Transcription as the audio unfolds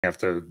have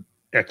to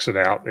exit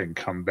out and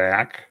come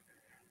back,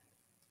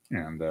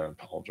 and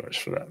apologize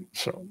for that.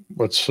 So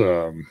let's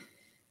open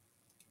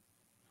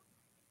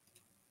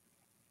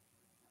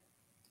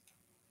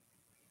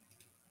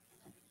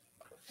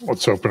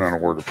on a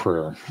word of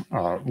prayer.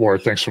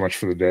 Lord, thanks so much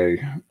for the day.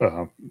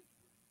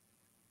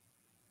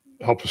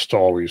 Help us to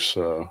always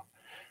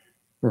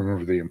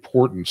remember the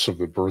importance of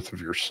the birth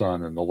of your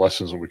son and the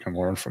lessons that we can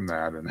learn from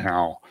that, and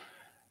how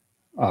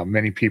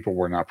many people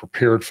were not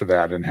prepared for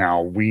that, and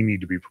how we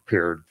need to be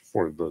prepared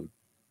for the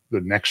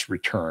next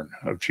return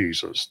of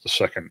Jesus, the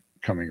second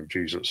coming of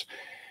Jesus.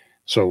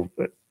 So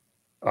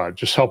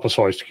just help us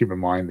always to keep in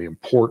mind the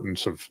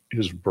importance of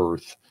his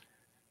birth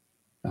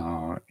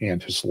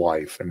and his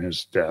life and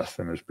his death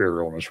and his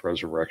burial and his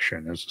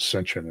resurrection, his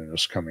ascension and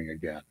his coming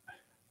again.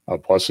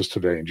 Bless us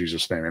today in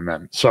Jesus' name,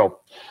 amen. So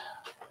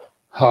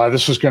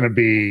this is going to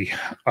be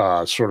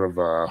sort of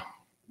a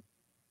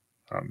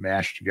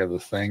mashed together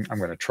thing. I'm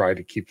going to try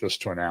to keep this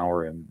to an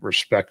hour in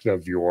respect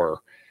of your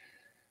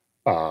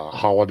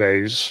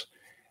holidays.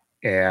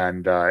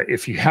 And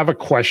if you have a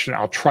question,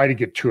 I'll try to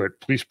get to it.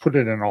 Please put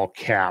it in all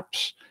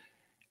caps,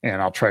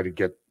 and I'll try to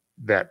get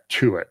that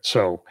to it.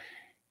 So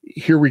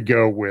here we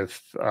go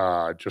with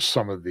just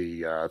some of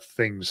the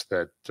things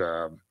that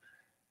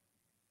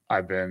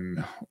I've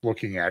been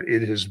looking at.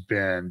 It has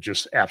been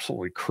just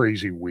absolutely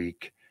crazy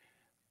week.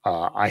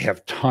 I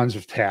have tons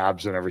of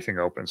tabs and everything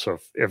open. So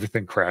if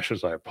everything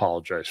crashes, I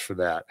apologize for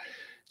that.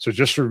 So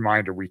just a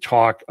reminder, we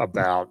talk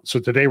about, so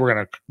today we're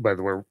going to, by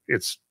the way,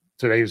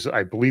 today's,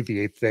 I believe,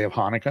 the 8th day of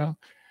Hanukkah.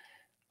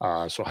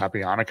 So happy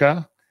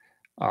Hanukkah.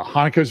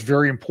 Hanukkah is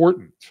very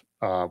important.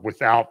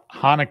 Without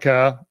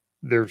Hanukkah,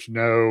 there's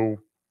no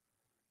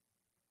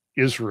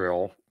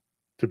Israel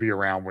to be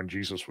around when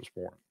Jesus was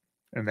born.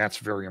 And that's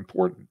very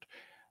important.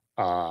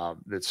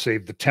 It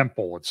saved the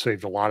temple. It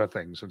saved a lot of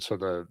things. And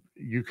so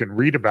you can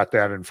read about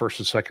that in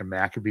 1st and 2nd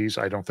Maccabees.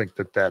 I don't think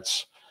that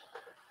that's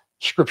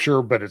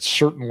scripture, but it's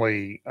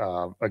certainly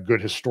a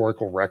good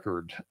historical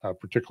record,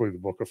 particularly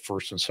the book of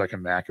 1st and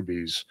 2nd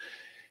Maccabees.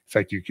 In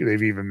fact,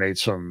 they've even made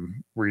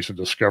some recent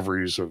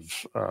discoveries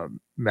of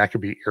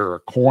Maccabee era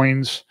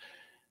coins,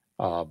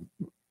 I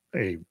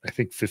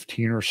think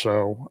 15 or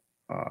so.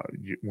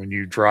 When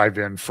you drive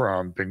in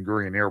from Ben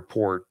Gurion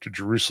Airport to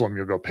Jerusalem,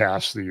 you'll go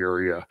past the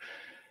area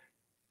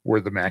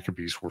where the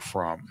Maccabees were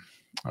from.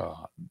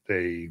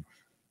 They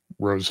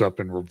rose up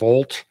in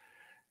revolt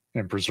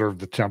and preserved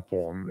the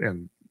temple,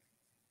 and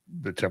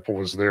the temple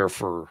was there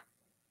for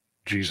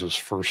Jesus'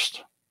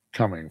 first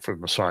coming, for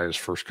the Messiah's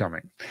first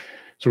coming.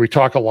 So we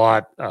talk a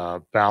lot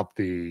about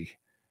the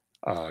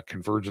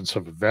convergence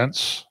of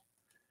events,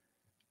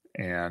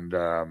 and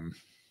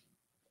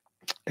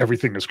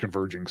everything is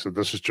converging. So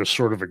this is just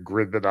sort of a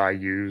grid that I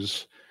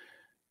use: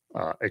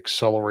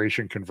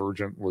 acceleration,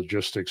 convergent,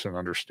 logistics, and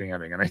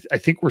understanding. And I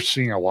think we're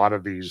seeing a lot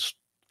of these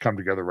come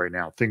together right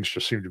now. Things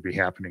just seem to be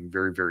happening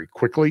very, very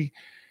quickly.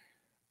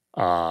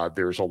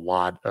 There's a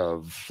lot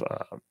of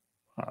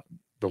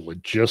the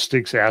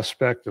logistics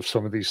aspect of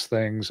some of these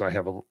things. I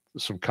have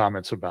some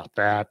comments about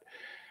that,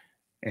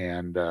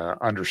 and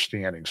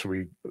understanding. So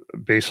we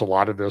base a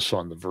lot of this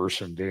on the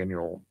verse in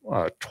Daniel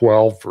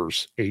 12,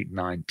 verse 8,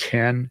 9,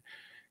 10.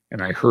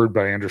 And I heard,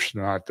 but I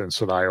understood not. Then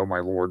said I, O my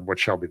Lord, what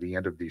shall be the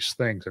end of these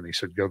things? And he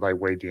said, Go thy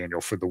way,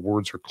 Daniel, for the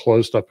words are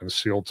closed up and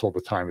sealed till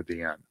the time of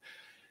the end.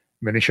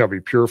 Many shall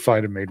be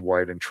purified and made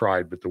white and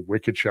tried, but the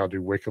wicked shall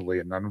do wickedly,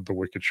 and none of the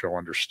wicked shall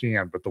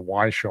understand, but the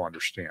wise shall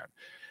understand.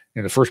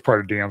 In the first part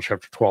of Daniel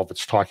chapter 12,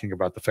 it's talking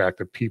about the fact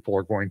that people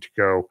are going to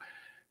go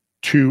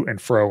to and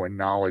fro, and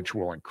knowledge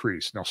will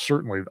increase. Now,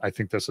 certainly, I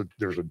think there's a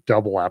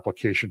double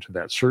application to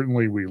that.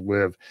 Certainly, we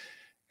live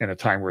in a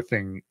time where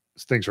things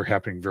are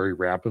happening very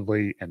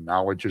rapidly and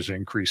knowledge is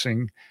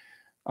increasing.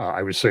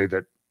 I would say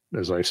that,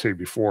 as I say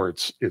before,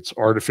 it's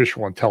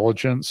artificial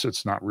intelligence.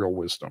 It's not real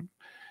wisdom.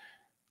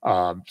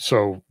 And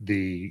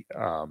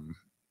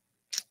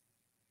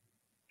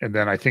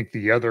then I think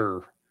the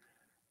other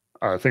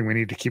thing we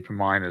need to keep in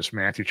mind is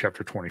Matthew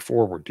chapter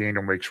 24, where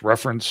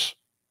Jesus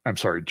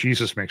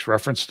makes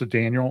reference to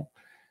Daniel.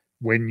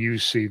 When you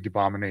see the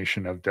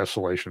abomination of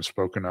desolation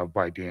spoken of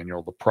by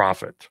Daniel the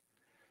prophet.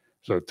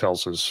 So it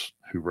tells us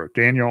who wrote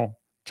Daniel,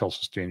 tells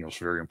us Daniel's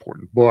a very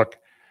important book,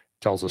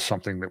 tells us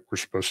something that we're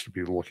supposed to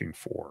be looking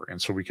for. And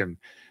so we can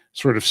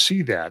sort of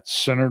see that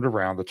centered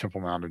around the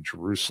Temple Mount in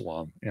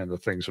Jerusalem and the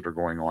things that are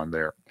going on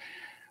there.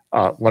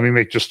 Let me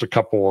make just a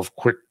couple of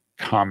quick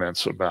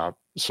comments about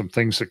some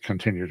things that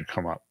continue to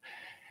come up.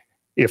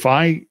 If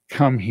I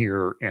come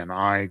here and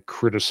I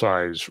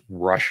criticize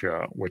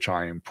Russia, which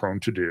I am prone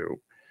to do,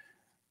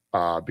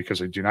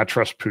 because I do not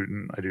trust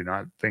Putin, I do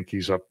not think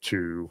he's up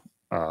to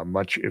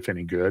much, if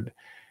any, good,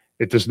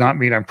 it does not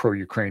mean I'm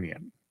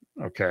pro-Ukrainian.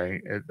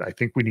 Okay, I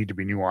think we need to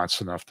be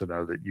nuanced enough to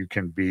know that you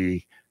can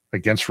be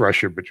against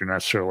Russia, but you're not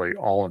necessarily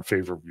all in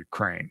favor of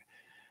Ukraine.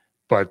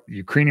 But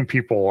Ukrainian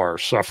people are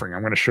suffering.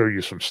 I'm going to show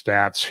you some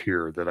stats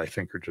here that I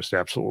think are just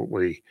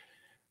absolutely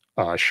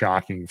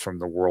shocking from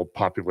the World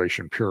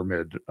Population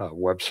Pyramid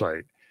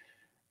website.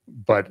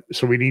 But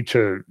so we need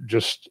to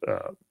just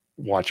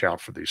watch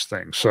out for these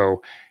things.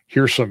 So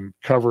here's some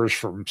covers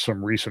from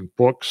some recent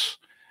books.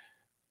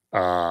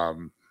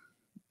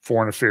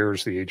 Foreign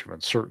Affairs, The Age of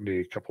Uncertainty,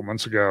 a couple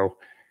months ago,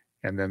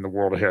 and then The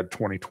World Ahead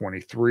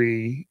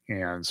 2023,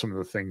 and some of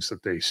the things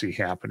that they see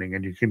happening.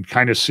 And you can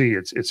kind of see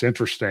it's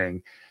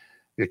interesting.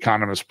 The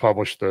Economist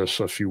published this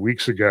a few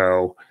weeks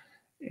ago,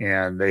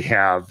 and they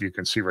have, you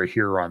can see right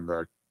here on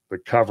the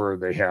cover,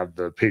 they have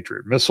the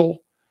Patriot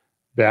missile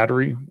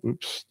battery.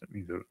 Oops, I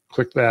need to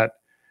click that.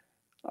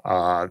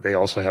 They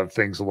also have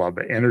things a lot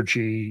about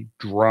energy,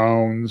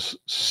 drones,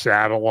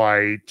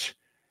 satellite,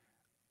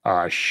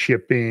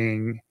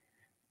 shipping,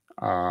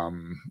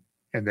 and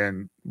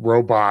then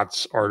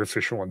robots,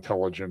 artificial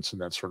intelligence,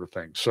 and that sort of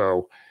thing.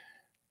 So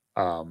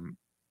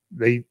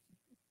they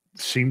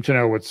seem to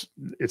know it's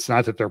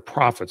not that they're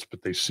prophets,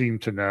 but they seem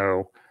to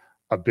know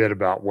a bit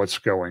about what's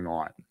going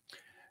on.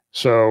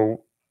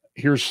 So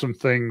here's some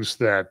things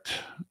that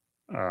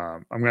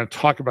I'm going to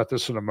talk about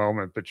this in a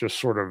moment, but just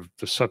sort of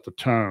to set the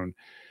tone.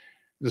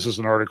 This is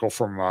an article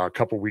from a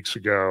couple weeks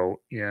ago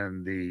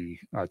in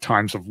the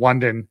Times of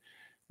London,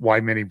 why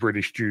many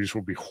British Jews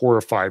will be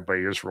horrified by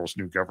Israel's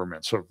new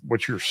government. So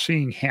what you're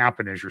seeing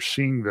happen is you're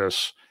seeing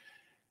this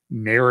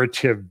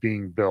narrative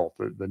being built,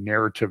 the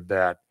narrative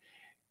that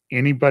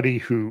anybody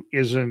who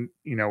isn't,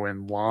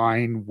 in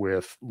line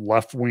with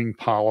left-wing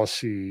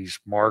policies,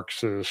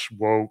 Marxist,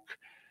 woke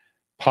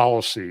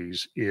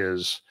policies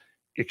is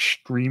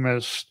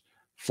extremist,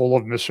 full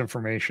of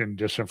misinformation,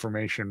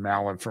 disinformation,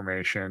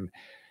 malinformation,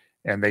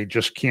 and they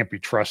just can't be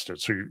trusted.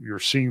 So you're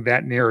seeing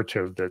that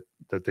narrative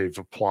that they've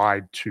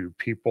applied to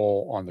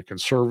people on the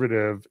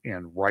conservative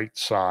and right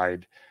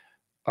side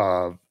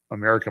of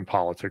American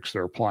politics.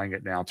 They're applying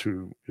it now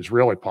to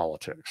Israeli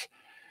politics.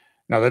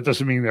 Now, that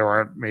doesn't mean there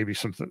aren't maybe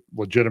some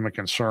legitimate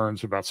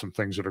concerns about some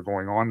things that are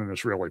going on in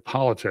Israeli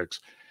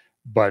politics,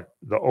 but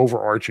the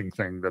overarching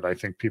thing that I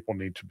think people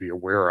need to be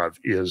aware of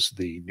is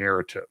the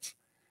narrative.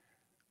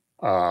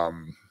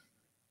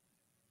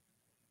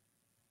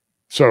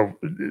 So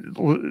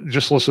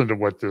just listen to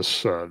what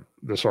this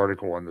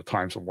article in the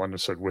Times of London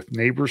said. With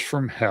neighbors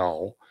from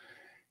hell,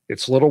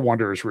 it's little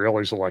wonder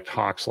Israelis elect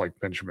hawks like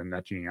Benjamin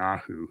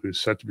Netanyahu, who's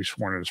set to be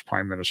sworn in as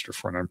prime minister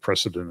for an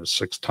unprecedented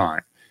sixth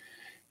time.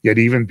 Yet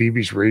even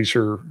Bibi's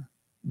razor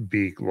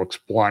beak looks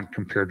blunt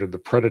compared to the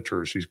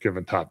predators he's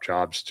given top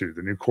jobs to.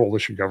 The new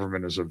coalition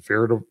government is a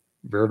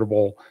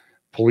veritable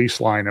police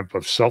lineup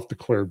of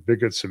self-declared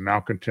bigots and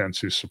malcontents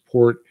who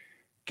support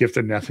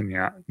gifted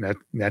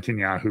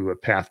Netanyahu a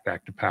path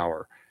back to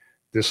power.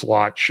 This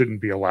lot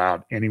shouldn't be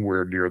allowed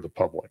anywhere near the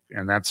public.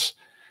 And that's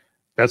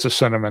a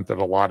sentiment that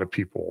a lot of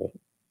people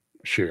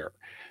share.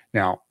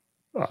 Now,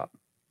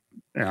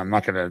 and I'm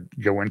not going to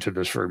go into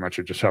this very much.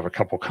 I just have a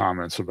couple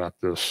comments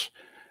about this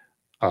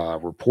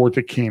report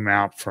that came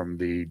out from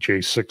the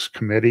J6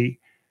 committee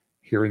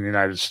here in the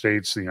United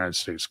States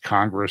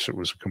Congress. It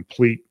was a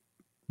complete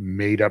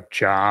made-up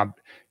job.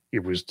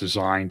 It was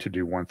designed to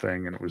do one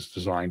thing, and it was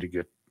designed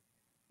to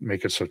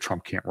make it so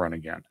Trump can't run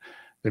again.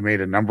 They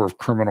made a number of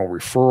criminal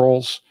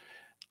referrals.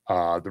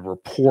 The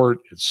report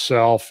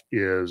itself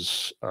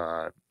is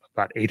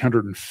about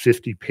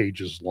 850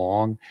 pages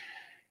long.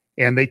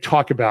 And they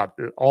talk about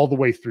all the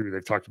way through,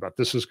 they've talked about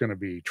this is going to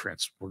be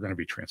we're going to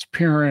be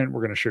transparent.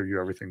 We're going to show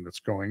you everything that's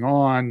going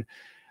on.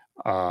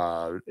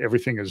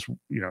 Everything's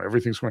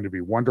going to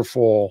be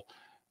wonderful.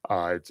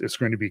 It's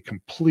going to be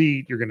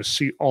complete. You're going to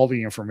see all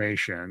the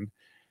information.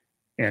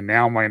 And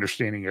now my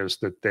understanding is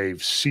that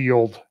they've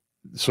sealed.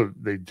 So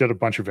they did a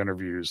bunch of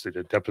interviews, they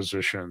did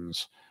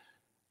depositions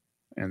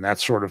and that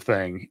sort of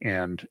thing.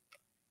 And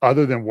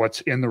other than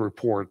what's in the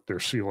report, they're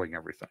sealing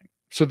everything.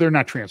 So they're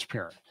not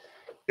transparent.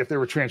 If they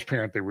were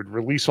transparent, they would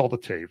release all the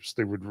tapes.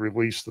 They would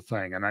release the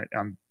thing. And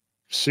I'm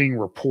seeing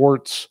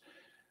reports.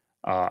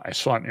 I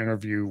saw an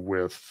interview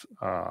with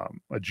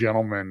a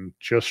gentleman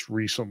just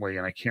recently,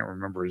 and I can't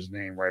remember his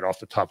name right off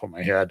the top of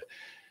my head,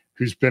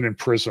 who's been in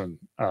prison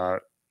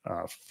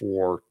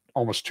for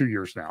almost 2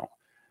 years now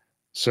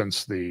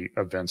since the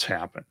events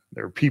happened.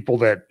 There are people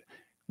that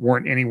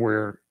weren't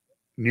anywhere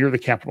near the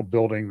Capitol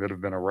building that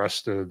have been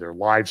arrested. Their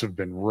lives have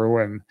been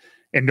ruined.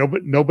 And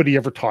nobody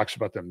ever talks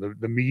about them.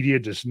 The media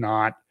does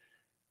not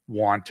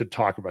want to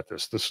talk about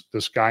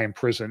this guy in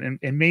prison.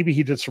 And maybe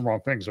he did some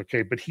wrong things,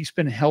 okay, but he's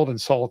been held in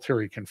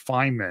solitary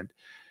confinement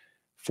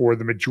for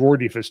the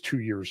majority of his 2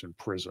 years in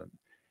prison.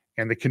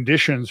 And the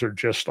conditions are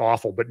just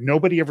awful, but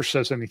nobody ever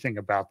says anything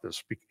about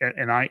this.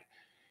 And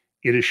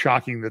it is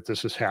shocking that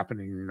this is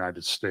happening in the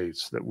United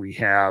States, that we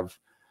have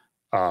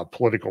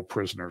political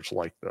prisoners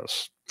like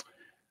this.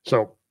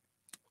 So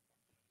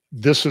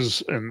this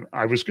is, and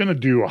I was going to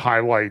do a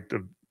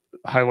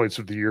highlights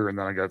of the year, and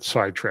then I got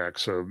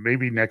sidetracked. So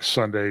maybe next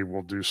Sunday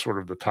we'll do sort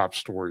of the top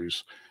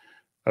stories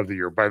of the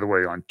year. By the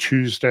way, on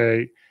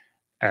Tuesday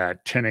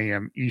at 10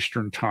 a.m.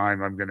 Eastern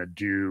time, I'm going to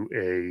do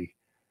a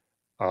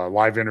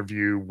live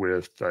interview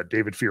with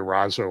David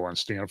Fiorazo on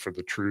Stand for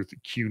the Truth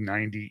at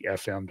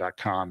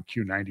Q90fm.com,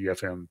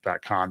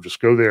 Q90fm.com. Just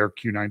go there,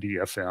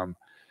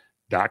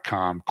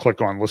 Q90fm.com,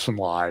 click on Listen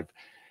Live,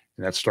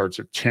 and that starts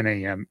at 10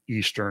 a.m.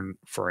 Eastern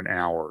for an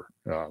hour.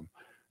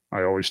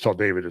 I always tell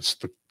David it's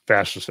the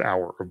fastest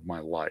hour of my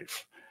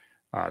life.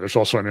 There's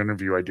also an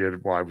interview I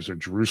did while I was in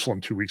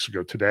Jerusalem 2 weeks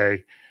ago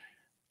today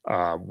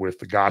with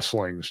the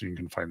Goslings. You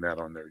can find that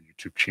on their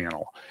YouTube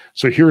channel.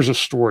 So here's a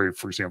story,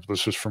 for example,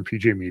 this is from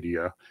PJ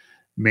Media.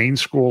 Maine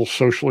school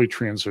socially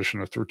transition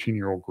a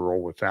 13-year-old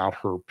girl without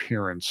her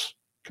parents'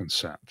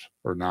 consent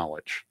or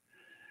knowledge.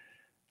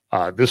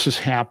 This is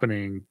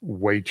happening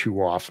way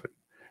too often.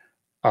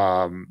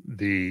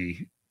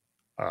 The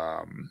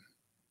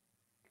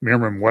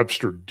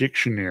Merriam-Webster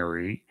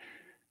dictionary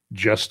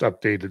just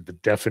updated the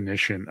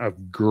definition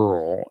of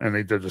girl, and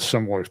they did a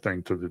similar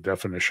thing to the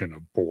definition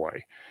of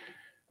boy.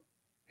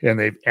 And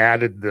they've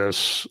added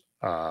this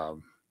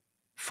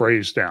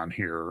phrase down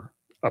here,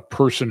 a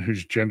person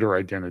whose gender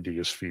identity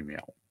is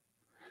female.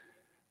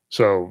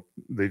 So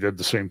they did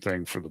the same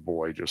thing for the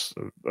boy, just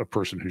a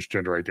person whose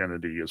gender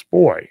identity is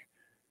boy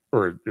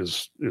or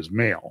is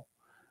male.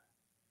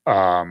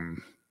 But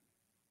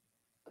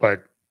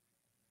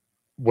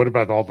what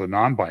about all the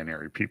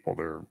non-binary people?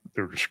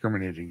 They're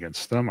discriminating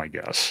against them, I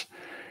guess.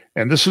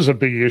 And this is a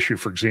big issue.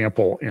 For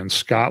example, in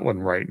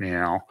Scotland right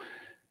now,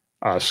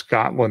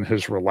 Scotland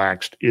has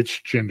relaxed its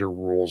gender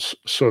rules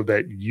so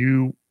that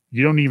you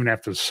don't even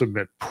have to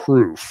submit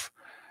proof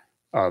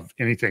of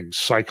anything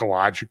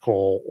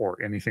psychological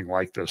or anything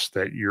like this,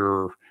 that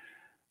you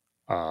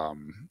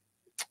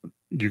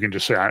can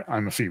just say,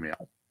 I'm a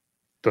female.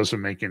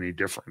 Doesn't make any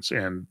difference.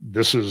 And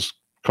this is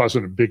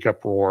causing a big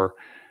uproar.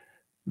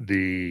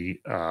 The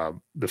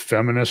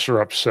feminists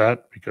are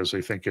upset because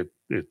they think it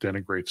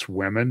denigrates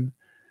women.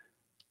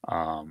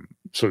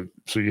 So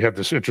you have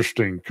this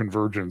interesting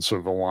convergence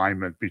of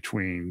alignment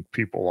between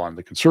people on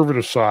the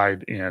conservative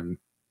side and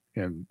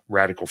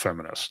radical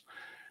feminists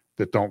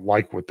that don't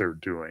like what they're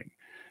doing.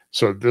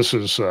 So this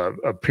is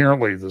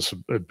apparently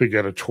a big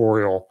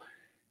editorial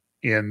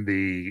in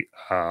the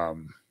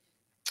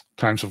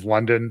Times of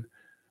London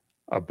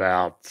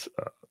about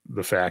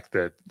the fact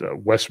that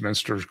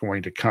Westminster is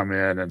going to come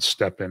in and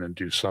step in and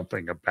do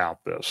something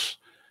about this.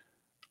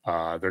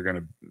 The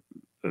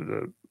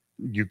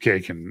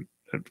UK can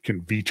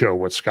veto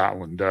what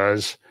Scotland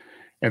does.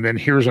 And then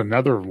here's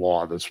another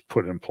law that's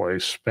put in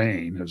place.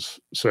 Spain has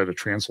said a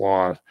trans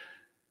law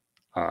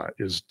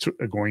is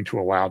going to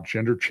allow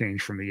gender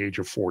change from the age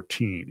of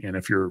 14. And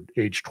if you're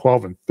age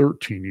 12 and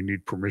 13, you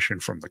need permission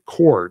from the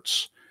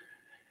courts.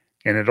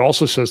 And it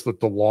also says that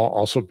the law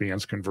also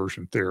bans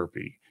conversion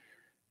therapy,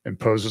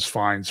 imposes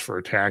fines for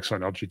attacks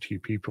on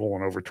LGBT people,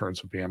 and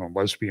overturns a ban on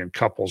lesbian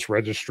couples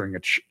registering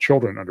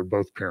children under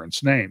both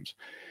parents' names.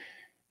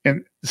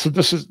 And so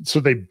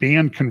they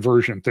ban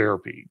conversion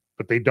therapy,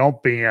 but they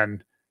don't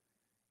ban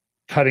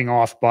cutting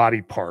off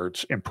body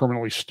parts and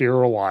permanently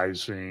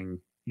sterilizing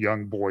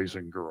young boys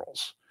and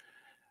girls.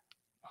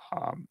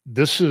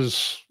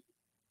 These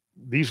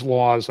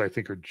laws, I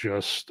think, are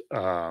just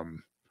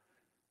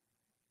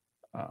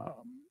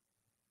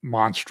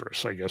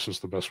monstrous, I guess is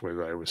the best way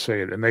that I would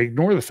say it. And they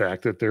ignore the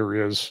fact that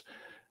there is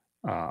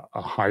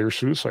a higher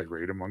suicide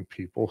rate among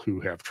people who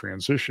have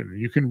transitioned.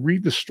 You can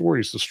read the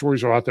stories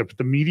are out there, but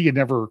the media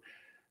never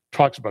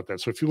talks about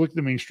that. So if you look at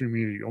the mainstream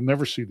media, you'll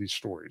never see these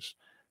stories,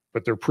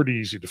 but they're pretty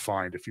easy to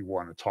find if you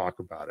want to talk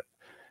about it.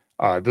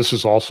 This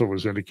is also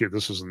was indicated,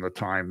 this is in the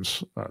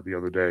Times the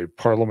other day,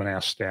 Parliament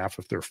asked staff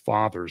if their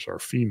fathers are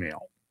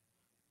female.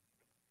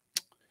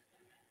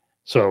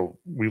 So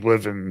we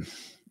live in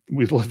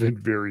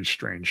very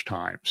strange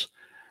times.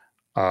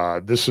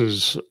 This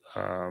is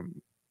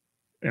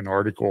an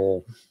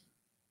article,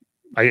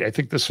 I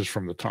think this is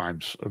from the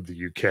Times of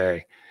the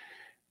UK,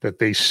 that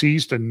they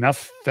seized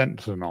enough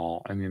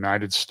fentanyl in the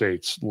United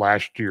States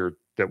last year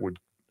that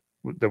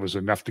was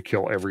enough to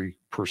kill every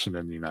person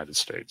in the United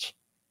States.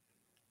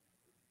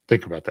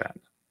 Think about that.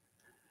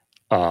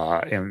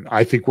 And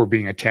I think we're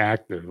being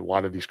attacked. A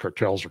lot of these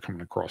cartels are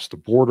coming across the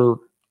border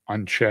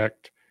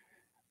unchecked.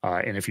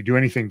 And if you do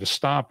anything to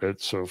stop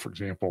it, so for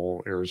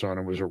example,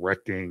 Arizona was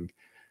erecting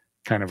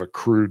kind of a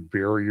crude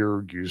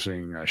barrier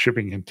using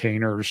shipping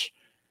containers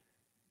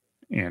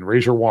and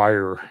razor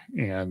wire,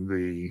 and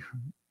the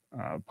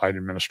Biden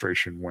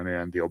administration went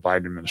in, the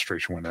Biden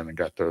administration went in and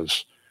got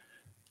those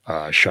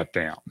shut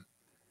down.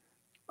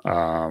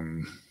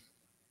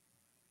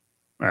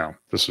 Well,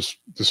 this is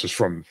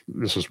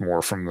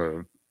more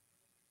from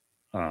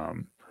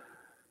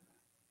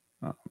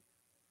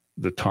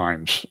the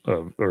Times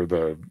or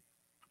the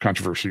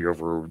controversy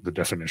over the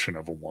definition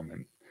of a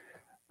woman.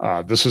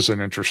 This is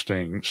an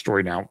interesting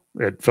story. Now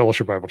at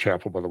Fellowship Bible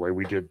Chapel, by the way,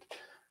 we did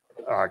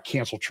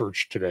cancel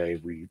church today.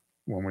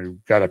 When we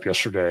got up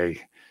yesterday,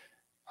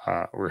 we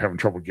were having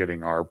trouble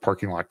getting our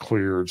parking lot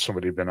cleared.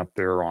 Somebody had been up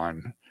there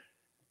on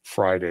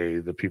Friday,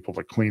 the people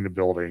that cleaned the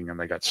building, and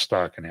they got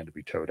stuck and had to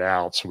be towed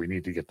out. So we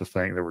need to get the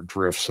thing. There were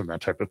drifts and that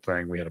type of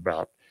thing. We had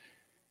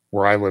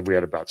where I live, we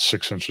had about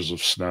 6 inches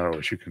of snow,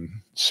 as you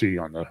can see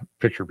on the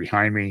picture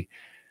behind me.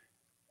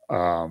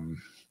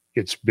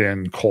 It's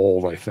been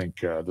cold. I think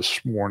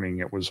this morning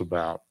it was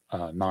about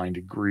 9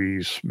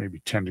 degrees, maybe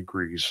 10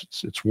 degrees.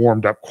 It's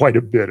warmed up quite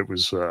a bit. It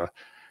was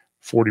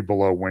 40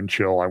 below wind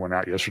chill. I went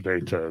out yesterday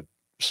to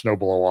snow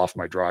blow off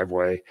my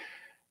driveway.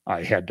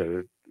 I had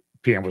to,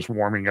 PM was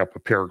warming up a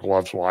pair of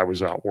gloves while I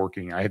was out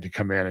working. I had to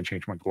come in and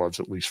change my gloves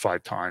at least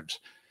 5 times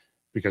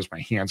because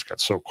my hands got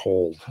so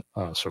cold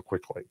so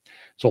quickly.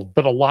 So,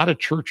 but a lot of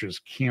churches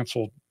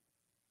canceled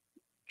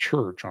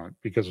church on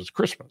because it's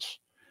Christmas,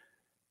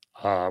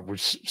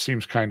 which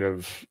seems kind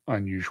of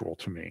unusual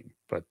to me,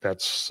 but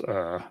that's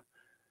the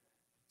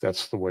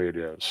way it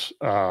is.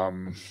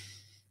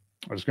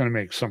 I was going to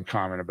make some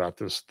comment about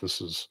this. This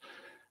is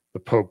the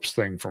Pope's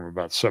thing from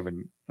about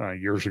 7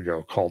 years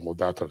ago called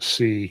Laudato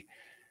Si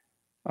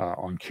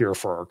on care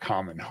for our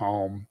common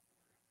home.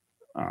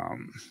 I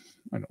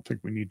don't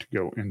think we need to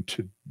go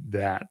into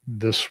that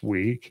this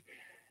week.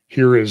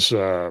 Here is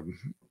an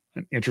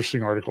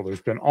interesting article.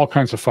 There's been all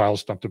kinds of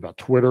files dumped about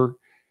Twitter.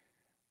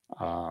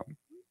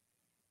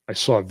 I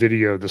saw a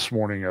video this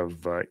morning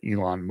of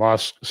Elon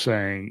Musk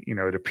saying,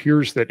 it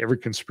appears that every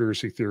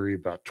conspiracy theory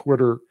about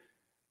Twitter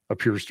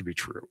appears to be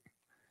true.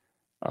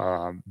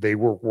 They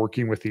were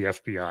working with the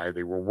FBI.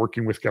 They were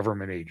working with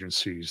government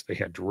agencies. They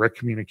had direct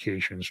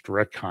communications,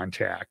 direct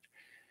contact,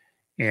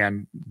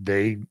 and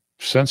they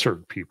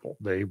censored people.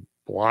 They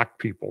blocked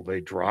people.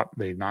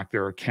 They knocked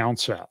their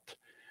accounts out.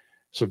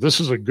 So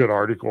this is a good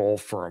article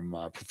from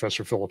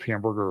Professor Philip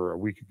Hamburger a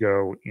week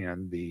ago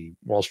in the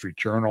Wall Street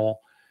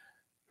Journal,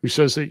 who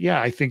says that,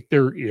 yeah, I think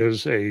there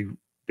is a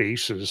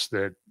basis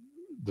that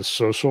the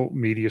social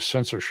media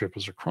censorship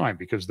is a crime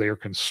because they are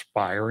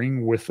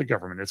conspiring with the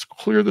government. It's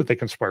clear that they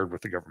conspired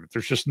with the government.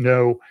 There's just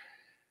no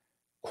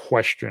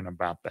question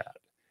about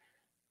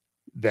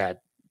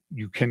that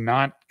you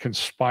cannot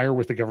conspire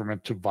with the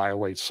government to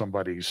violate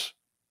somebody's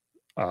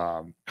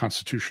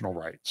constitutional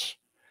rights.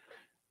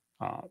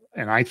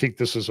 And I think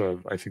this is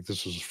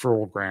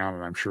fertile ground,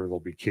 and I'm sure there'll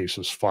be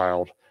cases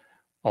filed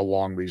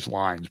along these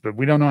lines. But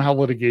we don't know how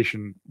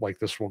litigation like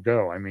this will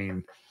go. I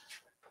mean,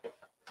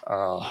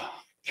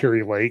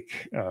 Kari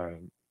Lake,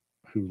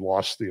 who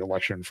lost the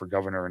election for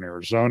governor in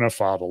Arizona,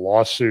 filed a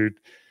lawsuit.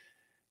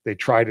 They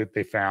tried it.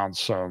 They found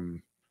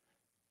some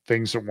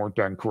things that weren't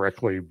done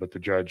correctly, but the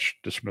judge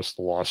dismissed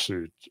the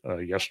lawsuit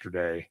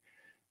yesterday,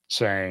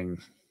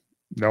 saying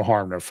no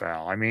harm, no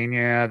foul. I mean,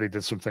 yeah, they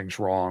did some things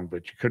wrong,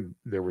 but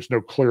there was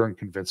no clear and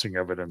convincing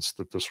evidence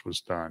that this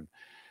was done.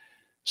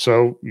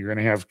 So you're going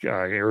to have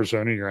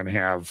Arizona. You're going to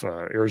have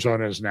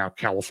Arizona is now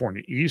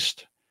California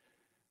East.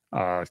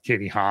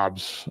 Katie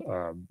Hobbs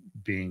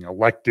being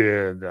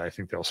elected. I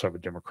think they also have a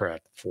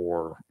Democrat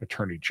for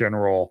Attorney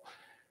General,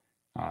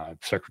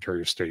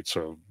 Secretary of State.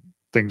 So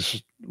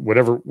things,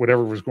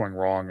 whatever was going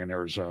wrong in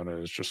Arizona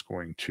is just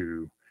going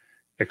to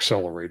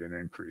accelerate an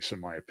increase,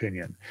 in my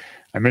opinion.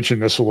 I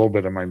mentioned this a little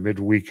bit in my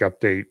midweek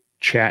update.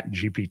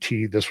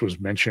 ChatGPT. This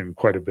was mentioned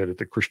quite a bit at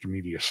the Christian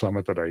Media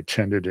Summit that I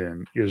attended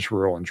in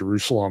Israel and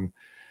Jerusalem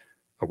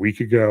a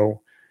week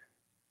ago.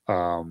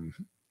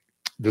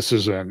 This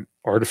is an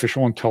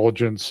artificial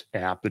intelligence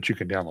app that you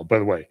can download. By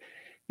the way,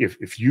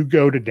 if you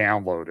go to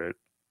download it,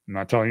 I'm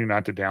not telling you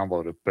not to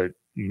download it, but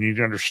you need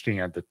to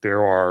understand that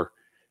there are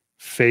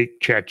fake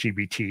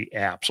ChatGPT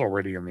apps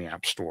already in the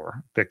App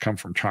Store that come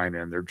from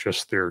China, and they're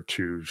just there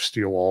to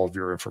steal all of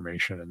your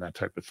information and that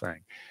type of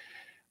thing.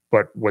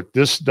 But what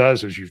this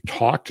does is you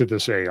talk to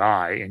this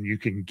AI and you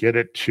can get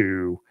it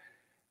to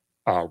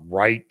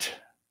write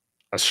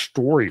a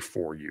story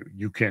for you.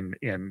 You can,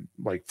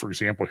 for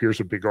example, here's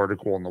a big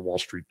article in the Wall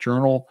Street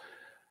Journal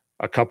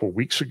a couple of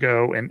weeks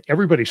ago, and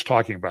everybody's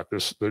talking about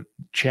this. The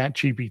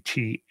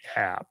ChatGPT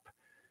app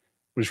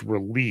was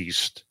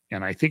released,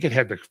 and I think it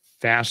had the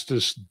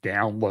fastest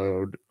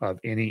download of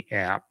any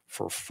app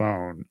for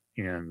phone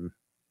in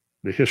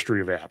the history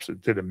of apps.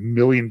 It did 1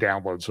 million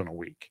downloads in a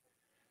week.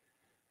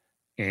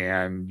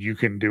 And you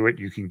can do it.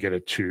 You can get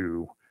it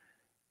to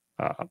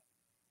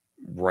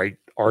write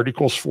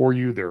articles for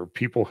you. There are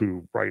people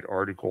who write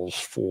articles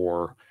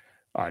for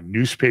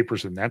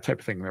newspapers and that type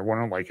of thing. They're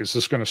wondering, is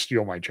this going to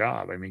steal my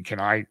job? I mean, can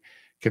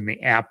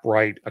the app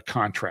write a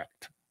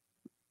contract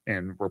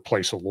and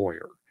replace a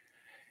lawyer?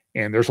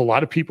 And there's a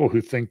lot of people who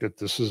think that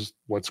this is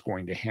what's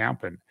going to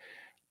happen.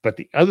 But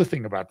the other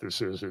thing about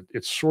this is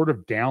it's sort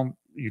of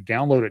you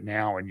download it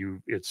now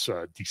and it's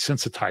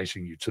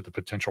desensitizing you to the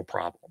potential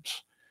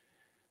problems.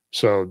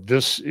 So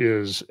this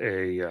is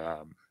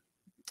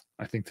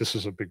I think this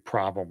is a big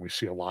problem. We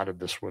see a lot of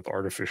this with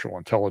artificial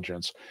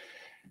intelligence.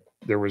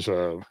 There was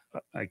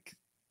I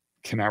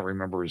cannot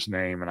remember his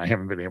name, and I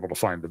haven't been able to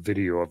find the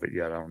video of it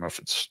yet. I don't know if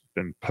it's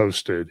been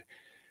posted,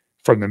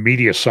 from the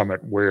media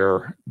summit,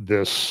 where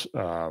this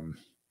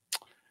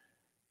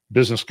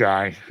business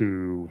guy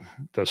who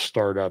does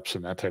startups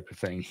and that type of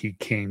thing, he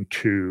came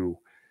to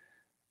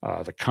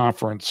the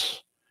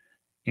conference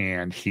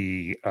and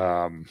he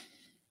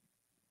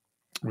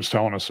was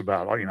telling us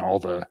about all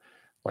the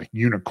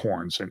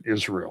unicorns in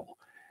Israel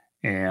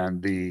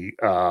and the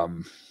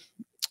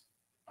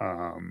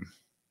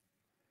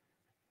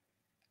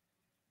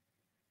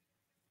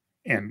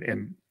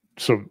and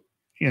so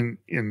in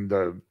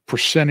the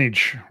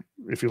percentage,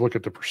 if you look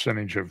at the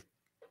percentage of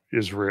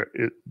Israel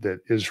that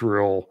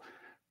Israel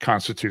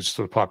constitutes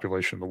to the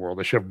population of the world.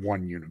 They should have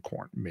one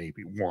unicorn,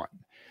 maybe one.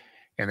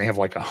 And they have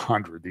like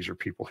 100. These are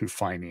people who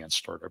finance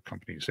startup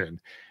companies. And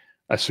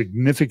a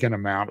significant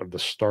amount of the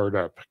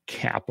startup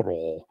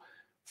capital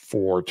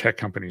for tech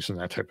companies and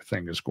that type of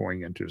thing is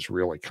going into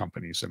Israeli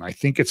companies. And I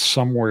think it's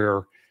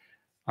somewhere,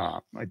 I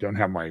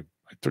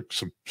took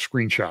some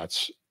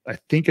screenshots. I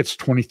think it's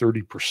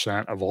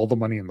 20-30% of all the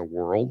money in the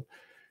world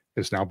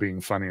is now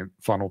being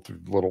funneled through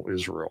little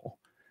Israel,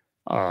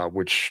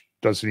 which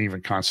doesn't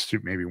even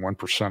constitute maybe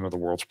 1% of the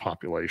world's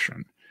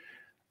population.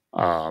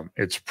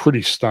 It's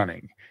pretty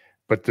stunning.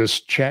 But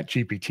this Chat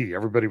GPT,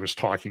 everybody was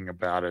talking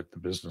about it, the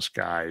business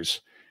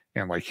guys,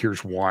 and like,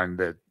 here's one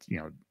that,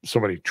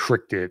 somebody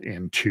tricked it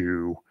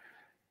into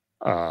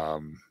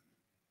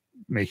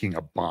making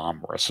a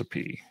bomb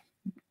recipe.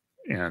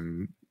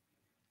 And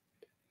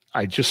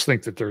I just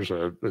think that there's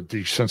a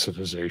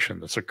desensitization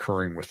that's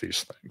occurring with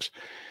these things.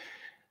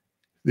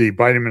 The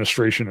Biden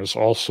administration is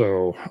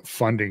also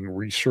funding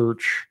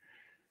research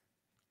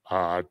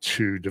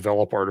to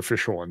develop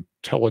artificial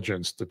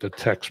intelligence that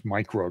detects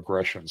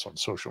microaggressions on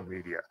social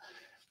media.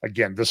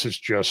 Again, this is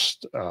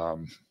just,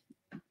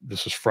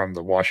 this is from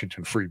the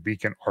Washington Free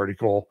Beacon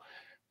article.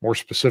 More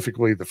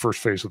specifically, the first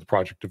phase of the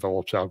project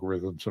develops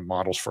algorithms and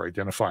models for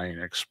identifying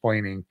and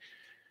explaining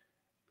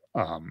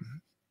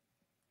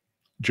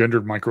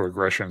gendered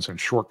microaggressions and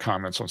short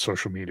comments on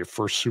social media,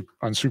 first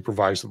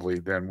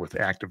unsupervisedly, then with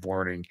active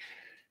learning,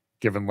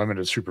 given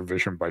limited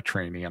supervision by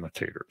trained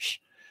annotators.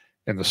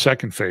 In the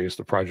second phase,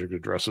 the project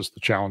addresses the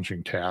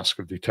challenging task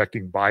of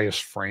detecting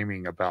biased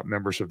framing about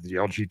members of the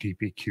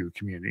LGBTQ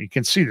community. You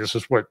can see this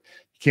is what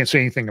you can't say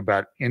anything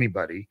about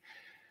anybody,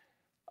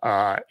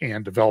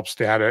 and develops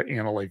data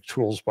analytic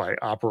tools by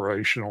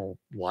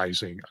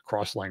operationalizing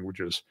across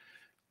languages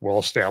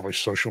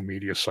well-established social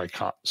media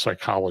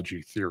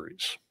psychology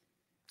theories.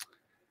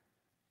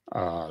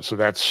 So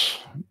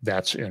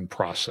that's in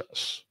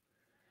process.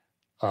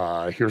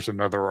 Here's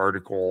another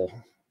article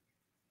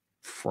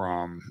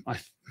from, I'm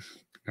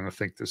going to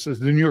think this is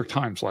the New York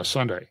Times last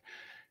Sunday.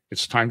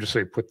 It's time to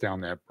say, put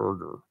down that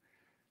burger.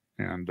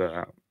 And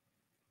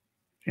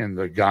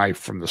the guy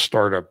from the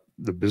startup,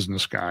 the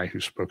business guy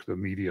who spoke at the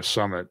media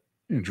summit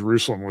in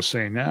Jerusalem was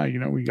saying, now,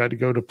 we got to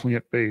go to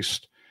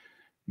plant-based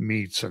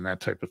meats and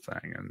that type of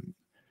thing. And,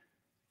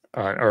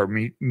 or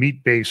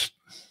meat-based,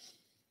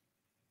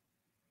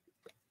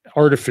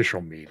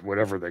 artificial meat,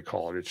 whatever they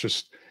call it. It's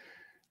just,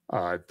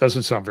 it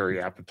doesn't sound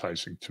very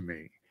appetizing to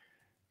me.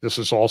 This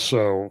is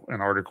also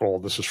an article,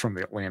 this is from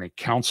the Atlantic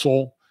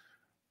Council,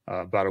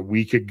 about a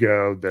week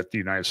ago, that the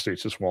United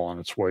States is well on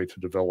its way to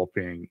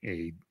developing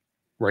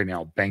right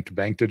now,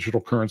 bank-to-bank digital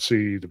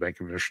currency. The Bank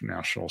of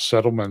International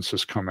Settlements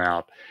has come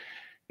out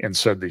and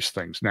said these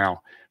things. Now,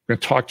 I'm going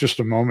to talk just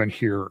a moment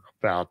here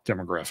about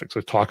demographics.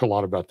 I talk a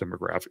lot about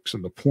demographics,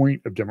 and the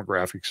point of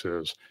demographics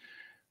is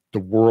the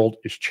world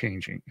is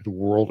changing. The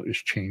world is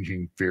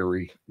changing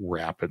very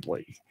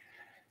rapidly.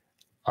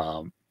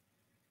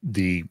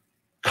 The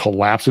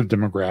collapse of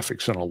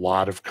demographics in a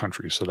lot of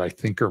countries that I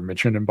think are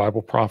mentioned in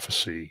Bible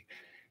prophecy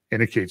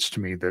indicates to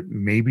me that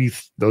maybe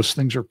those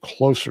things are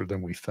closer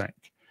than we think.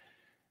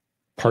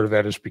 Part of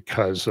that is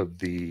because of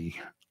the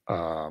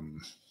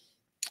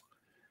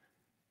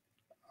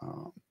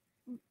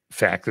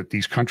fact that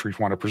these countries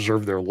want to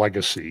preserve their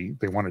legacy.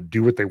 They want to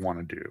do what they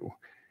want to do,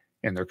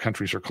 and their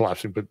countries are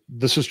collapsing. But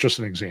this is just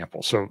an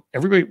example. So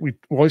we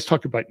always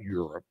talk about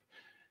Europe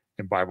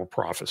in Bible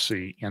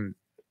prophecy, and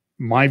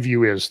my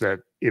view is that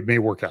it may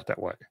work out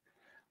that way.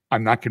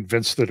 I'm not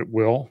convinced that it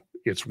will.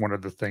 It's one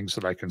of the things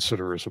that I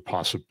consider as a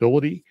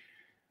possibility.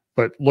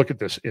 But look at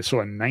this.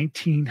 So in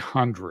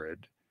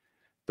 1900,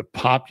 the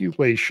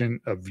population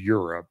of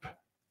Europe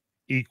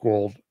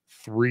equaled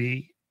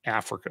 3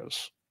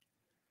 Africas.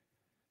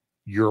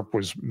 Europe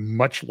was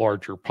much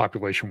larger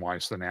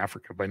population-wise than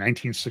Africa. By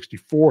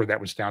 1964, that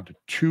was down to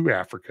 2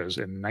 Africas.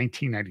 In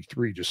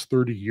 1993, just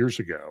 30 years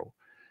ago,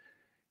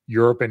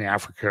 Europe and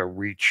Africa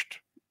reached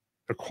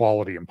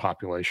equality in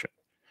population.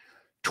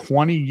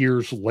 20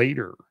 years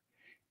later,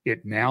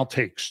 it now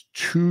takes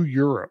 2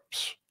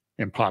 Europes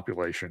in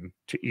population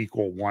to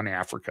equal 1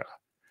 Africa.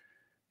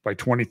 By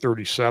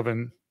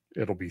 2037,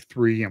 it'll be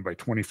 3, and by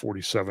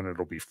 2047,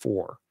 it'll be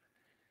 4.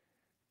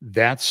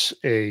 That's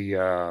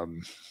a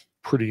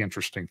pretty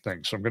interesting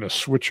thing. So I'm going to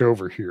switch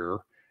over here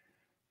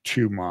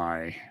to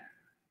my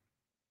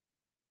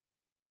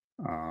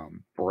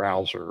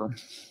browser.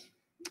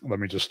 Let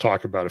me just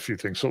talk about a few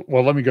things. So,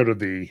 well, let me go to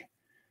the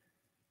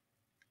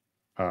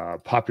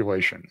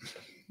population.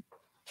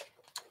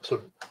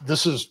 So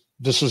this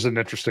is an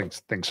interesting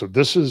thing. So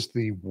this is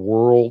the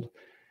world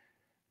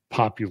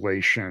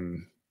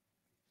population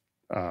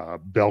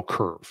bell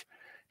curve.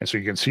 And so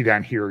you can see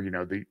down here,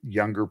 the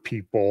younger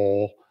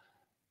people,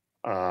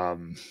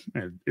 and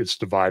it's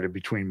divided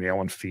between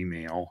male and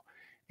female,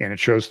 and it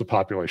shows the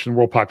population. The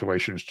world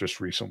population has just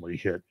recently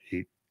hit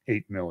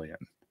 8 million.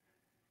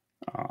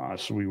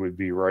 So we would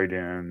be right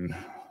in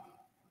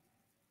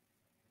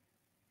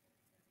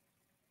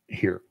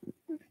here.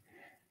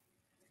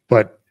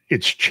 But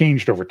it's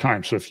changed over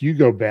time. So if you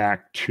go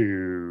back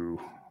to,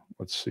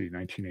 let's see,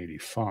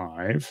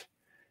 1985.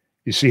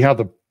 You see how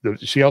the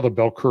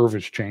bell curve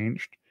has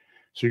changed?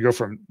 So you go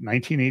from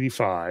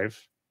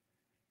 1985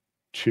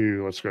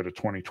 to, let's go to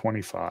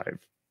 2025.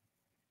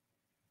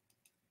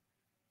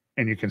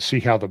 And you can see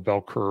how the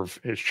bell curve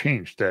has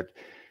changed. That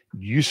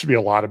used to be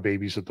a lot of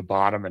babies at the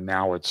bottom, and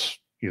now it's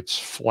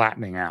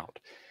flattening out.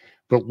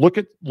 But look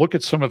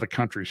at some of the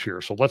countries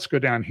here. So let's go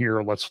down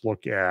here. Let's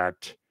look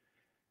at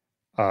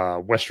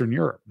Western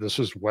Europe. This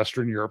is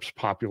Western Europe's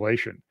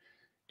population.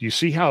 Do you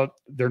see how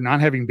they're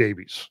not having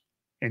babies?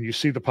 And you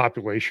see the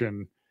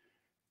population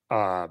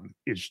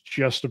is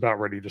just about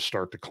ready to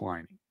start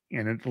declining,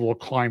 and it will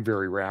climb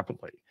very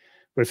rapidly.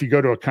 But if you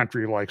go to a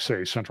country like,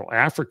 say, Central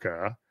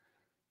Africa,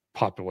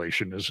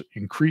 population is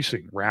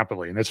increasing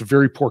rapidly, and it's a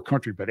very poor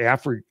country. But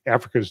Africa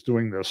is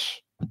doing this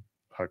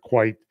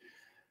quite.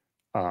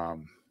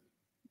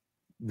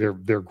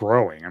 They're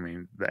growing. I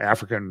mean, the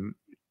African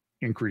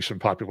increase in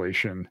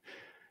population,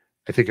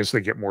 I think as they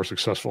get more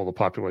successful, the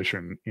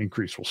population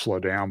increase will slow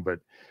down.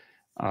 But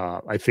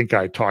I think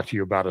I talked to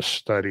you about a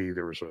study.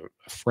 There was a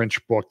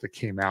French book that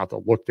came out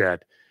that looked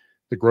at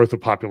the growth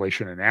of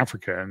population in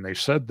Africa. And they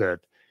said that,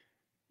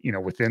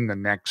 within the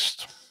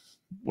next,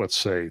 let's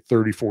say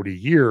 30, 40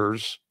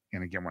 years,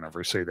 and again,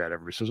 whenever I say that,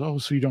 everybody says, oh,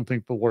 so you don't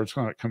think the Lord's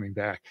not coming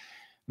back?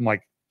 I'm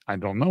like, I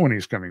don't know when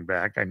he's coming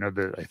back. I know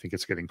that I think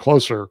it's getting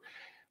closer,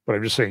 but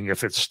I'm just saying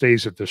if it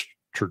stays at this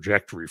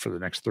trajectory for the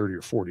next 30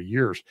 or 40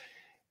 years,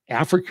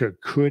 Africa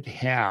could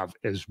have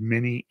as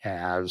many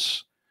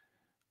as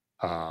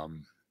 5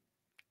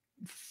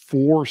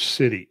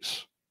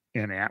 cities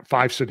in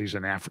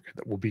Africa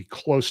that will be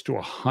close to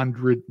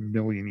 100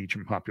 million each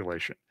in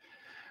population.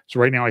 So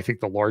right now, I think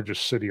the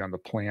largest city on the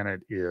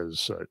planet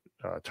is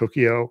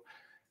Tokyo,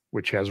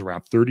 which has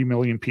around 30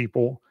 million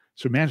people.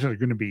 So imagine there are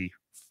going to be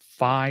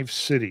 5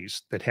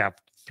 cities that have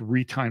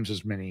 3 times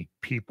as many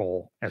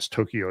people as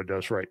Tokyo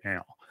does right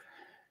now.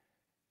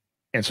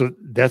 And so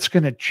that's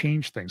going to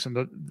change things. And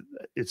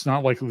it's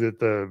not likely that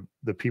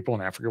the people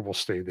in Africa will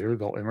stay there.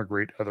 They'll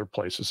immigrate other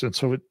places. And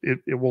so it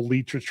will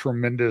lead to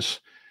tremendous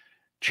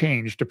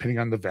change depending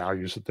on the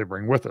values that they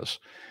bring with us.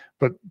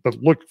 But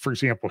look, for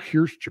example,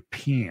 here's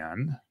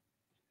Japan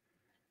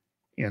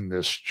in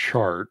this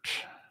chart.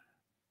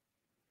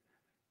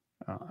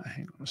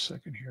 Hang on a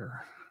second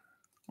here.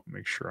 I'll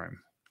make sure I'm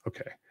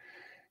okay.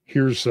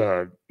 Here's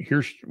another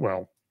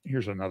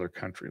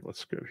country.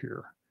 Let's go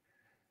here.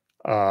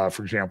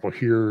 For example,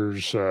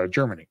 here's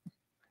Germany.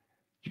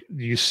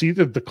 You see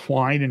the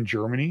decline in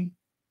Germany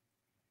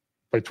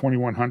by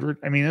 2100?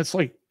 I mean, it's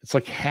like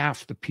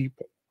half the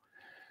people.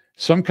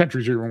 Some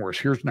countries are even worse.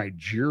 Here's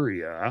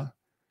Nigeria.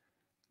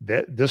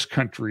 This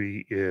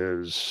country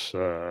is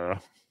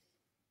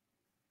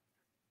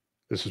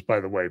this is, by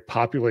the way,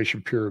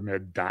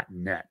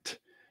 populationpyramid.net.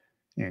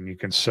 And you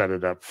can set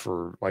it up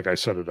for, like I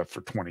set it up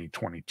for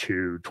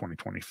 2022,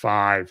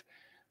 2025.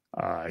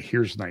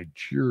 Here's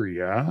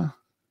Nigeria.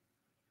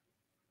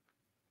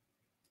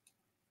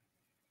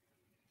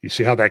 You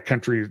see how that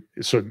country,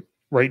 so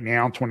right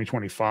now,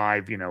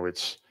 2025,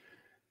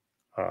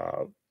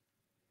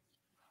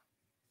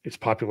 its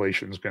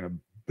population is going to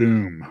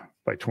boom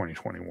by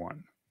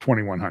 2021,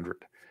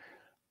 2100,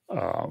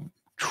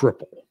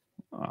 triple.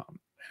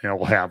 And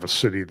it'll have a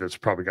city that's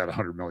probably got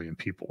 100 million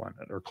people in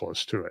it or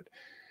close to it.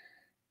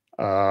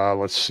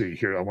 Let's see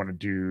here. I want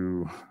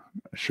to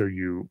show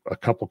you a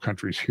couple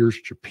countries.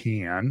 Here's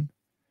Japan.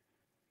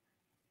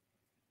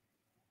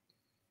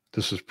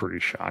 This is pretty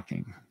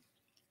shocking.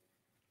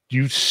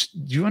 Do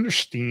you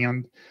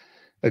understand?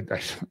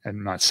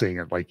 I'm not saying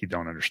it like you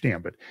don't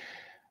understand, but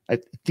I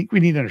think we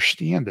need to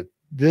understand that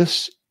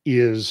this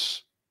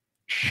is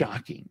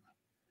shocking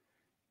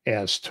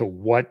as to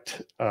what.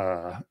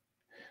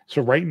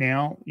 So right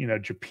now,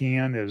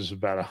 Japan is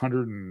about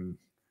 100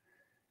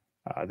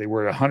 they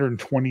were at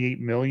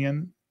 128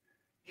 million.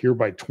 Here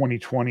by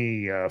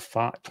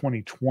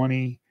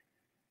 2020,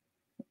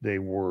 they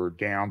were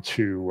down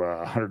to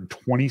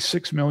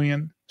 126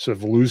 million. So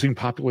the losing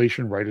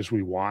population right as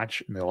we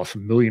watch, and they lost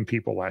 1 million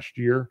people last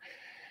year.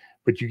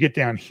 But you get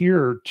down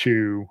here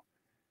to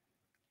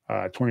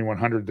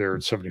 2100, they're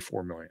at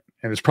 74 million.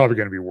 And it's probably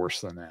going to be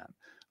worse than that.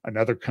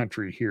 Another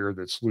country here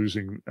that's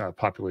losing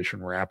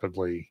population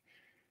rapidly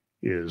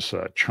is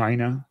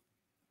China.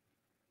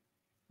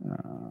 Here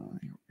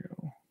we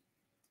go.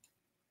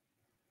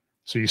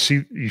 So you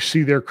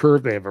see their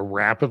curve. They have a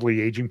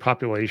rapidly aging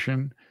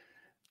population.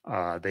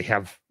 They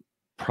have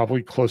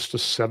probably close to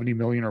 70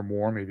 million or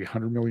more, maybe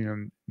 100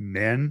 million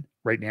men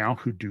right now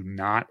who do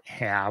not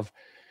have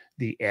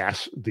the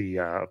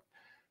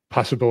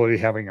possibility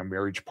of having a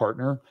marriage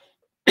partner.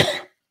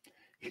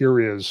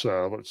 Here is,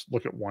 let's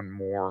look at one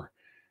more.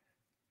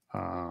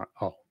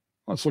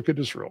 Let's look at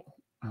Israel.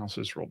 How's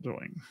Israel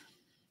doing?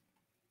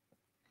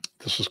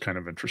 This is kind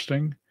of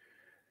interesting.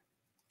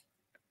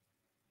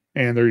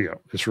 And there you go.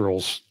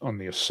 Israel's on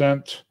the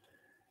ascent.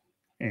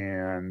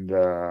 And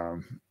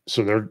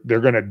so they're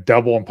going to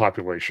double in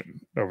population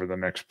over the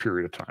next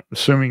period of time,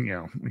 assuming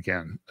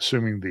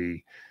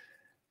the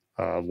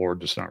Lord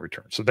does not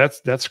return. So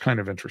that's kind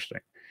of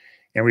interesting.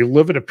 And we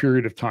live at a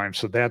period of time.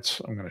 So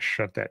I'm going to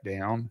shut that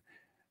down.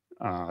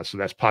 So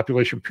that's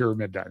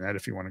populationpyramid.net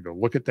if you want to go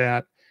look at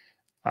that.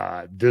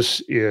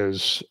 This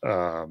is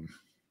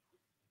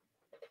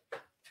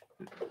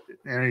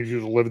any of you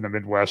that live in the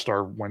Midwest,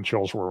 our wind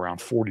chills were around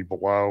 40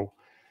 below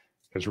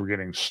as we're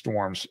getting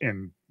storms.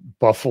 In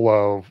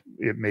Buffalo,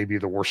 it may be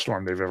the worst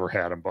storm they've ever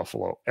had in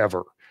Buffalo,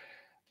 ever.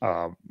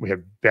 We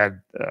had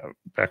bad,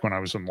 back when I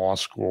was in law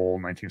school,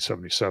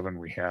 1977,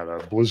 we had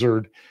a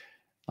blizzard.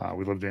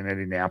 We lived in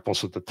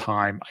Indianapolis at the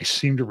time. I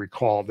seem to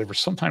recall there was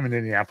sometime in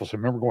Indianapolis. I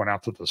remember going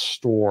out to the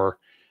store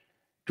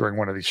during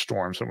one of these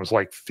storms. It was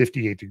like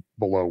 58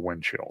 below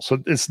wind chill.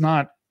 So it's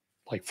not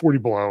like 40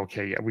 below.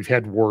 Okay, yeah, we've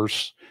had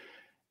worse.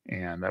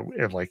 And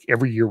like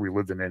every year we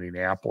lived in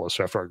Indianapolis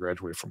after I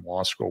graduated from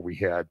law school, we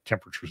had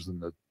temperatures in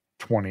the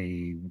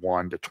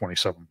 21 to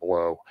 27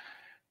 below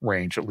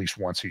range at least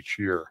once each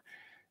year.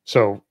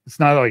 So it's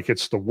not like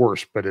it's the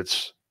worst, but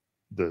it's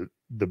the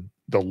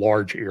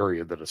large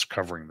area that it's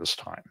covering this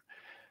time.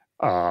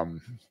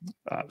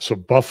 So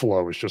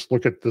Buffalo is just,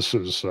 look at, this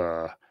is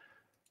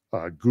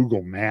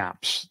Google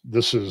Maps.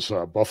 This is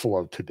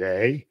Buffalo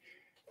today.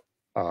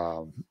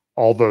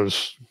 All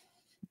those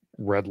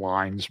red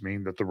lines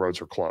mean that the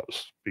roads are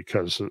closed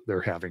because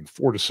they're having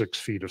 4 to 6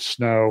 feet of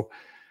snow,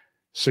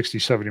 60,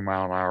 70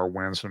 mile an hour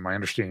winds. And my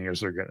understanding is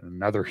they're getting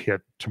another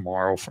hit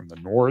tomorrow from the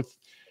north.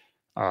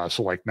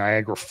 So like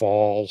Niagara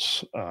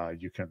Falls,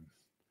 you can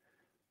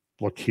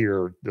look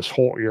here, this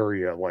whole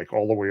area, like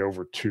all the way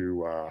over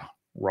to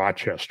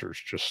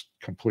Rochester's just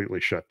completely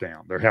shut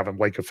down. They're having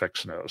lake effect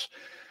snows.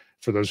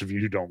 For those of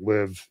you who don't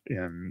live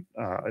in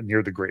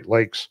near the Great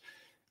Lakes,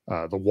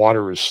 the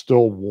water is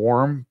still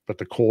warm, but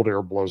the cold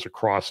air blows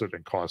across it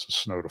and causes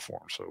snow to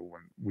form. So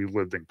when we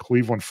lived in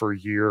Cleveland for a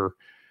year,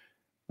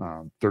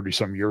 30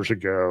 some years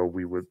ago,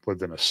 we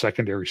lived in a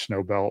secondary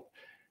snow belt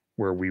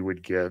where we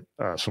would get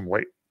some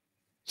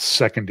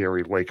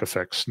secondary lake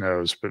effect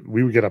snows, but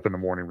we would get up in the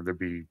morning when there'd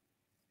be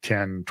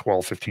 10,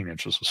 12, 15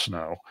 inches of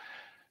snow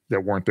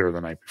that weren't there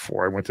the night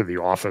before. I went to the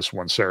office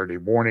one Saturday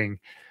morning.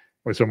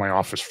 I was in my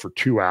office for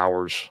 2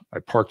 hours. I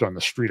parked on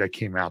the street. I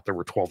came out, there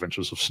were 12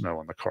 inches of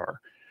snow in the car.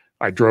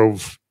 I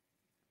drove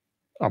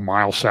a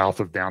mile south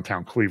of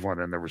downtown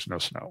Cleveland and there was no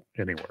snow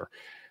anywhere.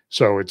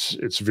 So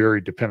it's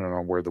very dependent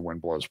on where the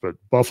wind blows, but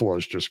Buffalo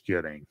is just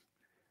getting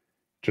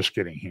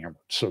hammered.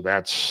 So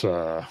that's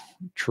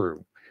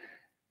true.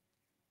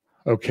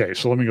 Okay,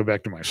 so let me go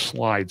back to my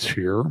slides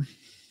here.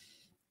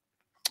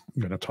 I'm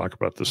going to talk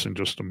about this in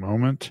just a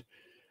moment.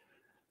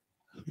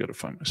 I've got to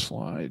find my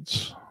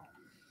slides.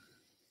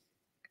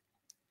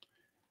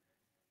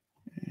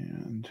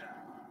 And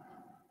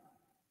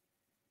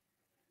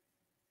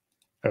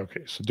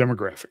okay, so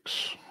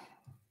demographics.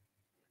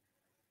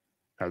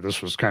 Now,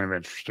 this was kind of an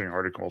interesting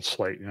article at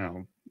Slate.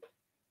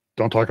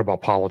 Don't talk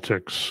about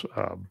politics,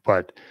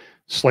 but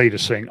Slate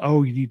is saying,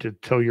 oh, you need to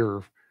tell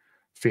your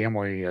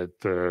family at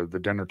the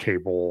dinner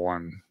table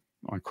on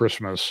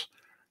Christmas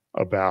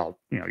about,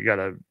 you got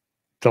to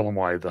tell them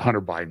why the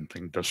Hunter Biden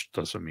thing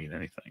doesn't mean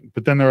anything.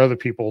 But then there are other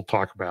people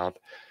talk about,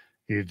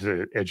 you need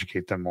to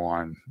educate them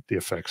on the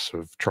effects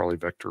of Charlie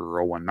Vector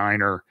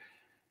 019er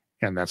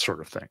and that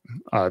sort of thing.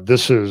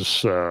 This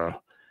is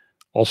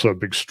also a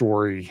big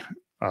story.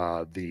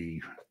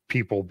 The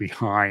people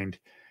behind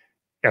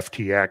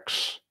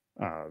FTX,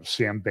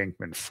 Sam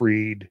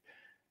Bankman-Fried,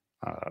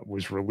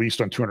 was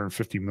released on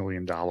 $250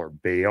 million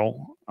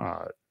bail.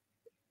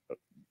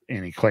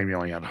 And he claimed he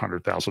only had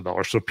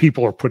 $100,000. So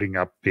people are putting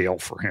up bail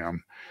for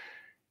him.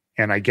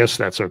 And I guess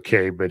that's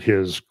okay. But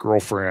his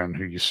girlfriend,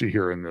 who you see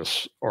here in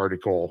this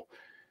article,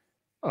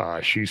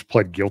 she's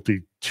pled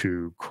guilty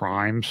to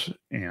crimes.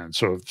 And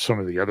so some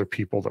of the other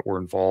people that were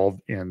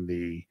involved in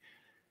the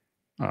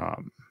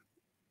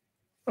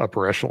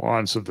upper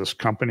echelons of this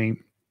company,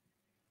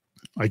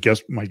 my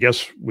guess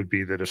would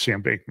be that if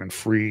Sam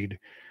Bankman-Fried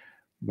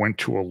went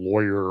to a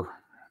lawyer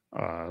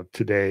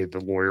today,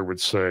 the lawyer would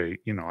say,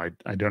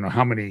 I don't know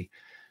how many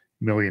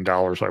 $1 million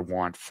I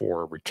want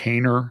for a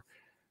retainer.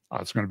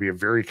 It's going to be a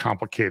very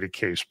complicated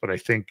case, but I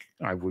think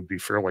I would be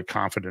fairly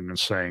confident in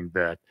saying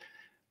that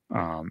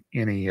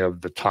any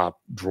of the top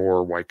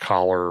drawer white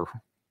collar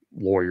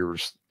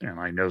lawyers, and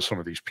I know some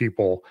of these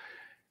people,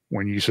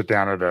 when you sit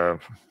down at a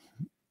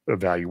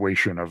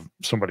evaluation of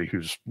somebody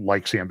who's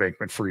like Sam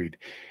Bankman-Fried,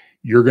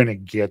 you're going to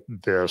get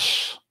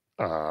this.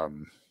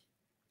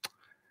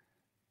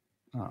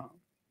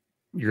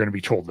 You're going to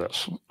be told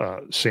this,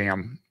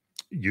 Sam,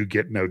 you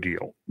get no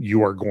deal.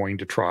 You are going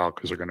to trial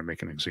because they're going to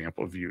make an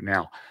example of you.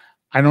 Now,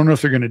 I don't know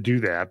if they're going to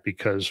do that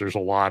because there's a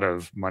lot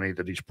of money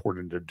that he's poured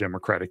into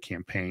Democratic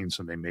campaigns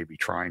and they may be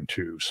trying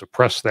to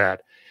suppress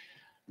that.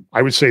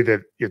 I would say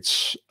that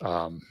it's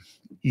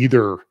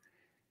either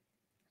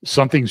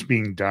something's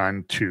being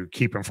done to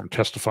keep him from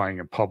testifying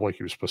in public.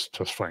 He was supposed to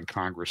testify in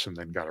Congress and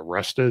then got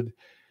arrested,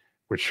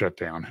 which shut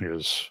down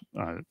his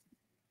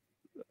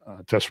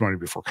testimony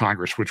before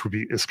Congress, which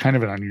is kind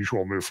of an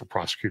unusual move for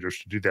prosecutors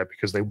to do that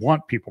because they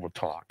want people to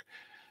talk,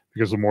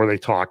 because the more they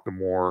talk, the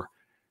more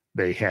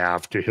they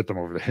have to hit them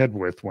over the head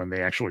with when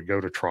they actually go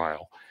to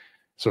trial.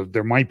 So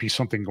there might be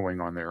something going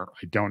on there.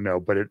 I don't know,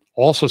 but it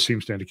also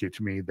seems to indicate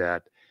to me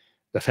that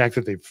the fact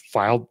that they've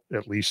filed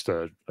at least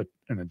an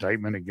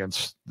indictment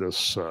against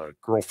this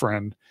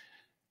girlfriend,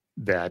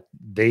 that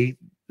the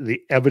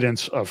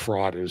evidence of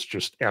fraud is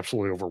just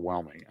absolutely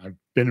overwhelming. I've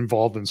been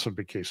involved in some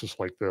big cases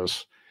like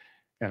this,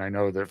 and I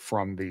know that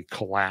from the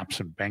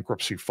collapse and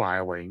bankruptcy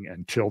filing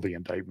until the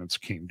indictments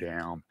came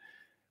down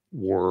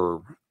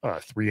were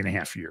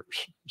 3.5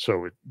 years.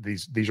 So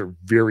these are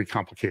very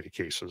complicated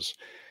cases.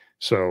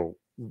 So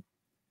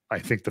I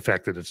think the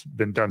fact that it's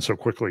been done so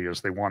quickly is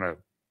they want to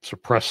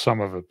suppress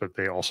some of it, but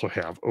they also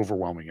have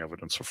overwhelming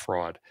evidence of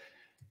fraud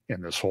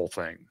in this whole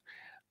thing.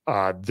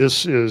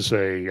 This is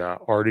a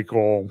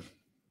article,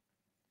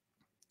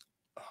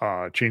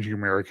 Changing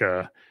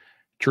America,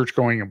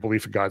 Church-going and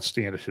belief in God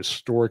stand at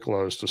historic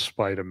lows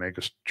despite a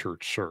mega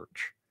church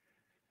surge.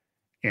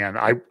 And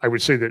I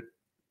would say that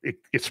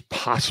it's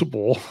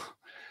possible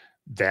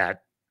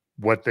that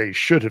what they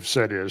should have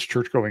said is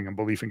church-going and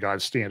belief in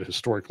God stand at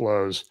historic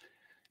lows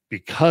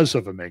because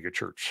of a mega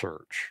church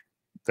surge.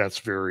 That's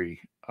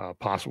very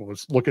possible.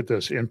 Let's look at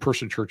this.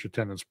 In-person church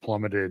attendance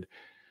plummeted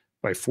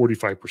by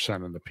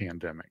 45% in the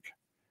pandemic.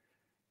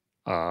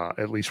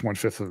 At least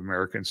 1/5 of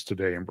Americans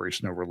today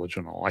embrace no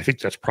religion at all. I think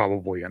that's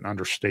probably an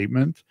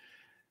understatement,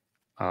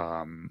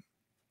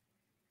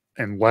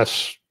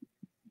 unless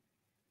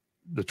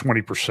the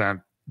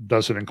 20%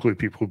 doesn't include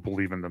people who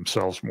believe in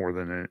themselves more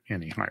than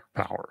any higher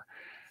power.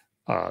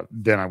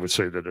 Then I would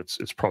say that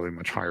it's probably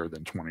much higher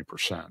than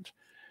 20%.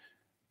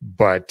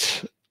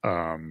 But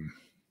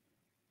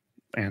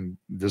and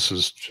this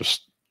is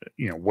just,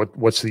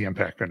 what's the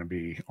impact going to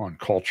be on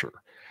culture?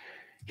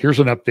 Here's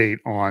an update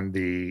on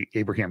the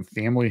Abraham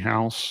Family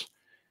House.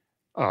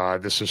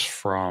 This is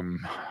from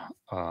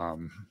a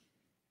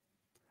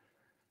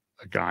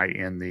guy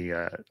in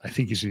I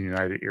think he's in the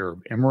United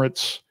Arab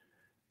Emirates.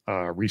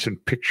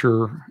 Recent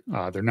picture.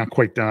 They're not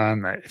quite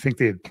done. I think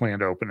they had planned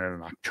to open it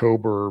in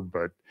October,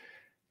 but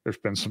there's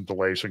been some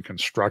delays in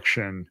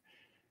construction,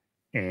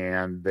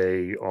 and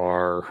they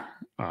are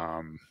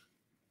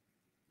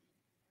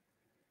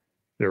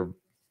they're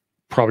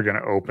probably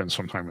going to open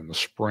sometime in the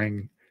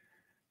spring.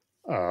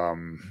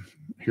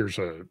 Here's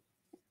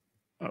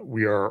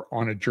we are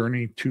on a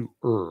journey to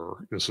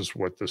Ur. This is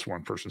what this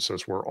one person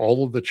says, where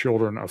all of the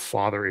children of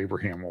Father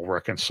Abraham will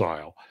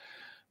reconcile.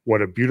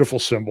 What a beautiful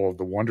symbol of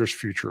the wondrous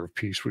future of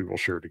peace we will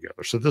share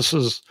together. So this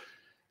is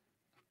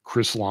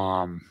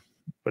Chrislam,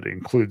 but it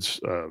includes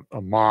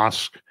a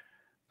mosque,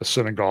 a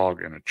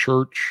synagogue, and a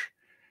church.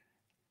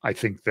 I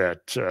think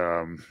that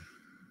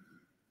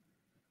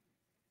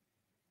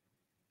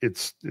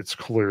it's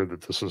clear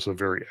that this is a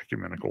very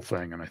ecumenical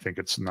thing, and I think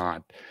it's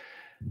not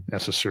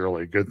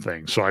necessarily a good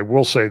thing. So I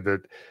will say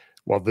that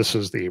while this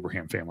is the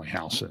Abraham Family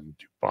House in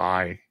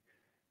Dubai,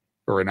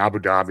 or in Abu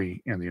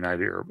Dhabi in the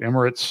United Arab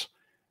Emirates,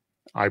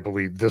 I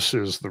believe this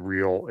is the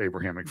real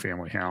Abrahamic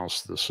Family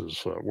House. This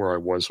is where I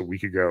was a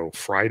week ago,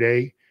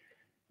 Friday.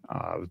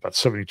 About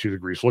 72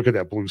 degrees. Look at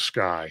that blue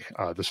sky.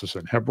 This is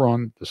in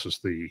Hebron. This is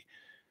the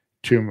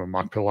tomb of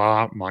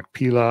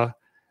Machpelah,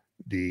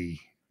 the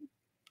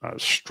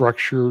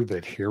structure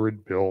that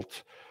Herod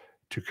built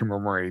to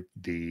commemorate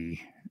the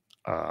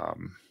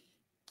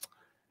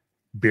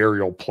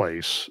burial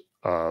place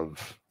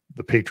of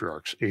the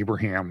patriarchs,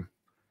 Abraham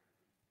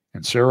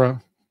and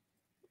Sarah,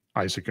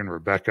 Isaac and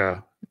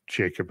Rebekah,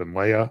 Jacob and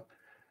Leah.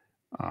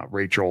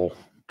 Rachel,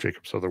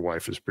 Jacob's other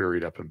wife, is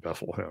buried up in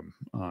Bethlehem.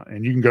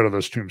 And you can go to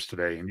those tombs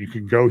today, and you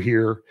can go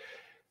here.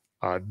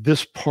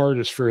 This part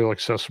is fairly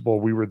accessible.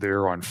 We were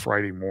there on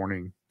Friday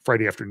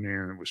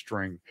afternoon. It was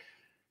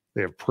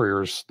they have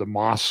prayers. The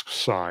mosque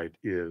side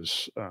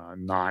was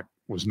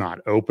not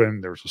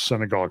open. There was a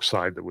synagogue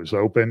side that was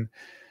open.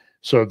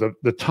 So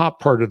the top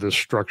part of this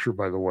structure,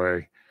 by the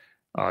way,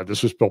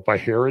 this was built by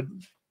Herod.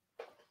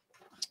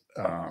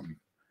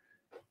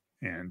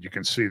 And you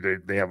can see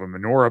they have a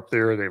menorah up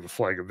there. They have a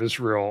flag of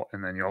Israel.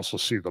 And then you also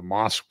see the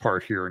mosque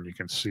part here, and you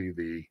can see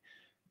the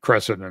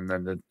crescent, and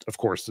then, of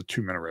course, the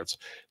two minarets.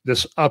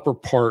 This upper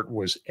part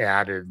was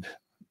added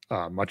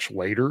much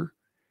later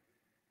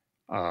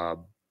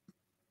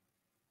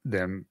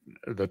than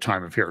the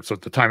time of Herod. So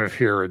at the time of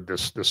Herod,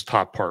 this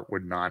top part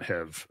would not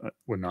have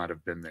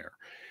been there.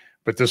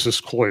 But this is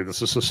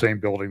the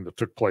same building that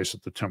took place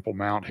at the Temple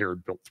Mount.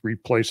 Herod built 3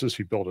 places.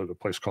 He built at a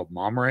place called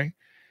Mamre.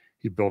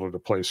 He built at a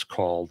place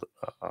called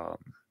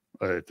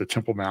the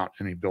Temple Mount,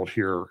 and he built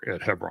here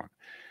at Hebron.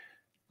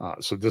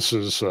 So this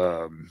is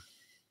a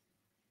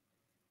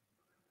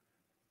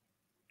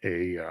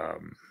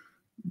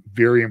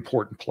very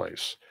important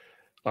place.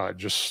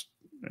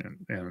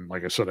 And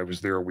like I said, I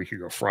was there a week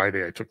ago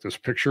Friday. I took this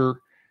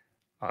picture.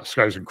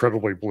 Sky's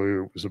incredibly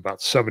blue. It was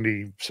about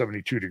 70,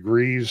 72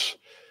 degrees,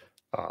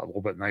 a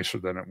little bit nicer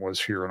than it was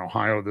here in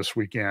Ohio this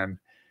weekend.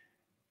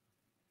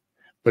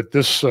 But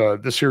this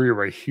area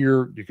right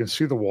here, you can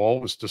see the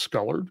wall was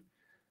discolored.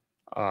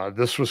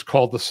 This was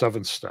called the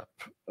 7th step.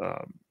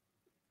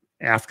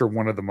 After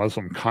one of the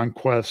Muslim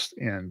conquests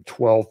in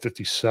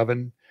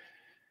 1257,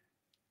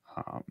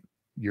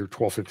 year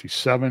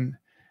 1257,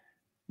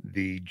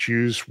 the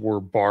Jews were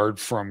barred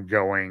from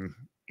going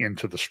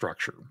into the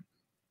structure.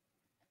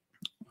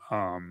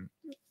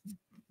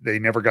 They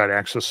never got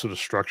access to the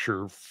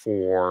structure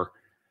for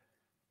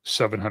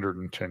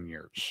 710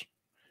 years.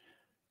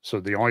 So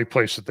the only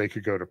place that they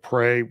could go to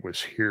pray was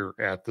here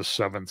at the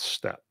seventh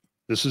step.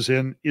 This is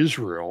in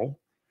Israel,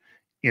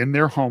 in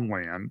their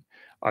homeland,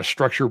 a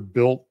structure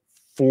built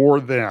for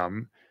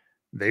them.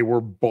 They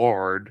were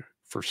barred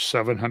for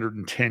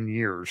 710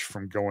 years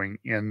from going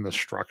in the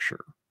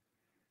structure.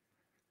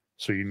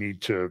 So you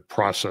need to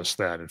process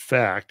that. In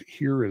fact,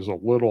 here is a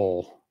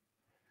little,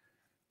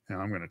 and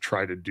I'm going to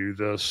try to do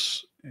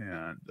this,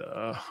 and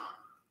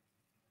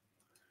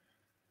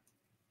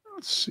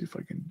let's see if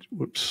I can,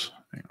 whoops,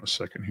 hang on a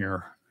second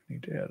here. I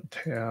need to add a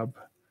tab,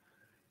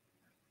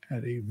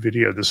 add a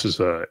video. This is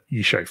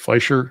Yishai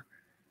Fleischer.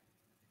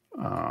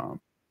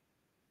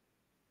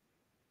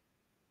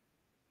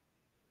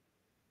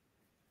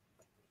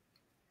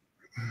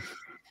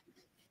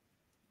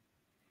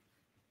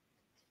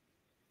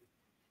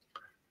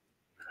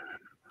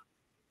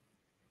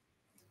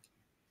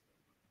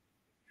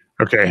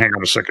 Okay, hang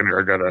on a second here.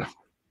 I got to.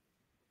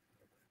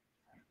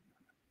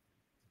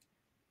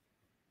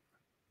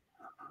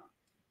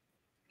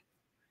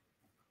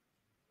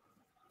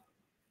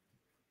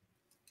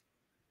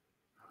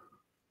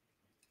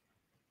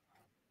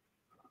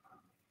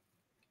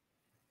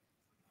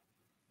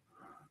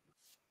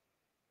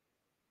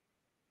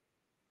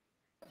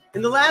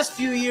 In the last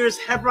few years,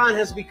 Hebron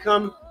has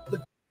become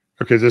the...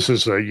 Okay, this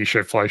is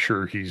Yishai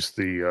Fleischer. He's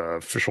the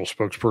official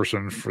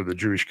spokesperson for the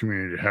Jewish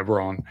community of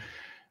Hebron.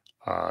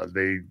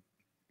 They,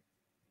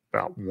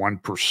 about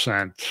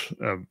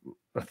 1% of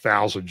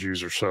 1,000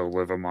 Jews or so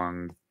live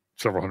among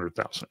several hundred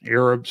thousand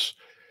Arabs.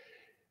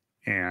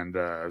 And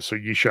so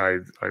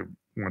Yishai, I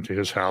went to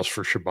his house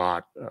for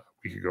Shabbat a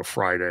week ago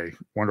Friday.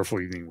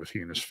 Wonderful evening with he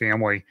and his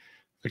family. I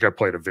think I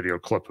played a video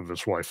clip of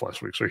his wife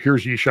last week. So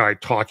here's Yishai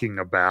talking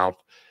about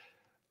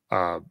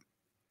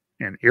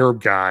an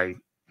Arab guy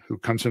who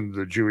comes into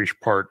the Jewish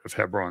part of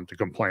Hebron to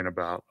complain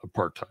about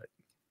apartheid.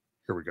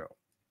 Here we go.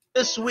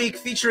 This week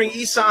featuring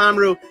Issa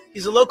Amru.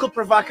 He's a local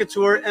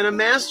provocateur and a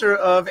master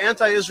of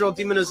anti-Israel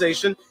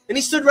demonization, and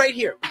he stood right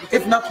here.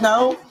 If not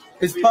now,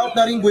 is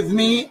partnering with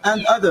me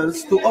and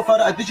others to offer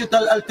a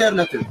digital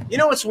alternative. You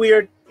know what's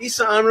weird?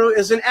 Issa Amru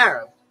is an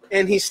Arab,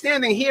 and he's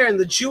standing here in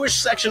the Jewish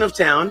section of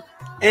town,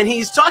 and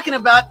he's talking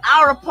about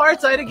our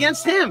apartheid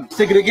against him.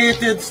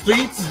 Segregated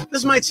streets.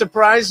 This might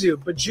surprise you,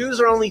 but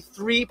Jews are only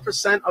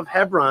 3% of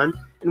Hebron,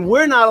 and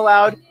we're not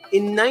allowed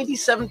in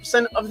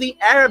 97% of the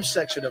Arab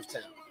section of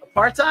town.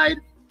 Apartheid?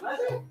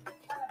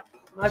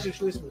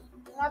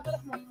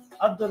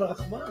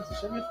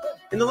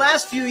 In the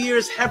last few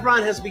years,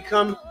 Hebron has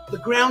become the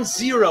ground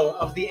zero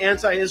of the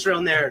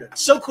anti-Israel narrative.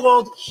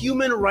 So-called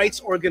human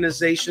rights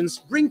organizations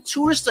bring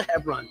tourists to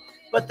Hebron,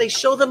 but they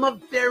show them a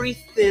very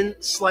thin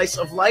slice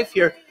of life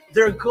here.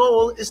 Their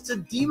goal is to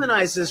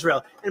demonize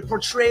Israel and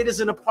portray it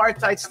as an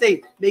apartheid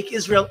state, make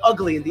Israel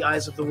ugly in the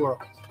eyes of the world.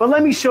 But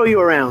let me show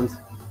you around.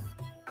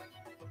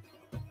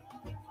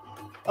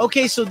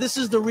 Okay, so this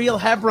is the real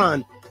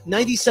Hebron.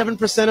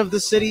 97% of the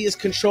city is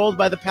controlled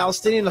by the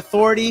Palestinian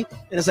Authority,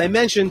 and as I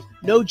mentioned,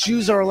 no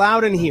Jews are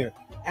allowed in here.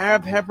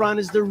 Arab Hebron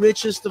is the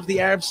richest of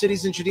the Arab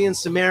cities in Judea and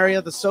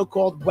Samaria, the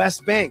so-called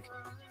West Bank.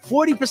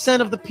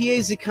 40% of the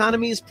PA's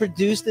economy is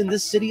produced in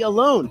this city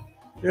alone.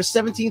 There are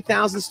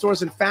 17,000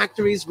 stores and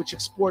factories which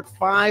export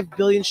 5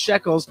 billion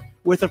shekels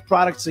worth of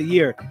products a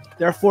year.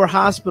 There are 4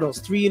 hospitals,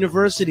 3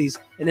 universities,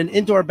 and an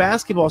indoor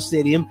basketball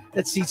stadium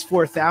that seats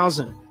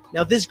 4,000.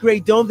 Now, this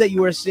great dome that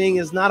you are seeing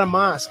is not a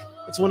mosque.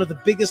 It's one of the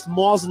biggest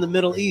malls in the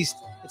Middle East.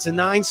 It's a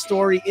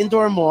 9-story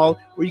indoor mall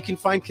where you can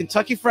find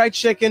Kentucky Fried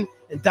Chicken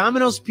and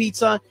Domino's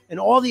Pizza and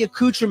all the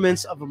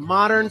accoutrements of a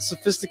modern,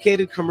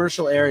 sophisticated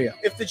commercial area.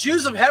 If the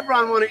Jews of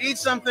Hebron want to eat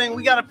something,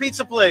 we got a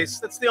pizza place.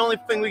 That's the only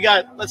thing we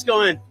got. Let's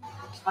go in.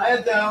 Hi,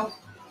 Adele.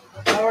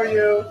 How are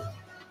you?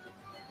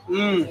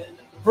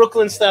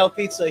 Brooklyn-style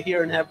pizza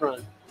here in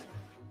Hebron.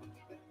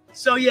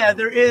 So, yeah,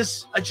 there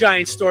is a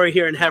giant story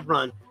here in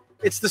Hebron.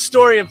 It's the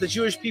story of the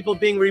Jewish people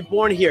being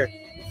reborn here.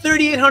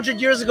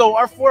 3,800 years ago,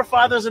 our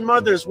forefathers and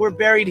mothers were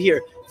buried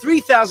here.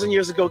 3,000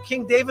 years ago,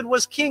 King David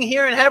was king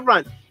here in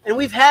Hebron. And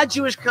we've had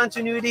Jewish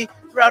continuity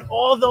throughout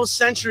all those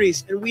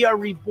centuries, and we are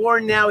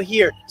reborn now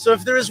here. So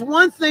if there is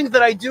one thing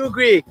that I do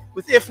agree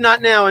with, if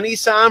not now, and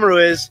Issa Amru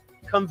is,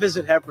 come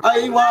visit Hebron.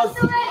 I was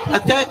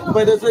attacked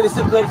by the Israeli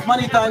settlers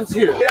many times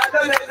here.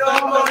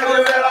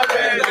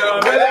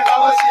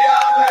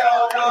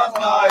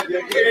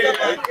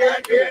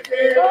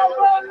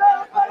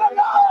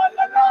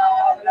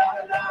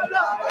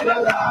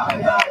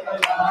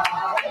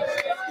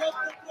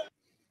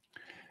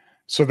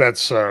 So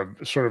that's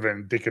sort of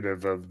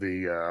indicative of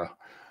the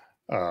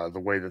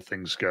way that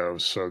things go.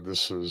 So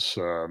this is,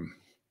 so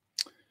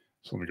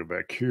let me go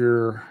back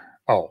here.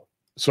 Oh,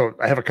 so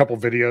I have a couple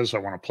videos I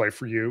want to play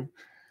for you.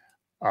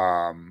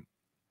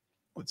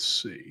 Let's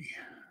see.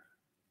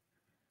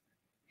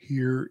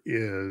 Here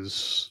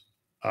is,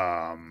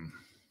 hang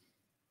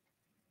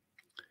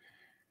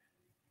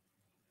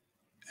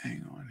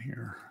on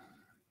here.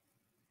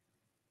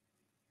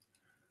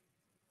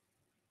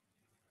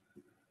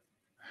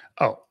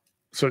 Oh,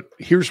 so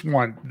here's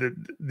one.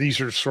 These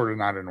are sort of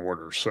not in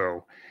order.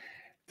 So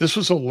this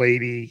was a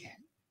lady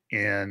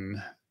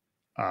in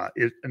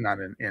not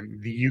in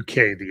the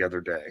UK the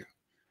other day.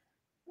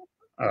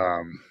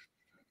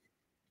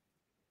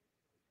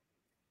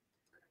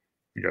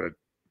 You got to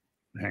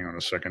hang on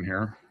a second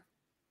here.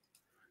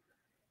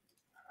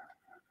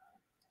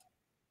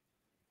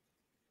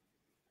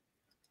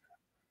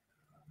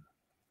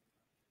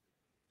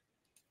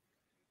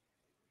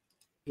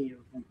 Here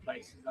of all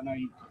places. I know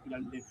you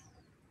don't live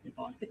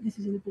nearby. But this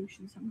is an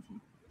abortion centre.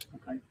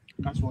 Okay,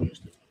 that's why you're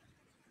still.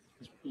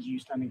 Is you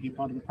standing here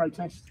part of the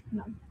protest?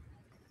 No,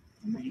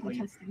 I'm not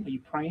protesting. Are you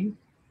praying?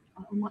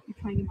 I might be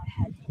praying in my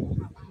head.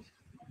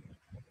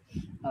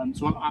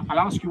 So I'll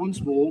ask you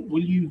once more.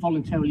 Will you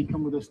voluntarily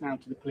come with us now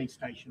to the police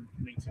station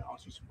for me to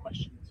ask you some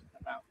questions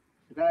about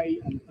today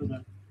and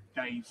other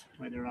days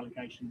where there are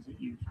allegations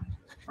that you've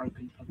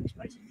broken public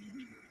space?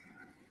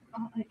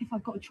 If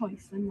I've got a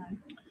choice, then no.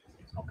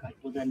 Okay,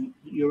 well then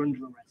you're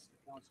under arrest.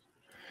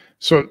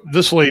 So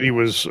this lady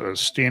was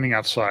standing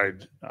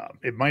outside.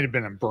 It might have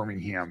been in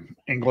Birmingham,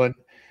 England,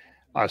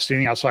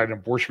 standing outside an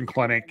abortion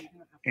clinic,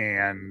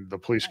 and the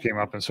police came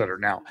up and said her.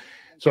 Now,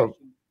 so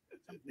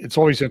it's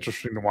always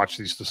interesting to watch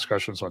these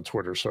discussions on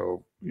Twitter.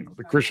 So, you know,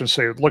 the Christians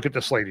say, look at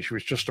this lady. She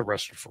was just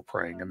arrested for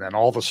praying. And then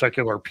all the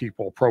secular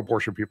people,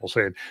 pro-abortion people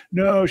saying,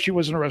 no, she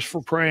wasn't arrested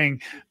for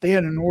praying. They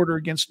had an order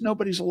against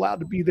nobody's allowed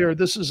to be there.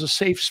 This is a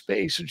safe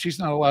space and she's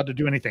not allowed to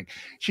do anything.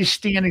 She's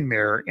standing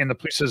there and the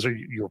police says, are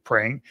you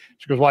praying?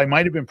 She goes, well, I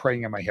might have been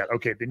praying in my head.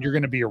 Okay, then you're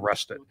going to be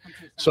arrested.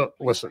 So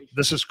listen,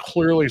 this is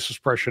clearly a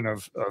suppression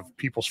of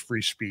people's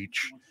free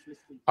speech.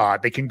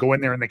 They can go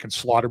in there and they can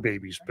slaughter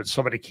babies, but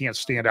somebody can't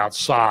stand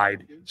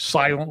outside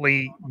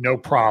silently, no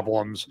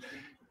problems.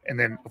 And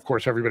then, of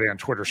course, everybody on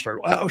Twitter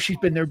started, oh, she's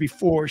been there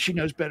before. She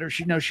knows better.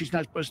 She knows she's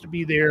not supposed to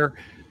be there.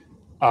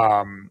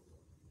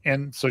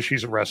 And so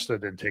she's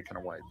arrested and taken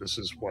away. This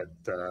is what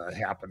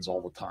happens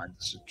all the time.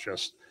 This is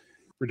just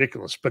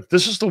ridiculous. But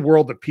this is the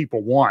world that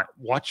people want.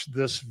 Watch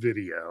this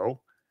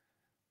video.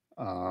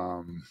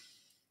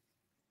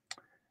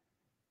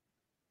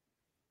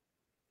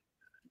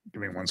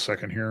 Give me 1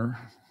 second here.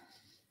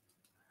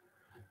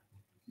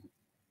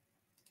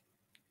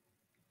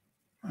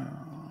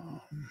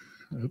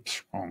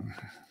 Oops,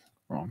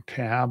 wrong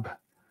tab.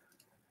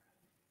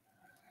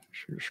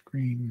 Share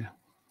screen,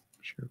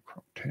 share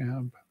Chrome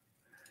tab.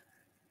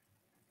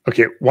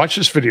 Okay, watch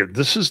this video.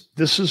 This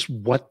is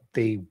what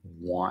they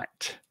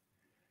want.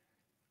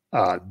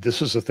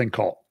 This is a thing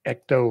called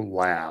Ecto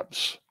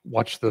Labs.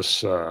 Watch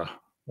this.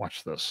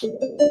 Watch this.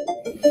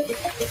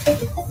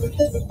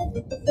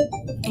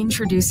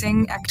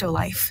 Introducing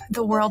Ectolife,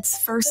 the world's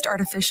first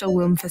artificial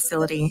womb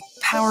facility,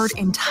 powered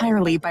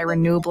entirely by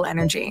renewable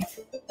energy.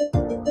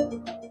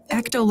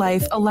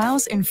 Ectolife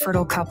allows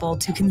infertile couple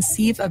to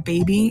conceive a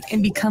baby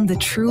and become the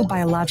true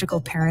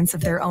biological parents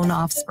of their own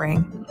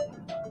offspring.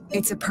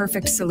 It's a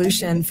perfect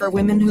solution for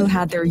women who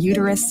had their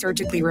uterus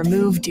surgically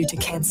removed due to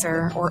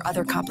cancer or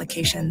other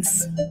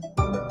complications.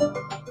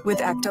 With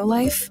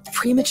Ectolife,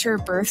 premature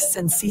births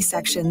and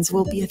C-sections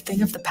will be a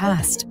thing of the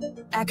past.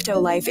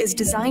 Ectolife is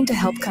designed to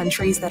help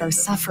countries that are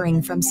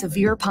suffering from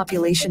severe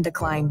population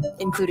decline,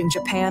 including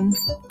Japan,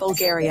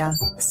 Bulgaria,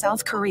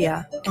 South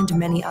Korea, and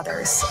many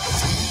others.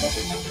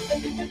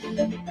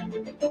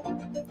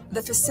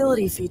 The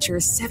facility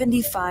features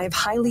 75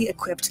 highly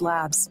equipped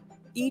labs.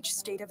 Each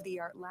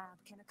state-of-the-art lab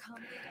can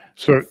accommodate...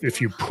 So if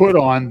you put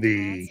on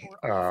the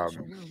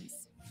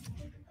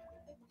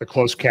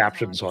closed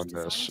captions on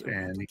this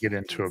and you get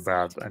into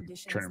about, I'm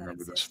trying to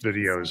remember, this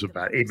video is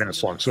about 8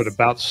 minutes long. So at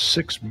about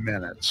 6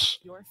 minutes,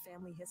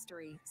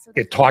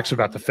 it talks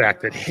about the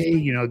fact that, hey,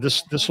 you know,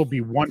 this will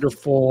be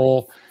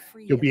wonderful.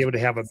 You'll be able to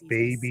have a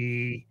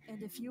baby.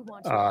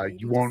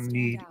 You won't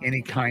need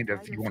any kind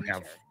of, you won't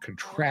have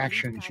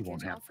contractions. You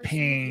won't have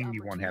pain.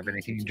 You won't have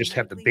anything. You just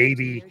have the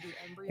baby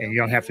and you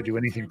don't have to do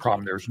anything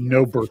problem. There's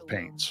no birth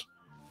pains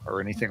or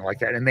anything like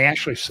that. And they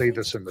actually say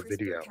this in the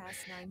video.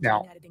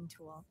 Now,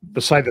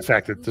 beside the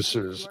fact that this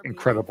is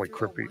incredibly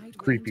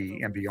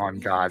creepy and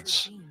beyond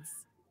God's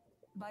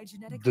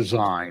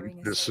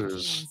design, this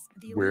is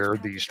where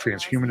these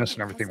transhumanists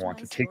and everything want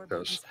to take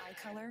this.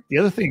 The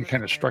other thing that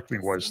kind of struck me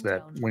was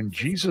that when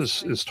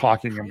Jesus is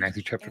talking in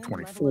Matthew chapter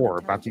 24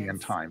 about the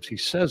end times, he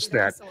says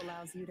that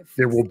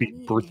there will be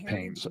birth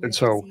pains. And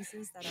so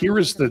here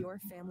is the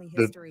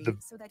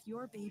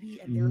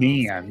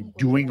man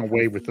doing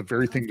away with the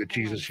very thing that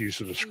Jesus used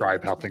to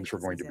describe how things were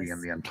going to be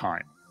in the end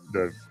time.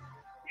 The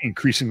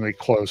increasingly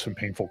close and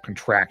painful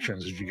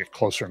contractions as you get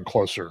closer and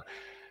closer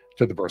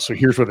to the birth. So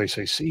here's what they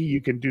say: see,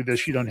 you can do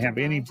this. You don't have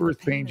any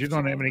birth pains. You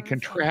don't have any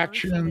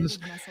contractions.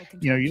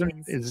 You know, you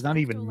don't, it's not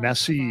even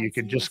messy. You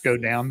can just go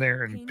down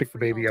there and pick the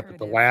baby up at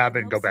the lab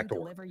and go back to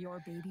work.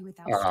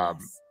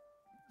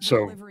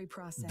 So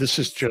this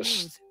is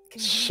just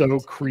so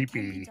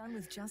creepy.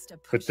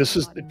 But this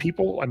is the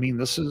people. I mean,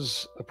 this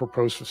is a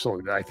proposed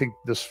facility. I think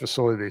this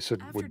facility, they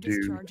said, would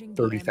do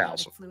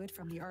 30,000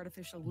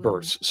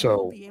 births.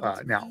 So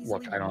now,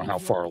 look, I don't know how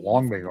far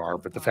along they are,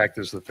 but the fact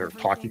is that they're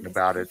talking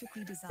about it.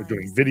 They're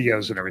doing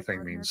videos and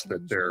everything, means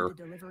that they're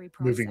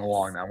moving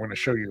along. Now, I want to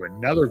show you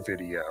another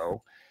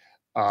video.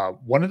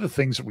 One of the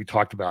things that we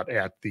talked about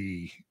at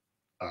the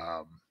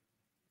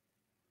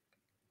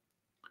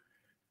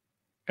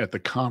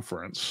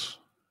conference.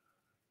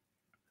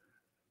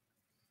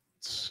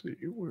 Let's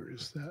see, where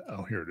is that?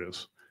 Oh, here it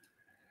is.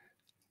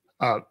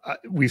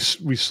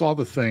 We saw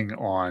the thing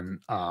on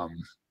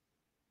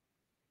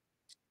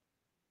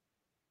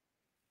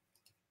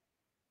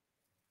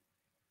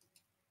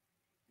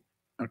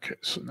okay,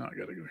 so now I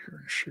got to go here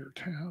and share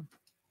tab.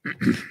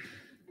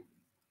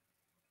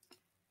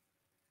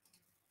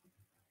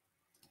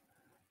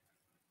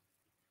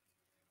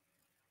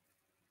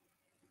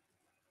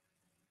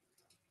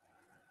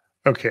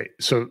 Okay,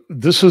 so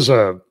this is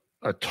a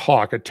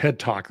talk, a TED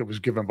talk that was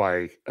given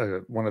by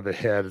one of the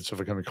heads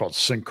of a company called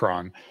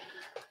Synchron.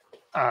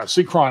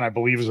 Synchron, I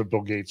believe, is a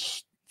Bill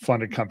Gates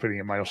funded company.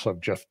 It might also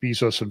have Jeff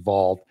Bezos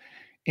involved,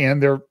 and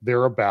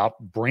they're about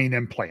brain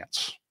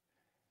implants.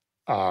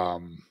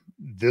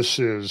 This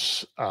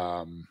is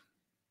rather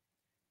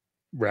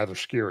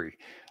scary.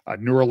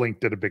 Neuralink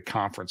did a big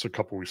conference a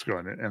couple weeks ago,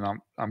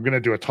 and I'm going to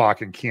do a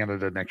talk in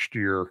Canada next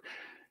year,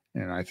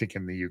 and I think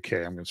in the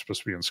UK. I'm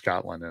supposed to be in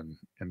Scotland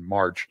in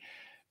March.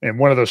 And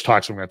one of those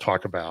talks, I'm going to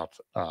talk about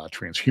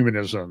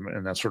transhumanism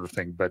and that sort of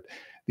thing. But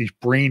these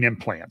brain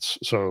implants.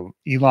 So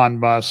Elon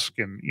Musk,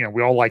 and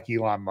we all like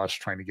Elon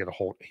Musk trying to get a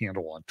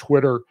handle on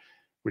Twitter,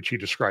 which he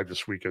described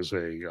this week as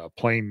a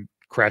plane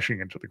crashing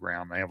into the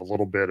ground. I have a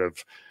little bit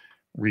of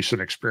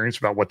recent experience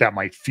about what that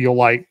might feel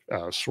like,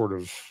 sort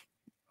of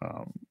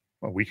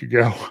a week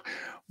ago.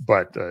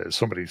 But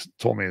somebody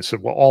told me, they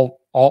said, well,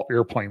 all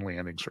airplane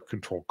landings are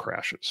controlled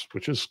crashes,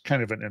 which is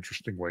kind of an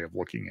interesting way of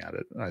looking at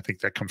it. I think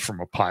that comes from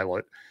a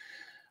pilot.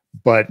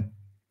 But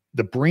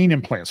the brain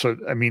implant, so,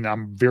 I mean,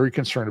 I'm very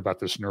concerned about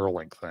this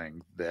Neuralink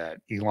thing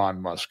that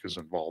Elon Musk is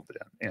involved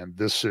in. And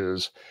this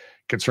is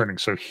concerning.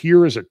 So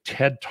here is a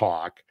TED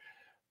Talk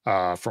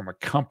from a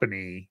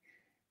company.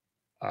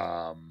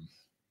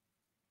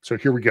 So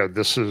here we go.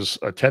 This is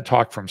a TED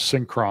Talk from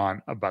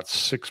Synchron about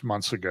 6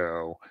 months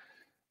ago.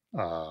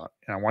 And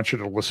I want you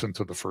to listen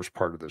to the first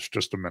part of this,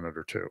 just a minute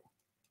or two.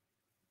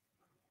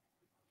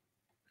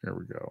 Here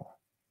we go.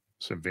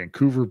 It's in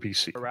Vancouver,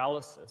 BC.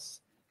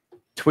 Paralysis.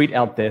 Tweet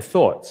out their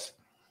thoughts.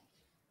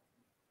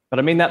 But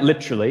I mean that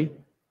literally.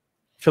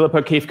 Philip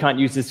O'Keefe can't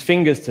use his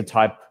fingers to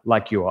type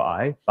like you or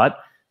I, but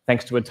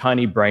thanks to a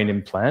tiny brain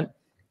implant,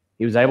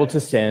 he was able to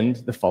send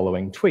the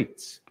following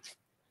tweets.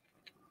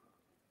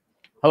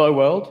 Hello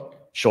world,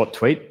 short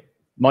tweet,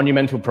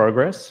 monumental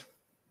progress.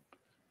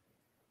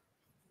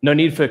 No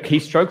need for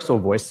keystrokes or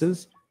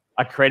voices.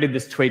 I created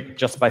this tweet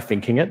just by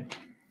thinking it.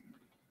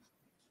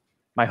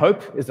 My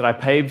hope is that I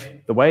pave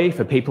the way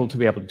for people to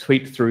be able to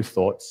tweet through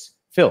thoughts.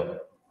 Phil.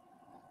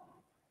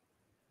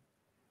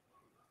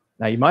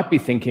 Now, you might be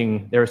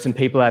thinking there are some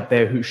people out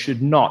there who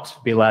should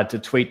not be allowed to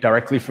tweet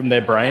directly from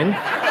their brain.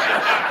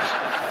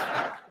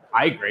 I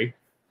agree.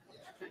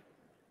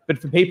 But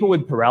for people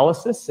with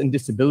paralysis and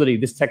disability,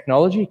 this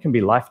technology can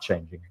be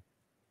life-changing.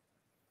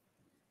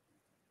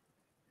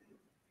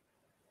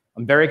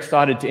 I'm very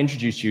excited to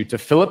introduce you to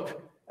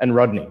Philip and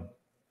Rodney.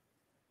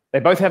 They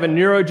both have a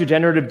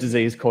neurodegenerative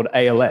disease called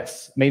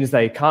ALS. It means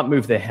they can't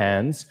move their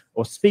hands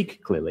or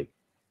speak clearly,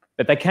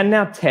 but they can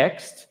now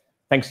text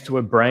thanks to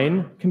a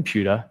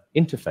brain-computer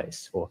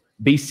interface, or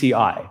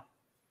BCI.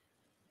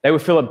 They will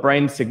fill up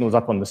brain signals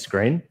up on the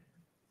screen.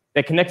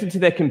 They're connected to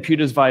their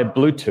computers via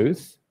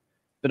Bluetooth.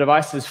 The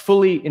device is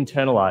fully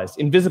internalized,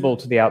 invisible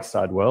to the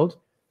outside world,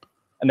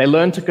 and they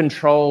learn to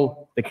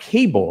control the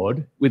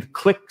keyboard with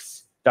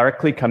clicks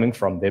directly coming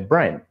from their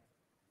brain.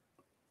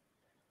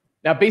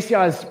 Now,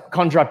 BCIs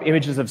conjure up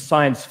images of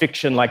science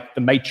fiction like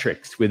The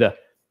Matrix, with a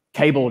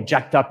cable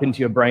jacked up into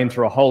your brain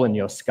through a hole in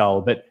your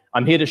skull, but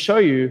I'm here to show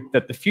you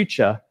that the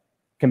future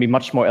can be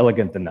much more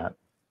elegant than that.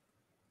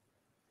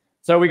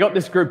 So we got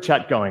this group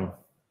chat going,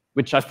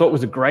 which I thought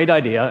was a great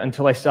idea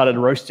until they started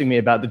roasting me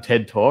about the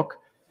TED Talk.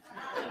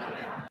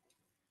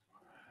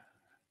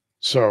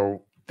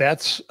 So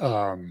that's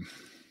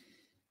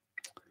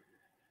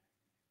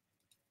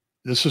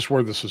this is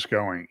where this is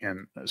going.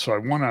 And so I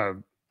want to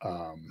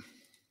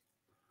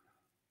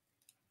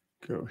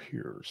go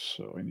here.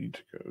 So I need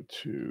to go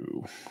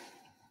to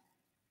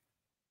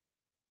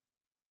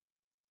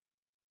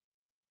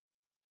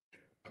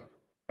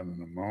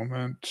in a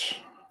moment.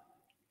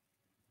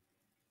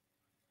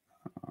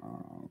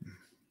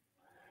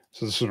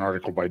 So this is an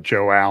article by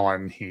Joe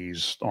Allen.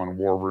 He's on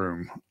War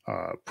Room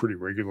pretty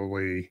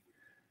regularly.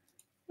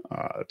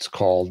 It's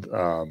called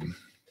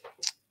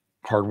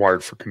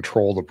Hardwired for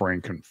Control. The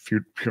brain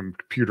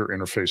computer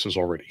interface is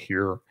already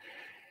here.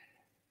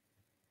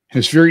 And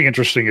it's very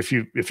interesting. If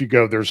you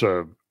go, there's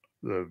the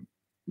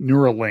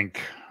Neuralink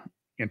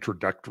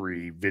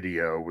introductory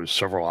video was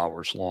several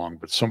hours long,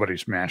 but somebody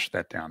smashed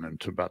that down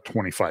into about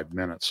 25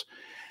 minutes.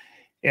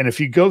 And if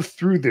you go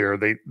through there,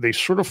 they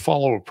sort of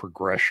follow a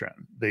progression.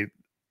 They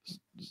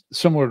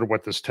similar to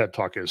what this TED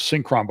Talk is.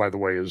 Synchron, by the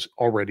way, is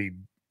already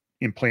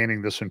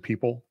implanting this in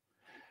people.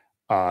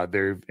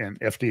 They're in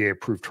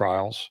FDA-approved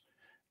trials.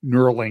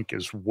 Neuralink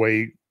is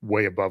way,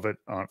 way above it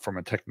from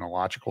a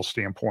technological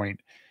standpoint,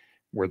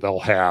 where they'll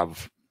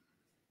have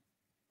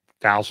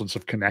thousands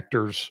of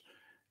connectors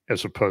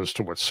as opposed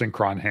to what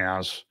Synchron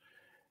has.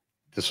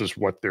 This is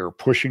what they're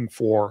pushing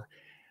for.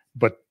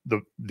 But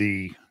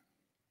the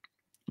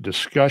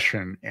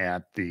discussion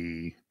at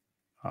the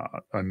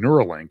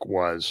Neuralink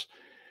was,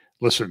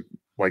 listen,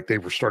 like they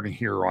were starting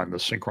here on the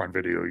Synchron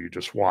video you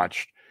just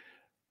watched.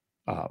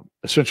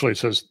 Essentially, it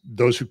says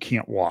those who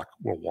can't walk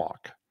will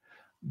walk.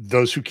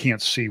 Those who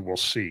can't see will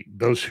see.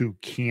 Those who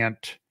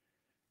can't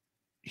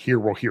hear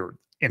will hear.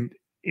 And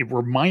it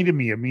reminded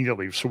me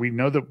immediately. So we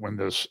know that when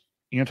this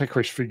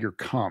Antichrist figure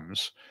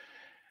comes,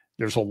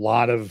 there's a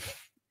lot of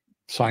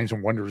signs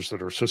and wonders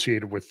that are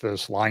associated with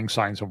this, lying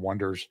signs and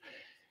wonders.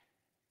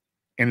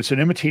 And it's an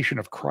imitation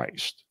of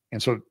Christ.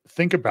 And so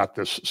think about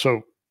this.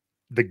 So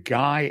the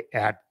guy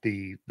at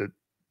the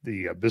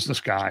business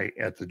guy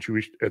at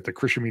the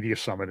Christian Media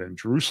Summit in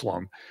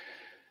Jerusalem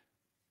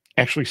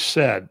actually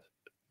said,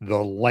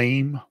 "The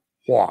lame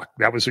walk."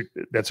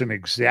 That's an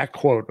exact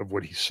quote of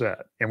what he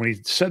said. And when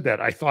he said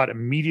that, I thought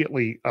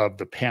immediately of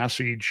the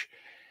passage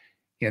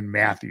in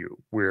Matthew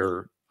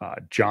where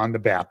John the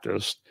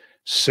Baptist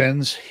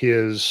sends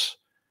his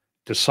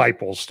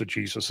disciples to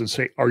Jesus and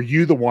say, "Are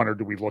you the one, or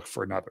do we look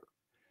for another?"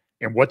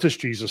 And what does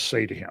Jesus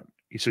say to him?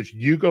 He says,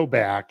 "You go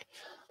back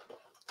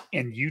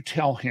and you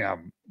tell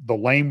him, the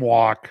lame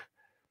walk,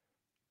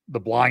 the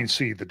blind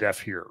see, the deaf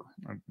hear."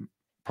 I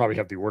probably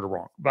have the order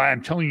wrong, but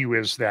I'm telling you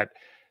is that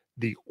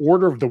the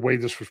order of the way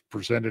this was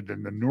presented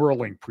in the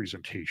Neuralink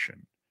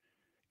presentation,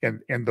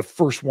 and the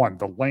first one,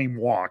 the lame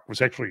walk,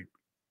 was actually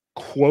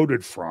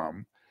quoted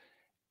from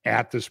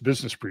at this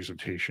business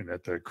presentation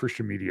at the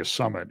Christian Media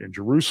Summit in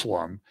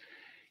Jerusalem.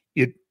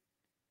 It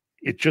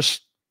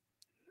just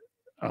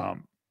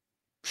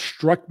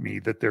struck me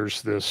that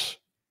there's this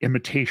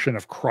imitation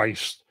of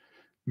Christ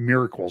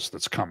miracles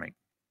that's coming.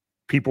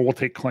 People will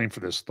take claim for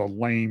this. The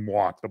lame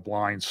walk, the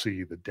blind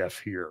see, the deaf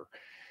hear.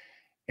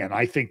 And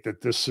I think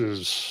that this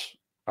is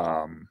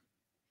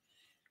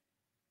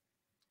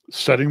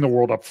setting the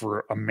world up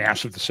for a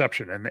massive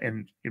deception.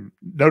 And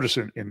notice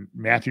in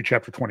Matthew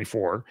chapter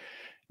 24,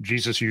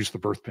 Jesus used the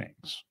birth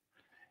pangs.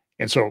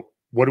 And so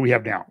what do we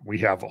have now? We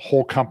have a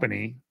whole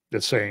company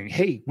that's saying,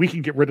 hey, we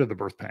can get rid of the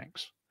birth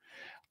pangs.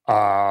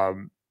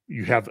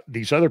 You have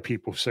these other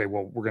people who say,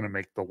 well, we're going to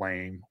make the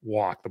lame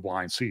walk, the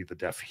blind see, the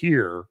deaf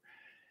hear.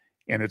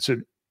 And it's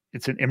an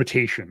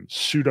imitation,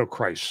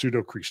 pseudo-Christ,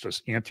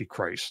 pseudo-Christus,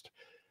 antichrist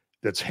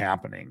that's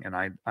happening. And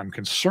I'm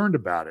concerned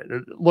about it.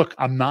 Look,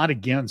 I'm not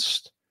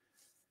against,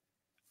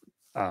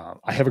 I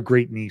have a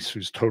great niece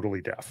who's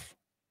totally deaf.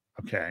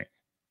 Okay.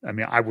 I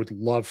mean, I would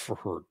love for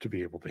her to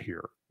be able to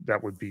hear.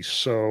 That would be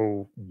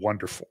so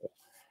wonderful.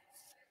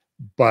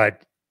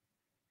 But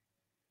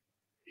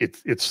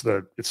it's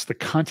the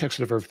context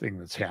of everything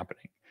that's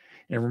happening.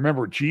 And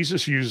remember,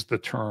 Jesus used the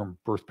term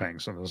birth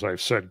pangs. And as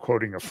I've said,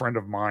 quoting a friend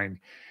of mine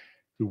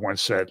who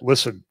once said,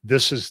 listen,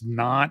 this is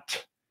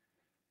not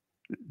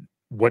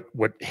what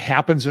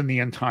happens in the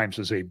end times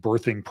is a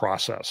birthing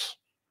process.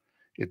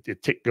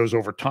 It goes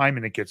over time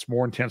and it gets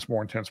more intense,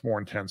 more intense, more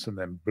intense. And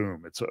then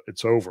boom,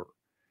 it's over.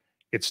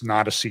 It's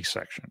not a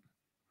C-section.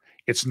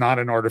 It's not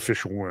an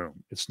artificial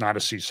womb. It's not a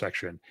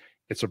C-section.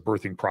 It's a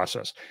birthing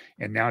process.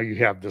 And now you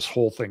have this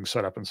whole thing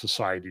set up in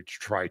society to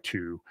try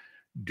to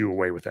do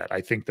away with that.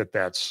 I think that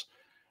that's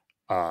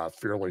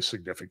fairly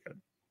significant.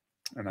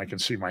 And I can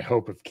see my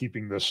hope of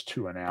keeping this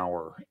to an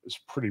hour has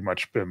pretty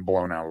much been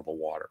blown out of the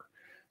water.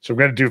 So I'm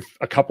going to do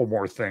a couple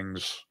more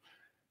things.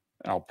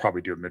 I'll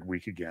probably do a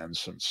midweek again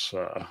since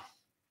I'm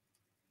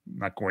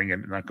not going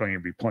to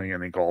be playing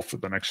any golf for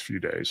the next few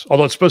days.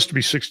 Although it's supposed to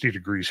be 60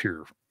 degrees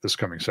here this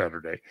coming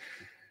Saturday.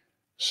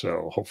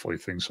 So hopefully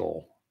things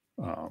will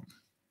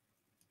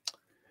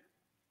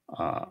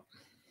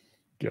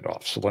get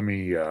off. So let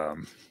me,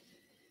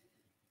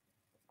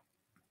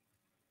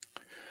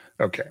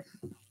 okay.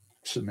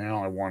 So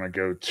now I want to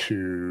go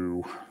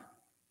to,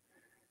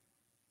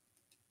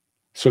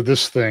 so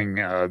this thing,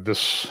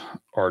 this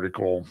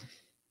article,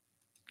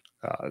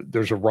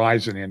 there's a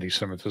rise in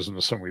anti-Semitism.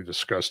 That's something we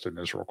discussed in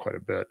Israel quite a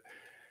bit.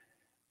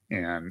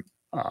 And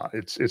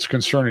it's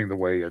concerning the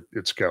way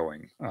it's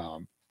going.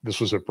 This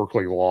was at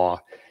Berkeley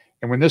Law.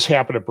 And when this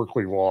happened at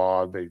Berkeley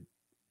Law,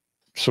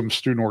 some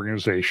student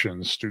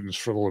organizations, Students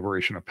for the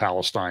Liberation of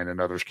Palestine and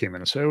others came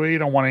in and said, well, you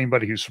don't want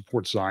anybody who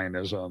supports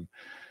Zionism,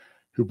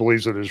 who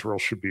believes that Israel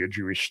should be a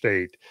Jewish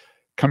state,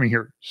 coming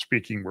here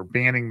speaking. We're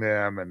banning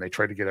them. And they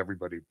tried to get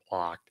everybody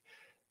blocked.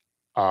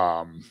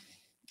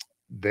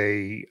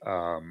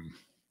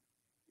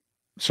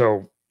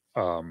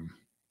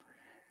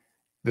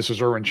 This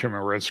is Erwin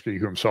Chemerinsky,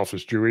 who himself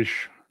is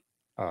Jewish,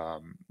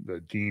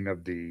 the dean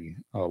of the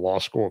law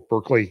school at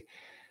Berkeley.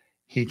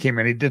 he came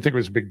in. He didn't think it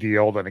was a big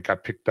deal. Then it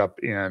got picked up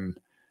in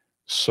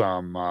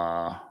some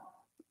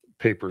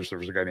papers. There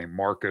was a guy named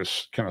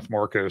Kenneth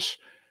Marcus,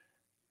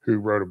 who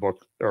wrote a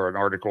book or an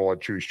article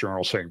at Jewish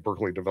Journal saying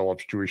Berkeley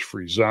develops Jewish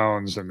free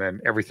zones, and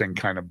then everything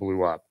kind of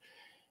blew up.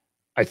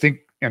 I think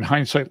in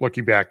hindsight,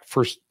 looking back,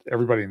 first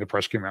everybody in the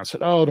press came out and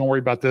said, "Oh, don't worry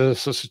about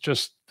this. This is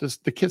just this.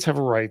 The kids have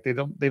a right. They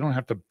don't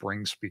have to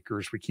bring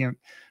speakers. We can't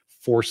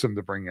force them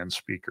to bring in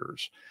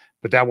speakers."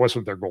 But that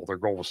wasn't their goal. Their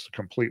goal was to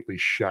completely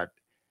shut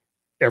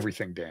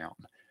everything down.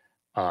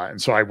 And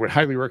so I would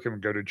highly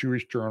recommend go to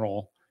Jewish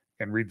Journal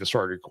and read this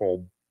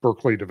article,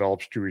 Berkeley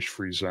Develops Jewish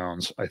Free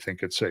Zones. I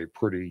think it's a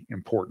pretty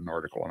important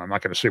article. And I'm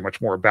not going to say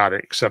much more about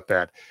it, except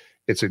that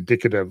it's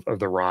indicative of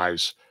the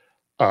rise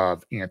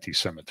of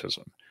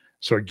anti-Semitism.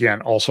 So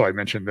again, also I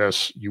mentioned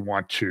this, you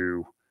want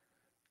to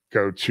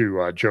go to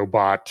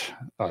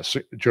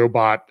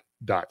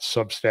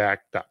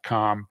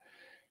joebot.substack.com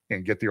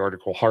and get the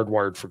article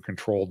Hardwired for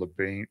Control.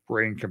 The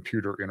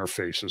brain-computer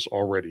interface is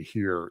already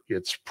here.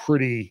 It's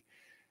pretty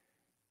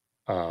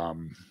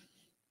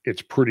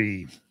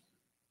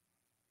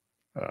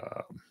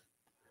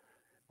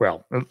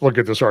well, look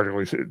at this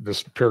article.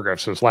 This paragraph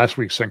says, last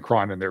week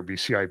Synchron and their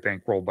BCI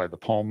bankrolled by the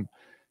palm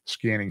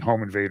scanning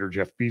home invader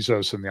Jeff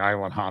Bezos and the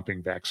island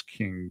hopping vax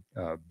king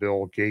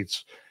Bill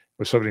Gates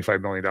with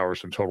 $75 million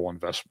in total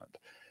investment.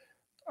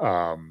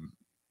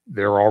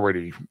 They're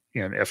already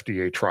in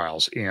FDA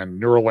trials,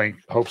 and Neuralink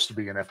hopes to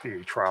be in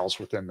FDA trials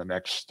within the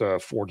next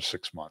 4 to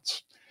 6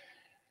 months.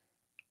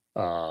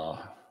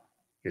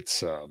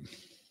 It's a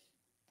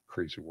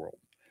crazy world.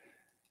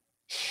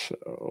 So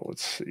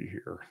let's see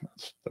here.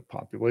 That's the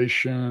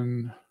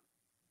population.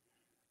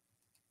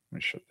 Let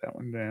me shut that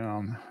one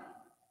down.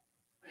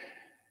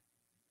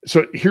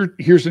 So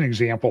here's an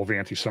example of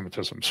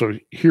anti-Semitism. So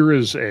here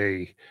is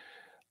a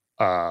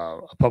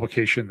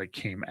publication that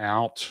came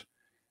out,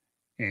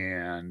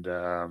 and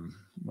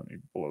let me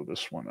blow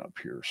this one up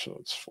here so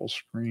it's full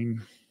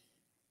screen.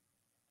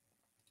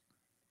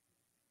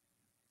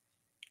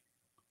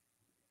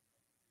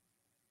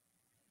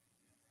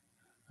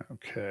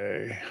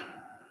 Okay.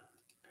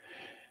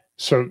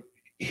 So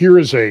here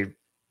is a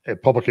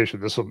publication,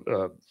 this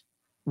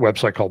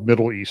website called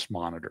Middle East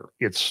Monitor.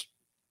 It's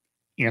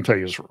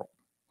anti-Israel.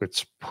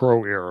 It's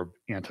pro-Arab,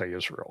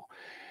 anti-Israel.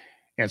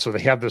 And so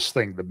they have this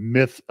thing, the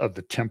myth of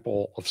the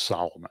Temple of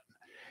Solomon.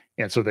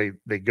 And so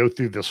they go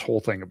through this whole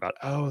thing about,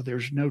 oh, there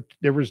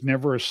was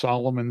never a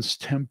Solomon's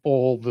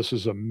temple. This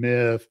is a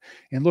myth.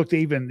 And look,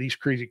 even these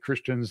crazy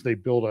Christians, they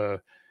built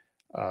a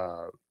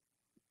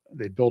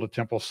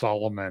Temple of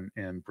Solomon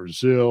in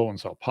Brazil, in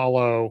Sao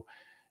Paulo.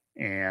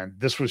 And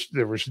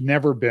there was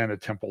never been a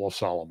Temple of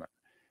Solomon.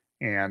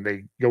 And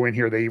they go in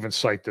here, they even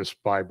cite this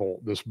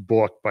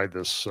book by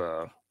this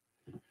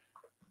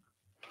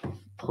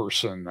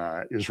person,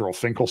 Israel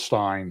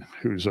Finkelstein,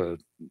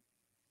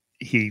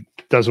 he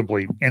doesn't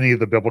believe any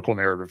of the biblical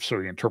narrative, so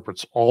he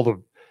interprets all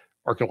the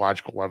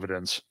archaeological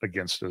evidence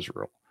against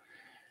Israel.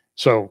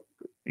 So,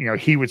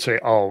 he would say,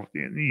 oh,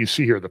 you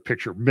see here the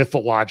picture,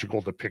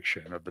 mythological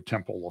depiction of the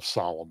Temple of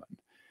Solomon.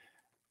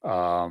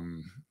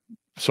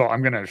 So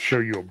I'm going to show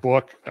you a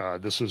book.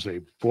 This is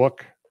a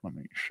book. Let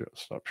me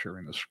stop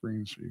sharing the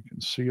screen so you can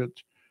see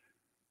it.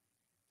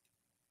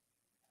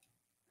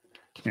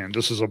 And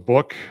this is a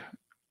book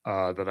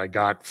that I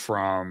got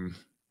from,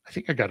 I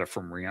think I got it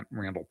from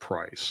Randall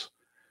Price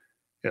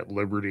at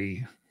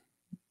Liberty, a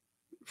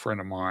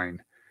friend of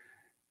mine,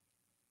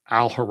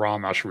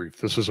 Al-Haram Al-Sharif.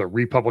 This is a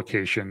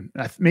republication.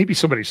 Maybe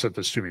somebody sent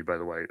this to me, by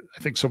the way. I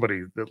think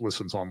somebody that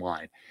listens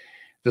online.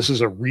 This is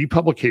a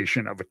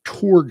republication of a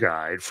tour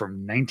guide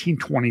from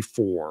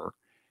 1924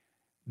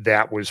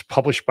 that was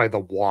published by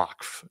the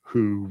Waqf,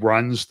 who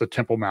runs the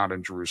Temple Mount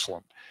in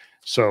Jerusalem.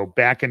 So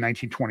back in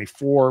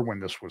 1924, when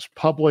this was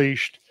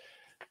published,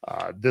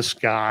 this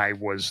guy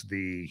was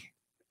the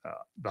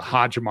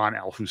Hajj Aman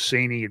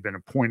al-Husseini. He had been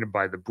appointed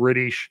by the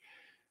British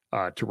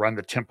to run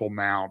the Temple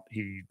Mount.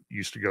 He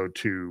used to go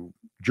to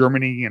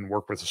Germany and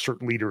work with a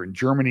certain leader in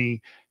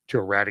Germany to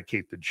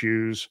eradicate the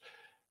Jews.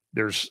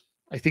 There's,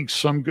 I think,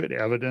 some good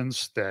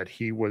evidence that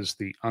he was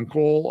the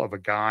uncle of a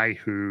guy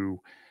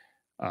who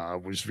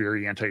was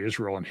very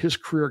anti-Israel in his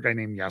career, a guy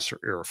named Yasser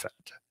Arafat,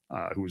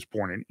 who was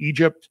born in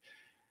Egypt,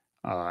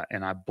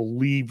 and I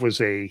believe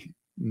was a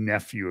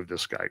nephew of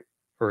this guy,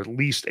 or at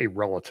least a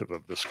relative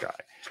of this guy.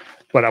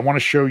 But I want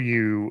to show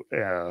you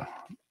a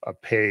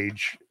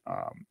page.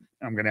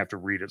 I'm going to have to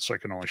read it, so I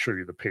can only show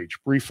you the page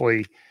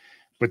briefly.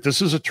 But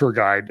this is a tour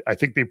guide. I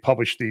think they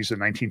published these in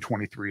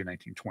 1923 and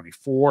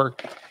 1924.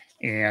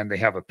 And they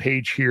have a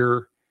page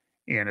here,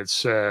 and it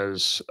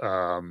says,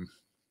 let's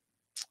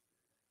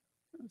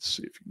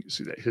see if you can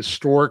see that,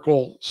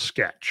 historical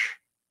sketch.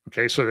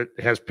 Okay, so it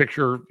has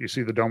picture, you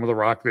see the Dome of the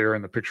Rock there,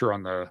 and the picture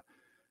on the,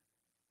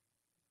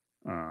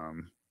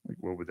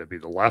 what would that be,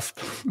 the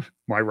left?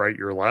 My right,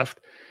 your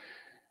left.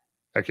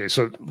 Okay,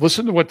 so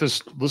listen to what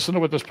this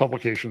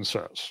publication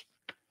says.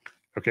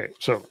 Okay,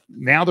 so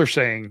now they're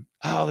saying,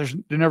 oh, there's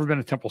never been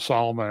a Temple of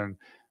Solomon.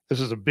 This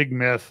is a big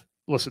myth.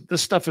 Listen,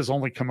 this stuff has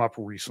only come up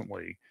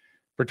recently,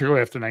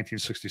 particularly after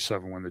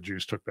 1967 when the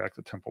Jews took back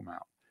the Temple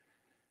Mount.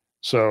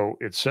 So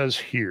it says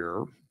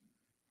here,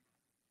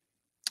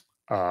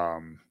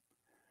 the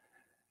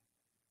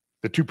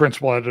two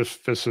principal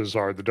edifices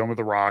are the Dome of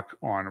the Rock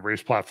on a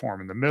raised platform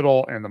in the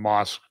middle and the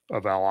Mosque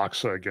of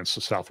Al-Aqsa against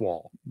the south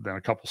wall. Then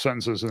a couple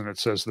sentences, and it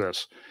says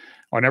this.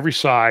 On every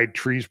side,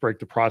 trees break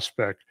the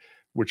prospect,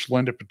 which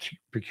lend a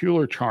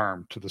peculiar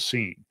charm to the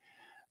scene.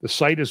 The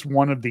site is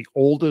one of the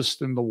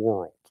oldest in the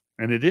world,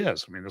 and it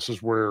is. I mean, this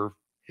is where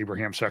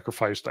Abraham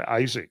sacrificed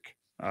Isaac.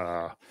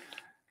 And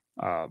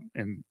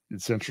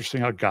it's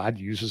interesting how God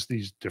uses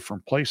these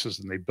different places,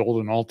 and they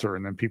build an altar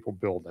and then people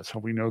build. That's how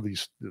we know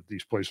these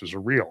places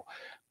are real.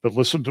 But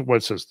listen to what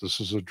it says. This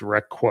is a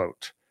direct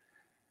quote.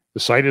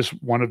 The site is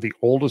one of the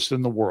oldest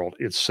in the world.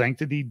 Its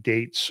sanctity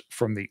dates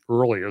from the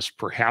earliest,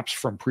 perhaps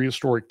from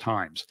prehistoric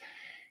times.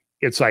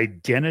 Its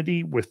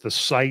identity with the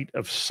site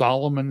of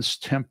Solomon's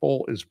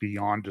temple is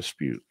beyond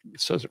dispute.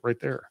 It says it right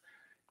there.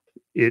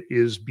 It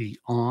is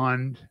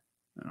beyond,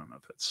 I don't know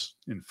if that's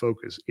in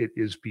focus, it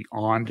is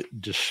beyond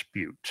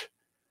dispute.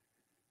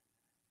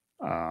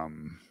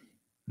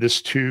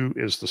 This too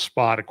is the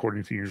spot,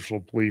 according to the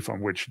usual belief,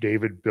 on which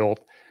David built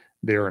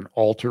there an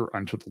altar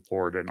unto the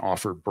Lord and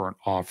offered burnt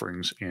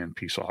offerings and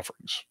peace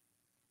offerings.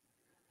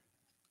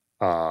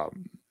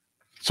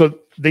 So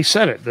they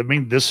said it. I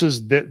mean, this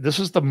is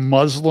the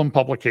Muslim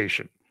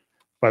publication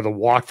by the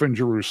Waqf in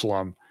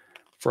Jerusalem.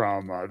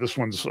 From this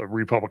one's a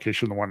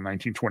republication, the one in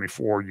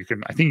 1924.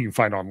 I think you can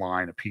find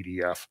online a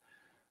PDF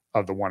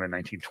of the one in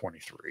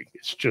 1923.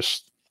 It's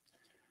just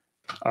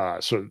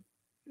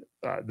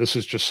this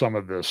is just some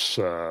of this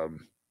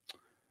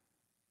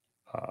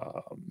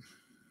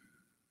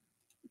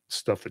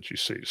stuff that you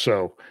see.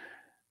 So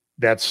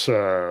that's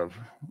a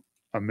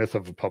myth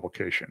of a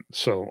publication.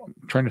 So I'm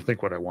trying to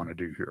think what I want to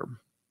do here.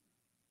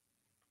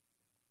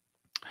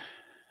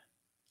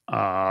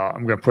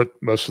 I'm going to put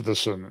most of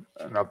this in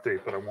an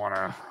update, but I want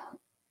to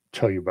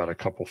tell you about a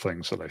couple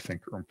things that I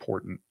think are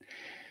important.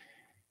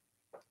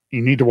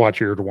 You need to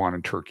watch Erdogan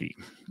in Turkey.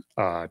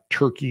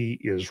 Turkey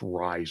is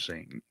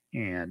rising,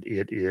 and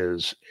it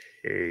is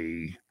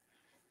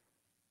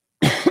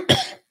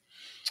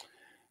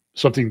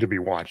something to be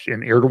watched.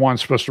 And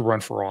Erdogan's supposed to run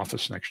for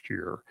office next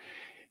year.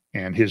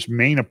 And his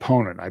main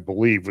opponent, I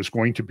believe, was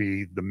going to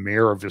be the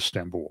mayor of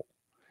Istanbul.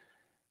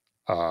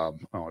 I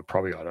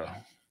probably ought to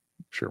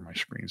share my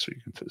screen so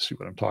you can see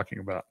what I'm talking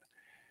about.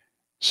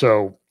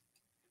 So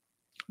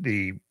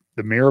the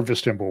mayor of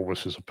Istanbul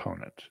was his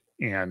opponent.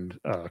 And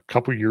a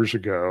couple years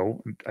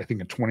ago, I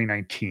think in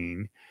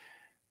 2019,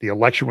 the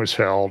election was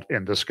held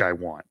and this guy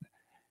won.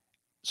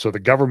 So the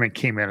government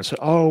came in and said,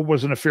 oh, it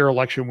wasn't a fair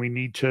election. We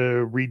need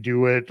to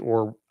redo it.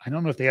 Or I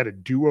don't know if they had a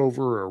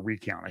do-over or a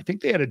recount. I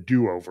think they had a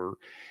do-over.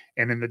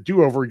 And in the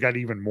do-over, he got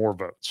even more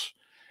votes.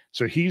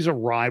 So he's a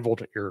rival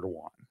to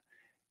Erdogan.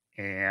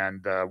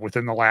 And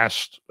within the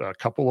last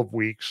couple of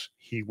weeks,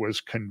 he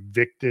was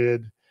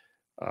convicted.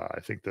 I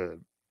think the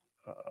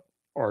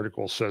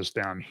article says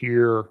down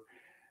here,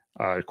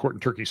 court in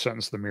Turkey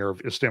sentenced the mayor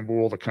of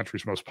Istanbul, the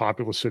country's most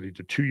populous city,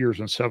 to 2 years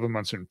and 7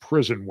 months in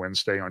prison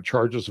Wednesday on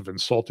charges of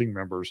insulting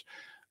members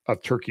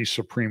of Turkey's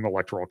Supreme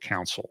Electoral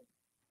Council.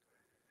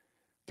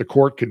 The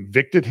court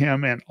convicted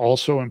him and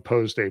also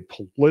imposed a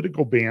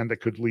political ban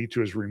that could lead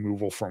to his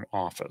removal from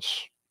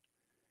office.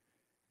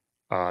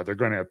 They're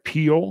going to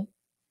appeal,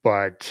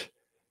 but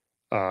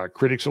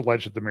critics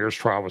allege that the mayor's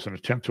trial was an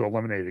attempt to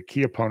eliminate a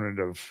key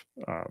opponent of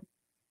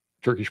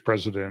Turkish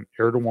President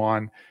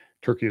Erdogan.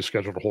 Turkey is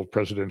scheduled to hold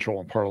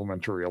presidential and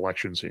parliamentary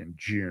elections in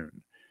June.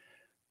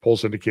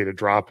 Polls indicate a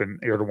drop in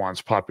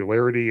Erdogan's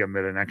popularity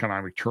amid an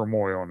economic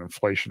turmoil and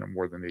inflation of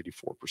more than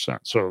 84%.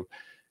 So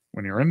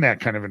when you're in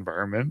that kind of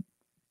environment,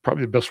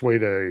 probably the best way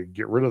to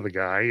get rid of the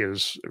guy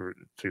is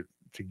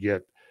to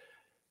get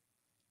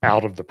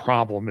out of the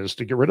problem is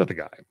to get rid of the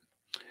guy.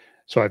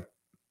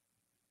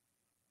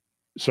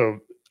 So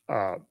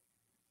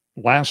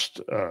last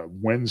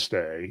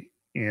Wednesday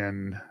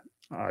in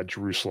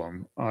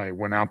Jerusalem, I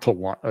went out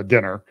to a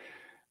dinner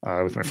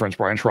with my friends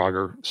Brian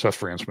Schrager, Seth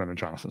Fransman, and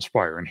Jonathan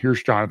Spire. And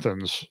here's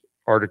Jonathan's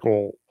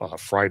article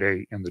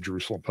Friday in the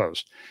Jerusalem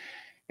Post.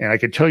 And I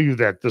can tell you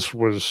that this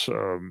was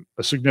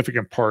a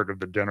significant part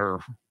of the dinner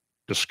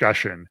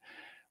discussion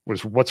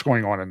was what's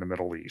going on in the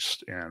Middle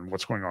East and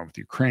what's going on with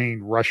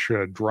Ukraine,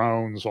 Russia,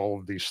 drones, all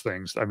of these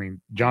things. I mean,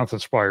 Jonathan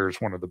Spire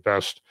is one of the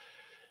best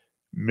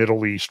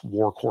Middle East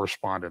war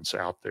correspondents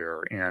out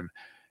there. And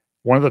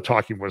one of the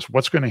talking was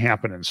what's going to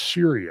happen in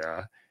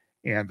Syria.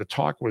 And the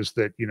talk was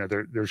that,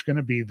 there's going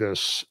to be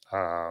this,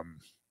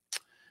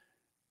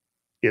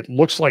 it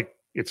looks like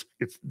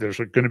there's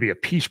going to be a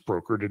peace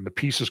brokered, and the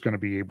peace is going to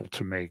be able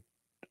to make,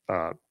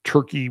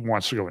 Turkey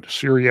wants to go into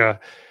Syria,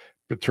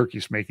 but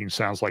Turkey's making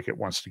sounds like it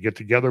wants to get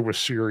together with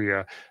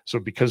Syria. So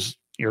because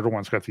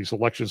Erdogan's got these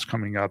elections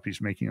coming up,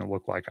 he's making it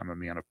look like I'm a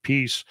man of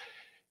peace.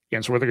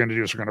 And so what they're going to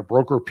do is they're going to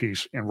broker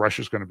peace, and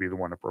Russia's going to be the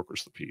one that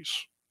brokers the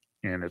peace.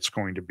 And it's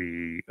going to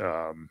be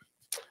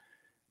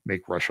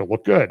make Russia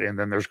look good. And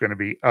then there's going to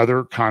be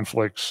other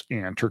conflicts,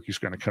 and Turkey's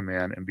going to come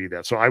in and be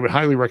that. So I would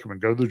highly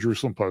recommend go to the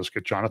Jerusalem Post,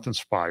 get Jonathan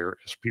Spyer,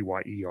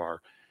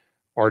 Spyer,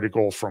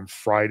 article from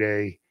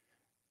Friday,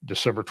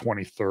 December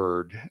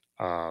 23rd.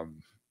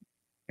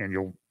 And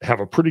you'll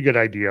have a pretty good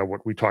idea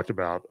what we talked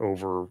about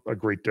over a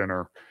great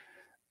dinner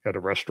at a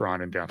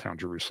restaurant in downtown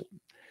Jerusalem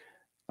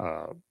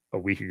a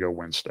week ago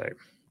Wednesday.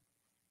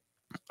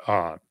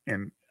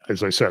 And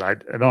as I said, I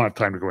don't have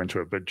time to go into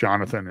it, but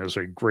Jonathan is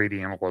a great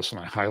analyst,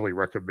 and I highly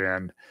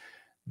recommend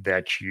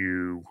that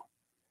you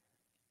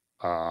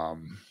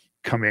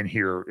come in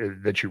here,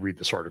 that you read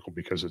this article,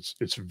 because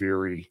it's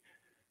an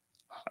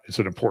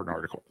important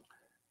article.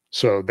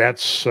 So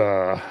that's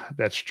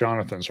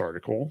Jonathan's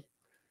article.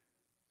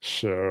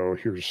 So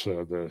here's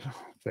the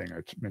thing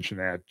I mentioned,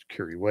 that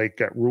Kari Lake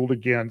got ruled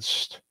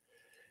against.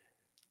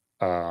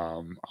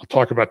 I'll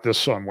talk about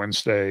this on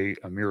Wednesday.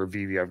 Amir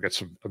Avivi, I've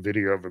got a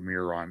video of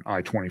Amir on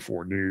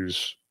I-24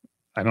 News.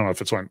 I don't know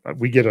if it's on,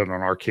 we get it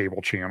on our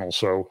cable channel,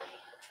 so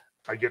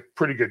I get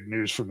pretty good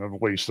news from the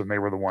Middle East, and they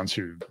were the ones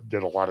who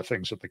did a lot of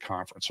things at the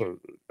conference, so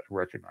I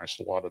recognized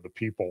a lot of the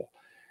people.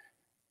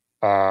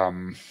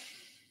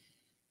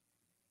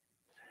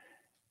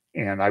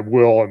 And I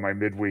will, in my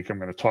midweek, I'm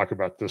going to talk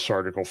about this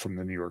article from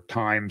the New York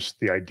Times.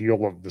 The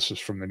ideal of this is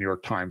from the New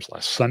York Times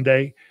last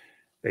Sunday.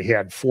 They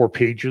had 4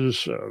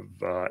 pages of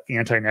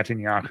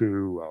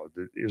anti-Netanyahu.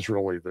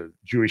 The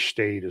Jewish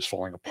state is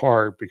falling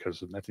apart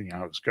because of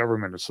Netanyahu's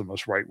government. It's the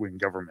most right-wing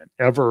government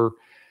ever.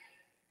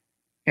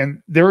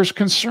 And there is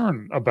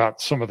concern about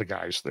some of the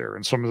guys there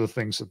and some of the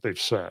things that they've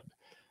said.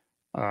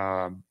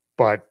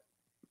 But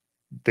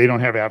they don't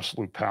have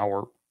absolute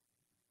power.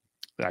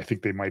 I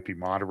think they might be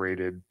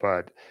moderated,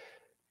 but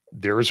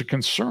there is a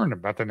concern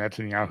about the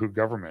Netanyahu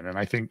government. And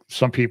I think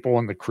some people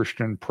in the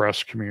Christian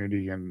press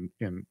community and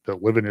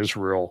that live in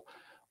Israel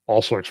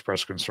also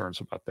express concerns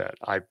about that.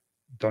 I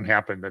don't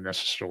happen to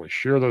necessarily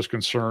share those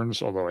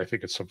concerns, although I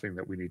think it's something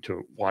that we need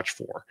to watch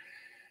for.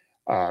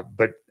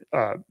 But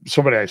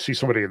I see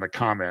somebody in the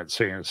comments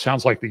saying, it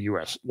sounds like the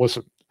U.S.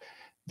 Listen,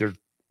 there's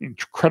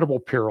incredible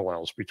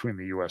parallels between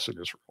the U.S. and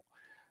Israel.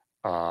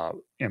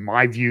 In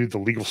my view, the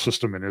legal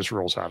system in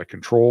Israel is out of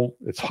control.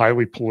 It's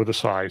highly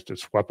politicized.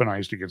 It's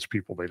weaponized against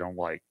people they don't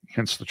like,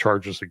 hence the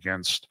charges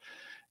against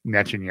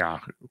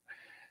Netanyahu.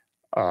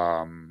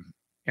 And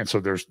so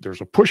there's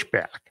a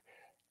pushback.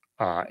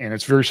 And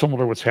it's very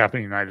similar to what's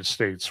happening in the United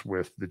States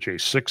with the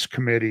J6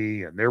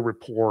 committee and their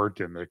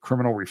report and the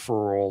criminal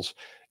referrals,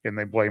 and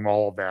they blame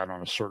all of that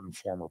on a certain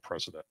former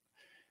president.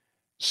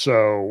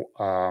 So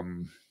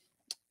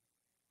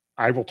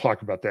I will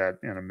talk about that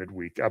in a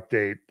midweek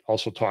update.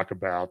 Also talk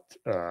about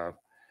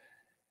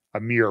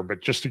Amir,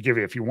 but just to give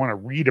you, if you want to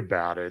read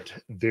about it,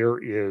 there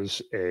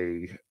is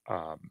a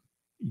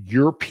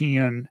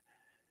European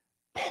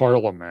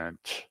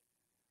Parliament,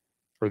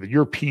 or the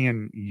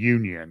European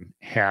Union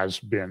has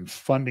been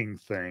funding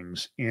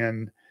things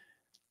in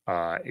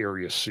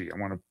Area C. I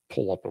want to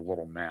pull up a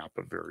little map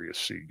of Area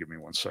C. Give me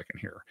 1 second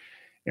here.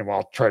 And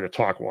I'll try to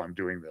talk while I'm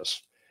doing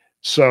this.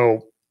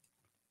 So,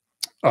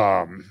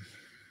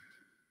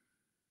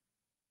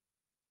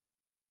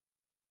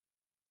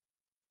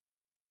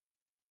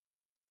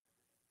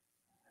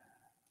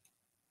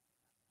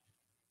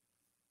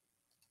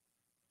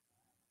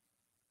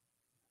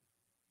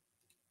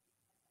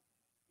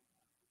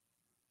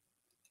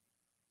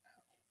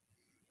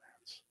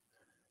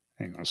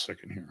 hang on a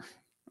second here.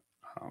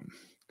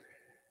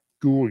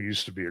 Google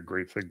used to be a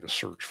great thing to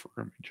search for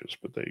images,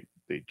 but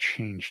they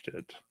changed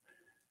it.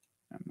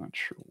 I'm not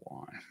sure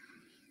why.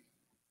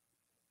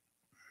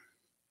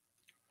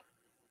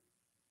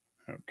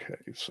 Okay,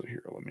 so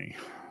here, let me.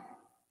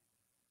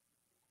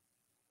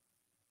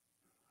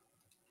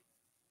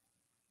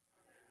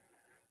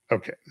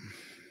 Okay.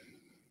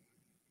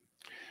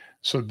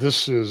 So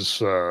this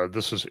is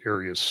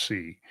Area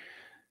C.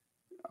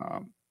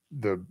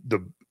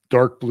 The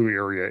dark blue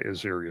area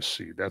is Area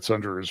C. That's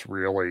under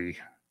Israeli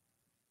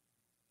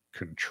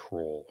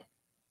control.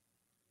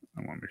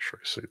 I want to make sure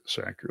I say this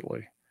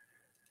accurately.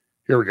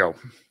 Here we go.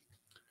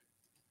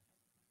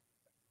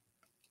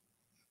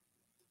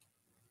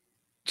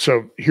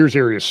 So here's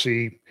Area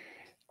C.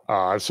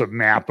 It's a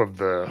map of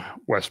the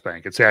West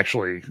Bank. It's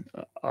actually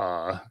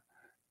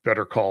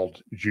better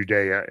called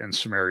Judea and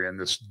Samaria. And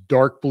this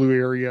dark blue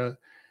area,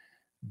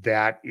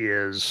 that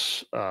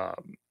is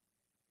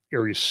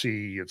Area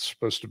C. It's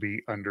supposed to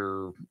be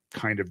under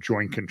kind of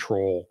joint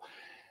control.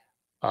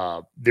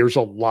 There's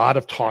a lot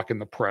of talk in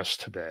the press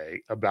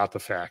today about the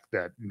fact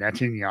that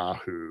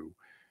Netanyahu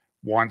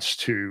wants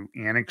to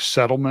annex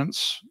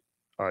settlements,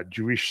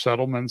 Jewish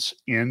settlements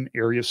in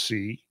Area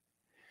C,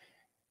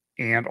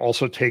 and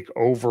also take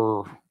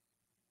over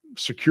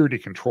security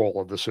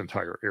control of this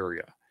entire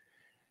area.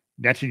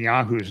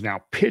 Netanyahu is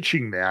now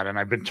pitching that, and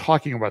I've been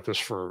talking about this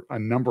for a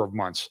number of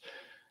months,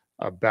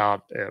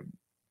 about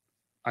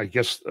I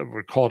guess I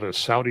would call it a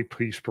Saudi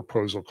peace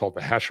proposal called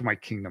the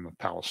Hashemite Kingdom of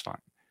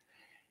Palestine.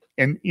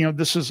 And, you know,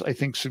 this is, I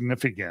think,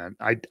 significant.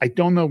 I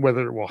don't know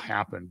whether it will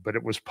happen, but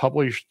it was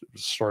published, it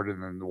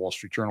started in the Wall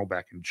Street Journal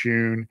back in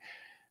June.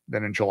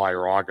 then in July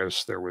or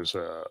August, there was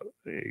a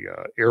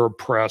Arab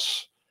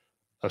press,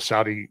 a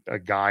Saudi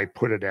guy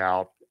put it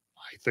out,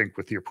 I think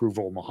with the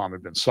approval of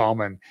Mohammed bin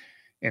Salman,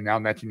 and now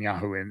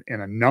Netanyahu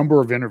in a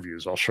number of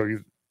interviews. I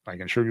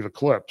can show you the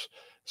clips,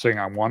 saying,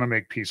 I want to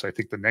make peace. I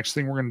think the next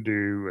thing we're going to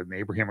do in the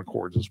Abraham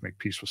Accords is make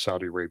peace with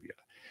Saudi Arabia.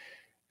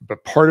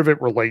 But part of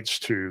it relates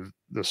to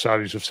the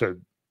Saudis have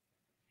said,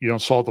 you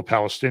don't solve the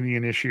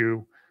Palestinian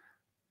issue,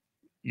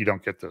 you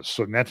don't get this.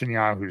 So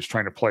Netanyahu is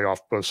trying to play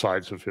off both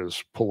sides of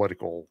his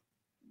political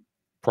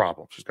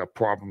problems. He's got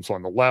problems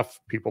on the left,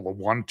 people who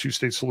want a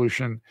two-state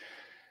solution,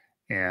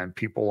 and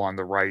people on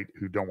the right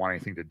who don't want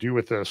anything to do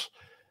with this.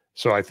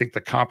 So I think the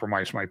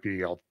compromise might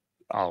be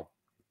I'll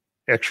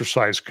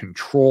exercise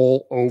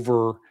control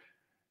over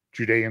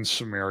Judea and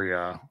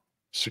Samaria,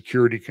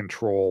 security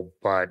control,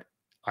 but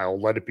I'll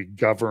let it be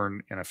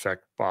governed in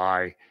effect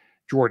by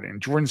Jordan.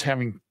 And Jordan's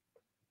having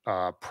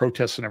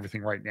protests and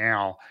everything right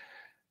now.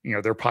 You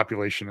know, their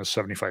population is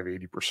 75,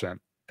 80%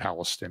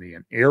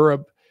 Palestinian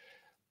Arab.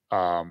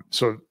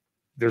 So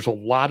there's a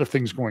lot of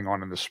things going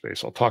on in this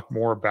space. I'll talk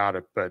more about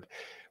it, but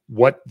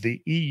what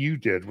the EU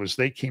did was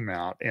they came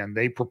out and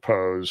they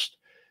proposed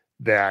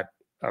that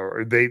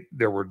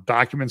there were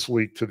documents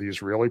leaked to the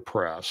Israeli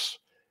press,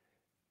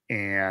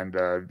 and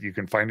you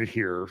can find it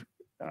here.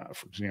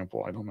 For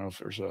example, I don't know if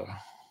there's a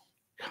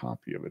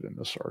copy of it in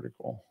this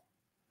article.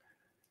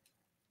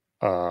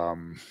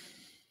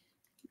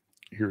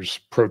 Here's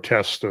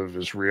protest of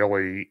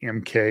Israeli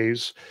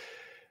MKs.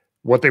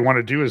 What they want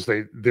to do is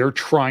they're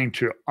trying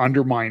to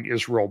undermine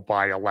Israel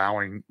by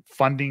allowing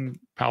funding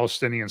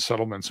Palestinian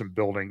settlements and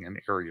building in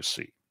Area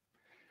C.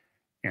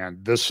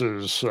 And this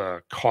is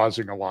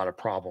causing a lot of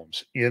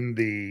problems in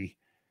the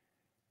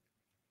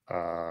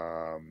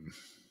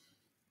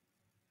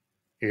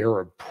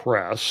Arab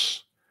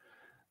press.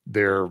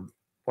 Their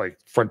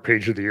front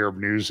page of the Arab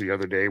News the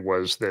other day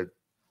was that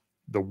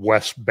the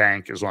West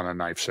Bank is on a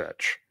knife's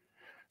edge.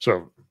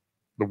 So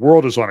the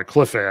world is on a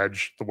cliff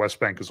edge. The West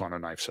Bank is on a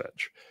knife's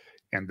edge.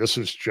 And this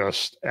is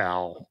just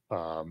how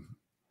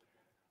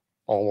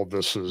all of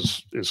this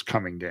is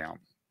coming down.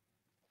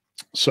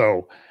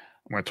 So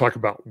I'm going to talk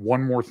about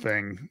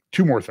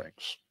two more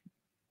things.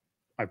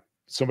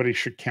 Somebody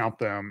should count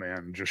them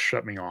and just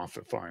shut me off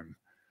if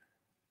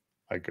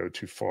I go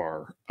too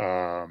far.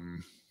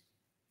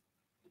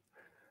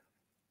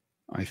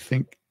 I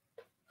think,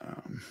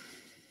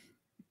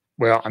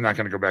 well, I'm not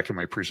going to go back to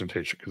my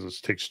presentation because this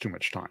takes too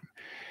much time.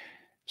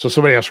 So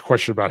somebody asked a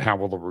question about how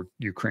will the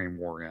Ukraine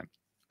war end?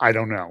 I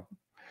don't know.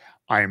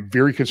 I am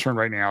very concerned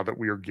right now that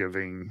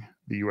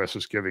the U.S.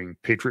 is giving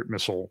Patriot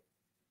missile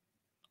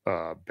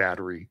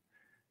battery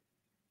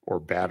or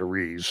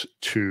batteries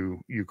to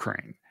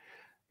Ukraine.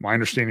 My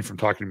understanding from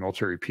talking to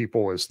military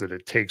people is that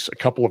it takes a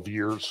couple of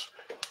years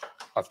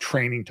of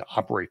training to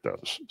operate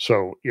those.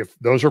 So if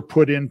those are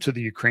put into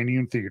the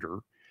Ukrainian theater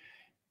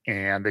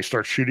and they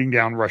start shooting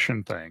down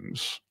Russian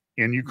things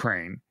in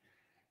Ukraine,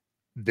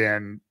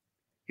 then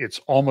it's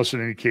almost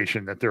an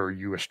indication that there are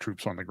U.S.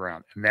 troops on the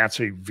ground. And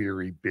that's a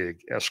very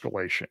big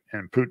escalation.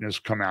 And Putin has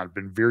come out and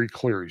been very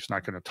clear. He's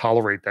not going to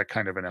tolerate that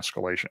kind of an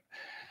escalation.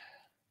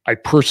 I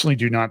personally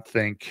do not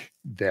think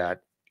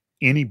that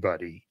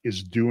anybody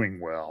is doing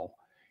well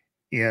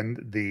in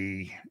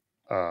this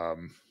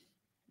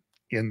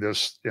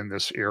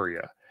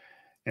area.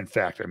 In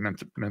fact, I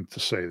meant to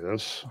say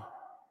this.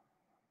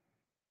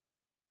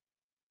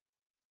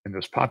 In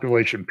this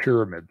population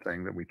pyramid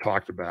thing that we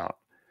talked about,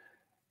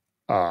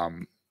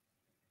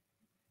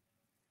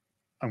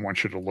 I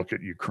want you to look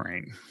at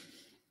Ukraine,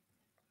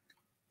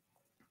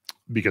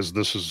 because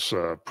this is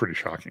a pretty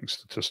shocking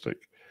statistic.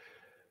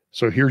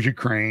 So here's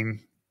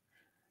Ukraine.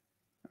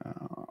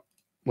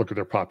 Look at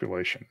their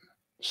population.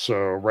 So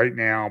right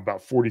now,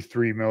 about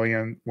 43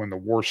 million. When the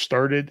war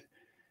started,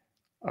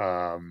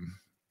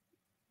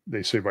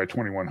 they say by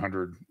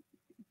 2100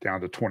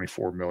 down to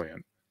 24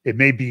 million. It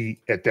may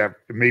be in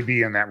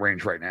that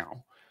range right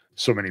now.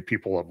 So many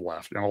people have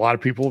left, and a lot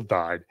of people have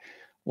died.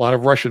 A lot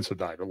of Russians have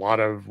died. A lot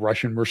of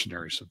Russian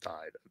mercenaries have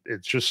died.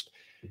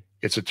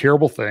 It's a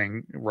terrible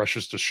thing.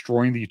 Russia's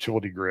destroying the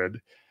utility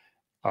grid.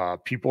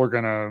 People are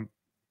going to,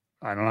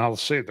 I don't know how to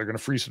say it, they're going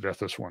to freeze to death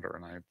this winter.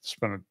 And I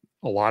spent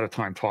a lot of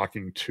time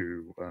talking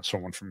to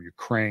someone from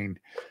Ukraine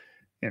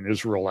and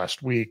Israel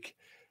last week.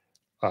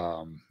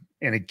 And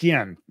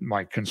again,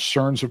 my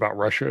concerns about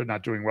Russia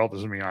not doing well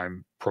doesn't mean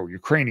I'm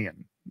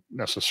pro-Ukrainian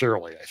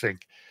necessarily. I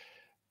think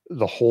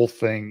the whole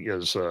thing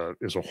is a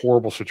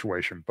horrible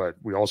situation, but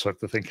we also have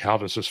to think, how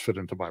does this fit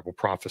into Bible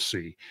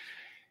prophecy?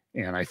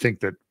 And I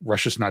think that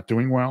Russia's not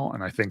doing well.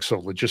 And I think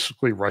so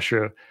logistically,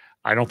 Russia,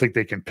 I don't think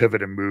they can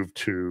pivot and move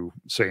to,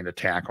 say,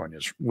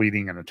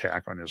 leading an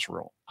attack on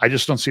Israel. I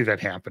just don't see that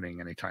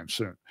happening anytime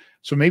soon.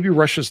 So maybe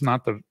Russia's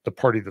not the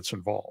party that's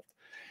involved.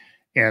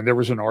 And there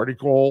was an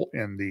article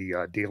in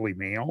the Daily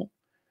Mail.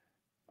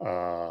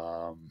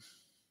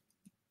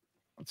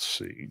 Let's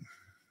see.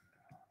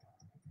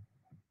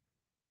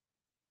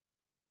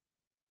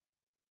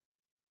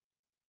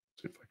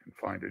 See if I can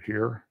find it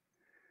here.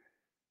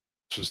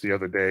 This is the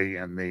other day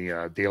in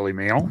the Daily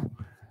Mail.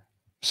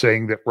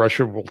 saying that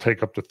Russia will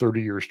take up to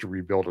 30 years to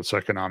rebuild its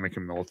economic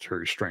and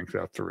military strength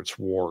after its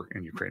war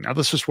in Ukraine. Now,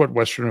 this is what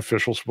Western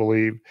officials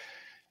believe,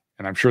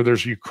 and I'm sure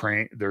there's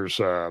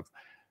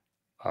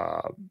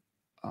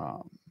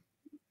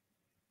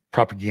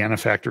propaganda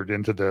factored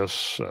into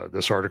this.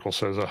 This article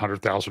says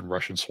 100,000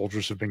 Russian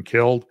soldiers have been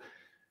killed.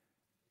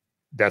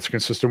 That's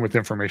consistent with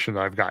information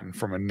that I've gotten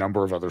from a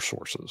number of other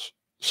sources,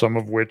 some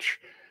of which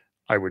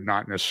I would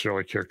not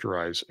necessarily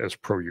characterize as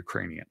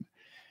pro-Ukrainian.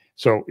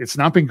 So it's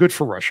not been good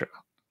for Russia.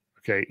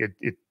 Okay,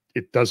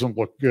 it doesn't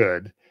look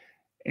good,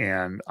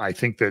 and I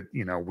think that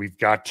we've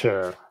got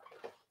to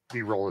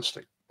be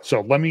realistic.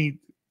 So let me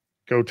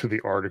go to the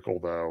article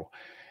though.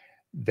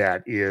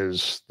 That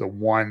is the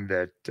one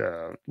that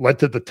led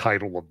to the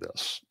title of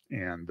this,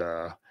 and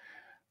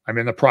I'm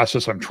in the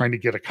process. I'm trying to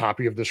get a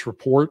copy of this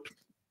report.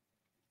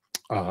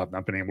 I've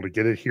not been able to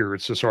get it here.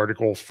 It's this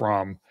article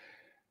from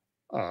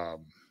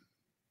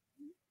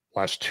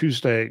last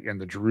Tuesday in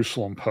the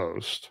Jerusalem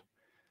Post.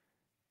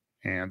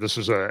 And this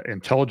is an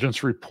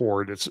intelligence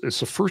report. It's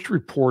the first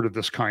report of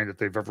this kind that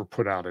they've ever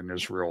put out in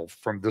Israel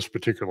from this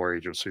particular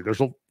agency.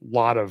 There's a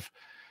lot of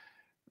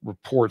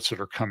reports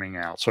that are coming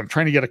out. So I'm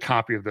trying to get a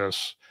copy of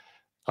this.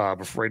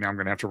 But right now I'm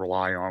going to have to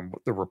rely on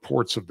the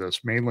reports of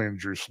this, mainly in the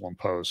Jerusalem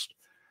Post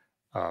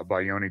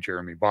by Yoni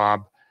Jeremy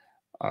Bob.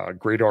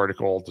 Great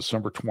article,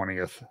 December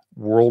 20th.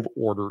 World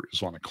order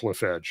is on a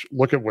cliff edge.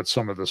 Look at what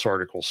some of this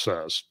article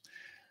says.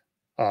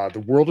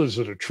 The world is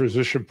at a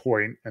transition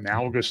point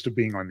analogous to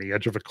being on the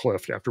edge of a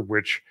cliff, after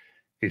which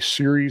a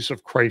series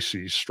of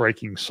crises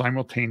striking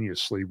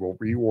simultaneously will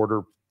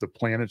reorder the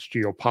planet's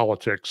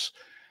geopolitics,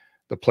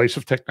 the place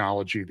of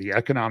technology, the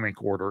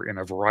economic order, and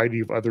a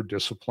variety of other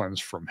disciplines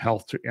from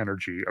health to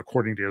energy,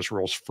 according to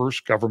Israel's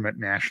first government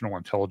national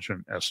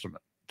intelligence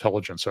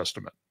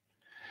estimate.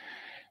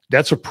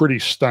 That's a pretty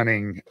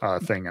stunning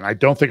thing, and I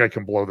don't think I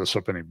can blow this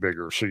up any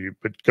bigger.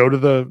 But go to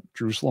the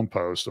Jerusalem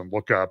Post and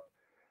look up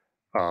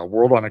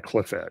World on a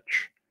Cliff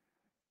Edge.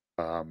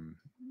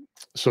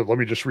 So let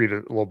me just read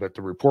it a little bit.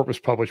 The report was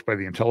published by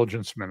the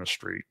Intelligence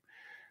Ministry,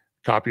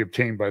 copy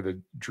obtained by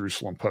the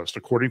Jerusalem Post.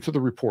 According to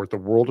the report, the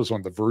world is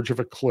on the verge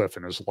of a cliff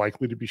and is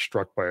likely to be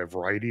struck by a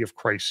variety of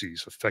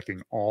crises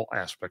affecting all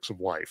aspects of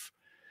life.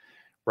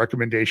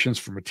 Recommendations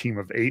from a team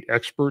of 8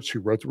 experts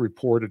who wrote the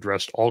report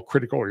addressed all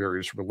critical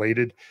areas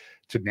related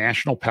to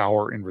national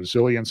power and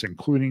resilience,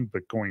 including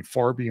but going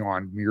far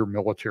beyond mere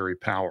military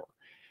power.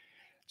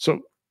 So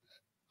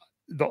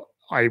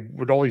I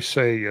would always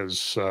say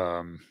is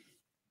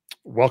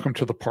welcome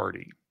to the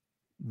party.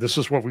 This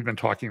is what we've been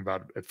talking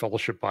about at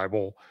Fellowship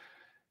Bible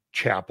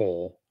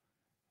Chapel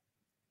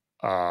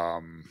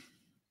for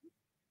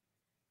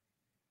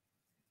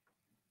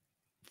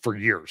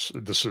years.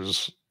 This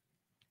is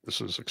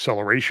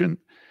acceleration.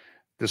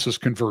 This is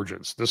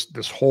convergence.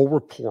 This whole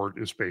report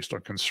is based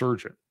on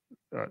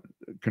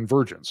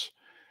convergence.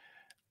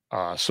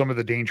 Some of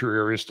the danger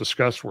areas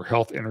discussed were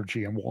health,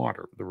 energy, and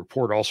water. The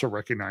report also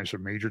recognized a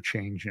major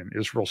change in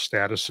Israel's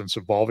status since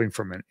evolving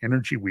from an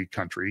energy-weak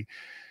country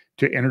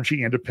to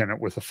energy independent,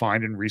 with the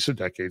find in recent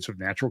decades of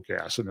natural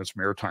gas in its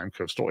maritime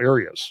coastal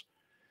areas.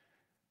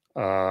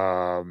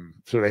 So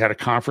they had a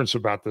conference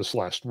about this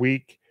last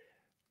week.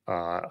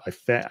 I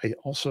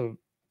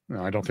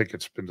don't think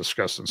it's been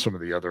discussed in some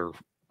of the other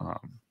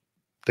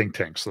think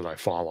tanks that I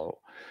follow.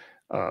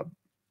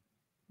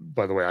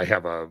 By the way, I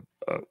have a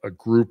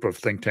group of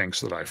think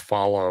tanks that I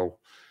follow.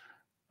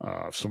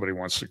 If somebody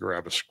wants to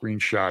grab a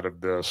screenshot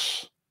of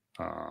this,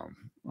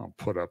 I'll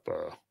put up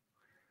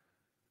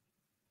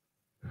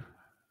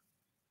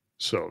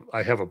so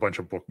I have a bunch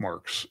of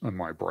bookmarks on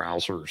my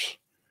browsers.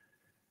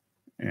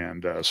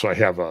 And so I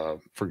have,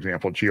 for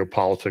example,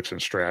 geopolitics and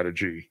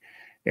strategy.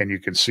 And you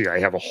can see I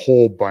have a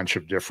whole bunch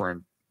of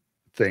different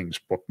things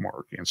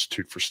bookmarked.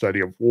 Institute for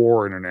Study of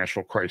War,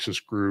 International Crisis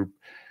Group,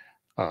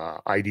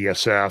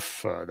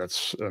 IDSF,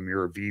 that's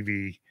Amir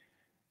Avivi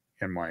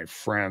and my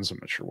friends. I'm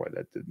not sure why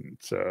that didn't,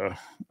 didn't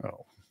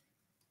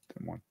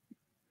want.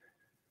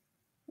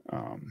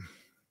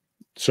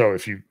 So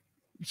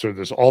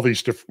there's all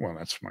these different, well,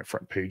 that's my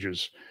front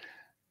pages.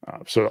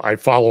 So I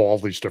follow all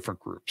these different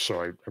groups.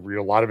 So I read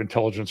a lot of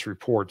intelligence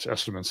reports,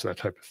 estimates, that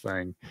type of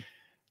thing.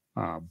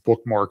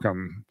 Bookmark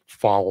them,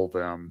 follow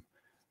them.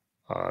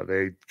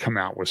 They come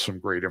out with some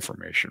great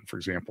information. For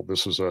example,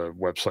 this is a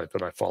website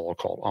that I follow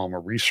called Alma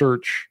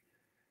Research,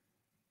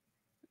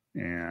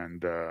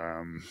 and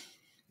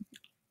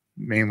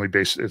mainly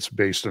it's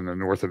based in the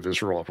north of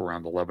Israel, up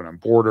around the Lebanon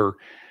border.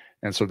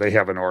 And so they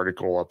have an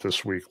article up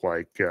this week,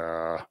 like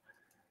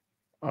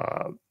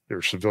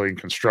there's civilian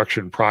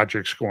construction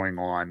projects going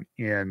on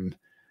in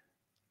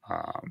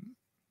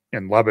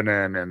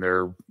Lebanon, and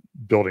they're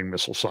building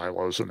missile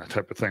silos and that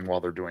type of thing while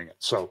they're doing it.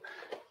 So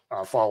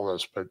follow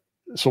those. But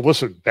so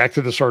listen, back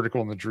to this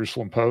article in the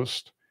Jerusalem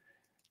Post.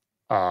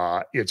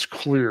 It's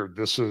clear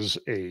this is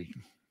a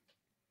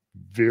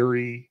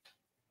very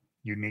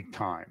unique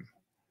time.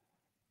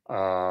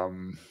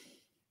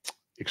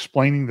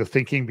 Explaining the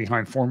thinking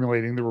behind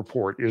formulating the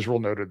report, Israel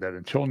noted that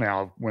until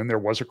now, when there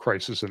was a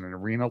crisis in an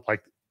arena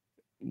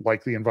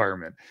like the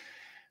environment,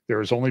 there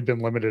has only been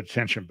limited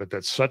attention, but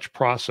that such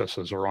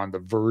processes are on the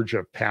verge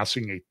of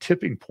passing a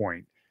tipping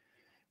point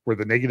where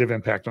the negative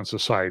impact on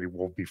society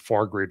will be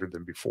far greater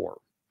than before.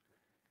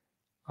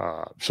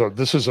 So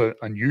this is a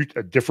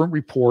different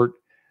report.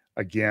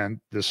 Again,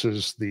 this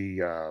is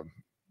the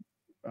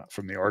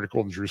from the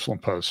article in the Jerusalem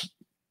Post.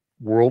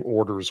 World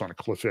order is on a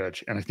cliff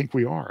edge, and I think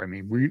we are. I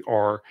mean, we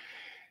are.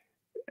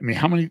 I mean,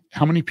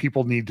 how many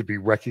people need to be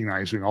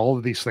recognizing all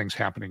of these things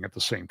happening at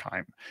the same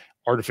time?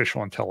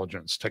 Artificial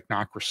intelligence,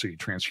 technocracy,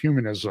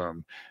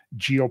 transhumanism,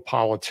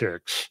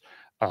 geopolitics,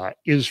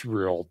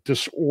 Israel,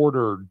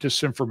 disorder,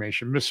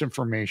 disinformation,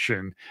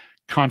 misinformation,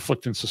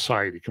 conflict in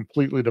society,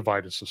 completely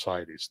divided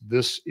societies.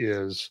 This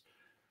is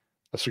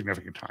a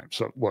significant time.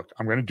 So look,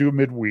 I'm going to do a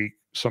midweek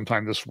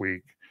sometime this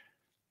week.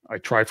 I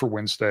try for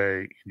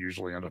Wednesday,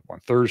 usually end up on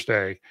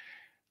Thursday.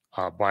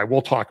 But I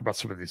will talk about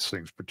some of these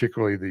things,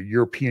 particularly the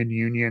European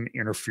Union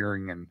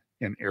interfering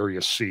in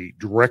Area C,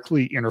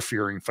 directly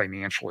interfering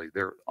financially.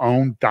 Their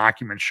own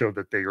documents show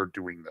that they are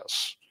doing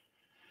this.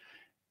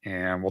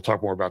 And we'll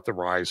talk more about the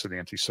rise of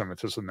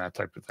anti-Semitism, that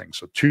type of thing.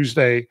 So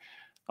Tuesday,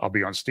 I'll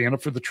be on Stand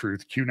Up for the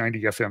Truth,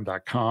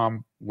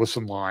 Q90fm.com,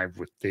 listen live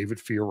with David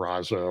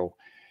Fiorazzo.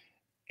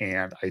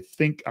 And I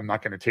think I'm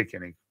not going to take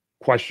any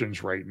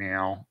questions right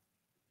now.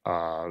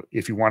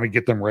 If you want to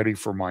get them ready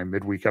for my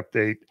midweek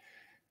update,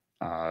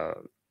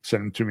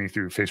 send them to me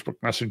through Facebook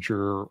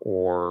Messenger,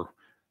 or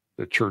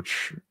the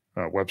church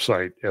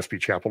website,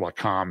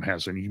 fbchapel.com,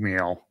 has an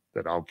email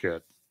that I'll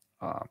get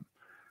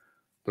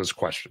those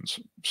questions.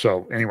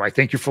 So anyway,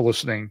 thank you for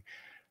listening.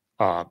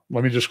 Let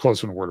me just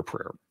close in a word of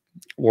prayer.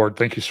 Lord,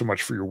 thank you so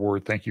much for your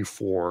word. Thank you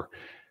for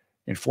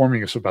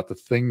informing us about the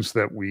things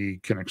that we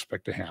can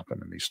expect to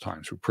happen in these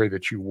times. We pray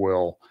that you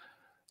will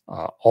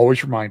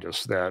always remind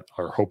us that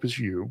our hope is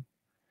you,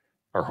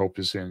 our hope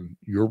is in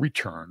your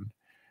return,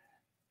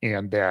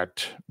 and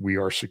that we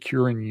are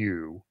secure in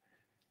you,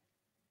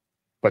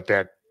 but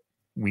that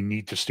we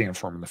need to stand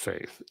firm in the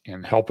faith.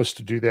 And help us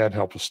to do that.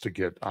 Help us to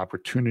get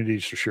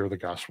opportunities to share the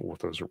gospel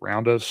with those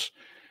around us,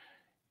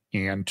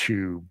 and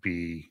to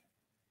be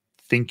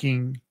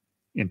thinking,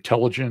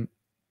 intelligent,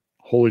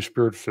 Holy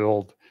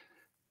Spirit-filled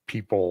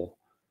people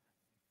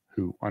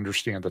who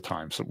understand the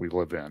times that we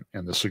live in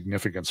and the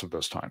significance of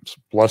those times.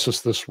 Bless us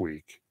this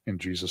week. In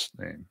Jesus'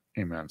 name,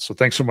 amen. So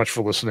thanks so much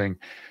for listening.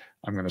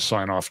 I'm going to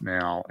sign off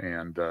now,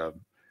 and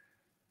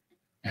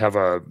have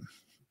a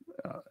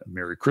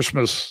Merry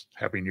Christmas,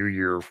 Happy New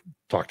Year.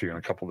 Talk to you in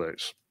a couple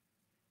days.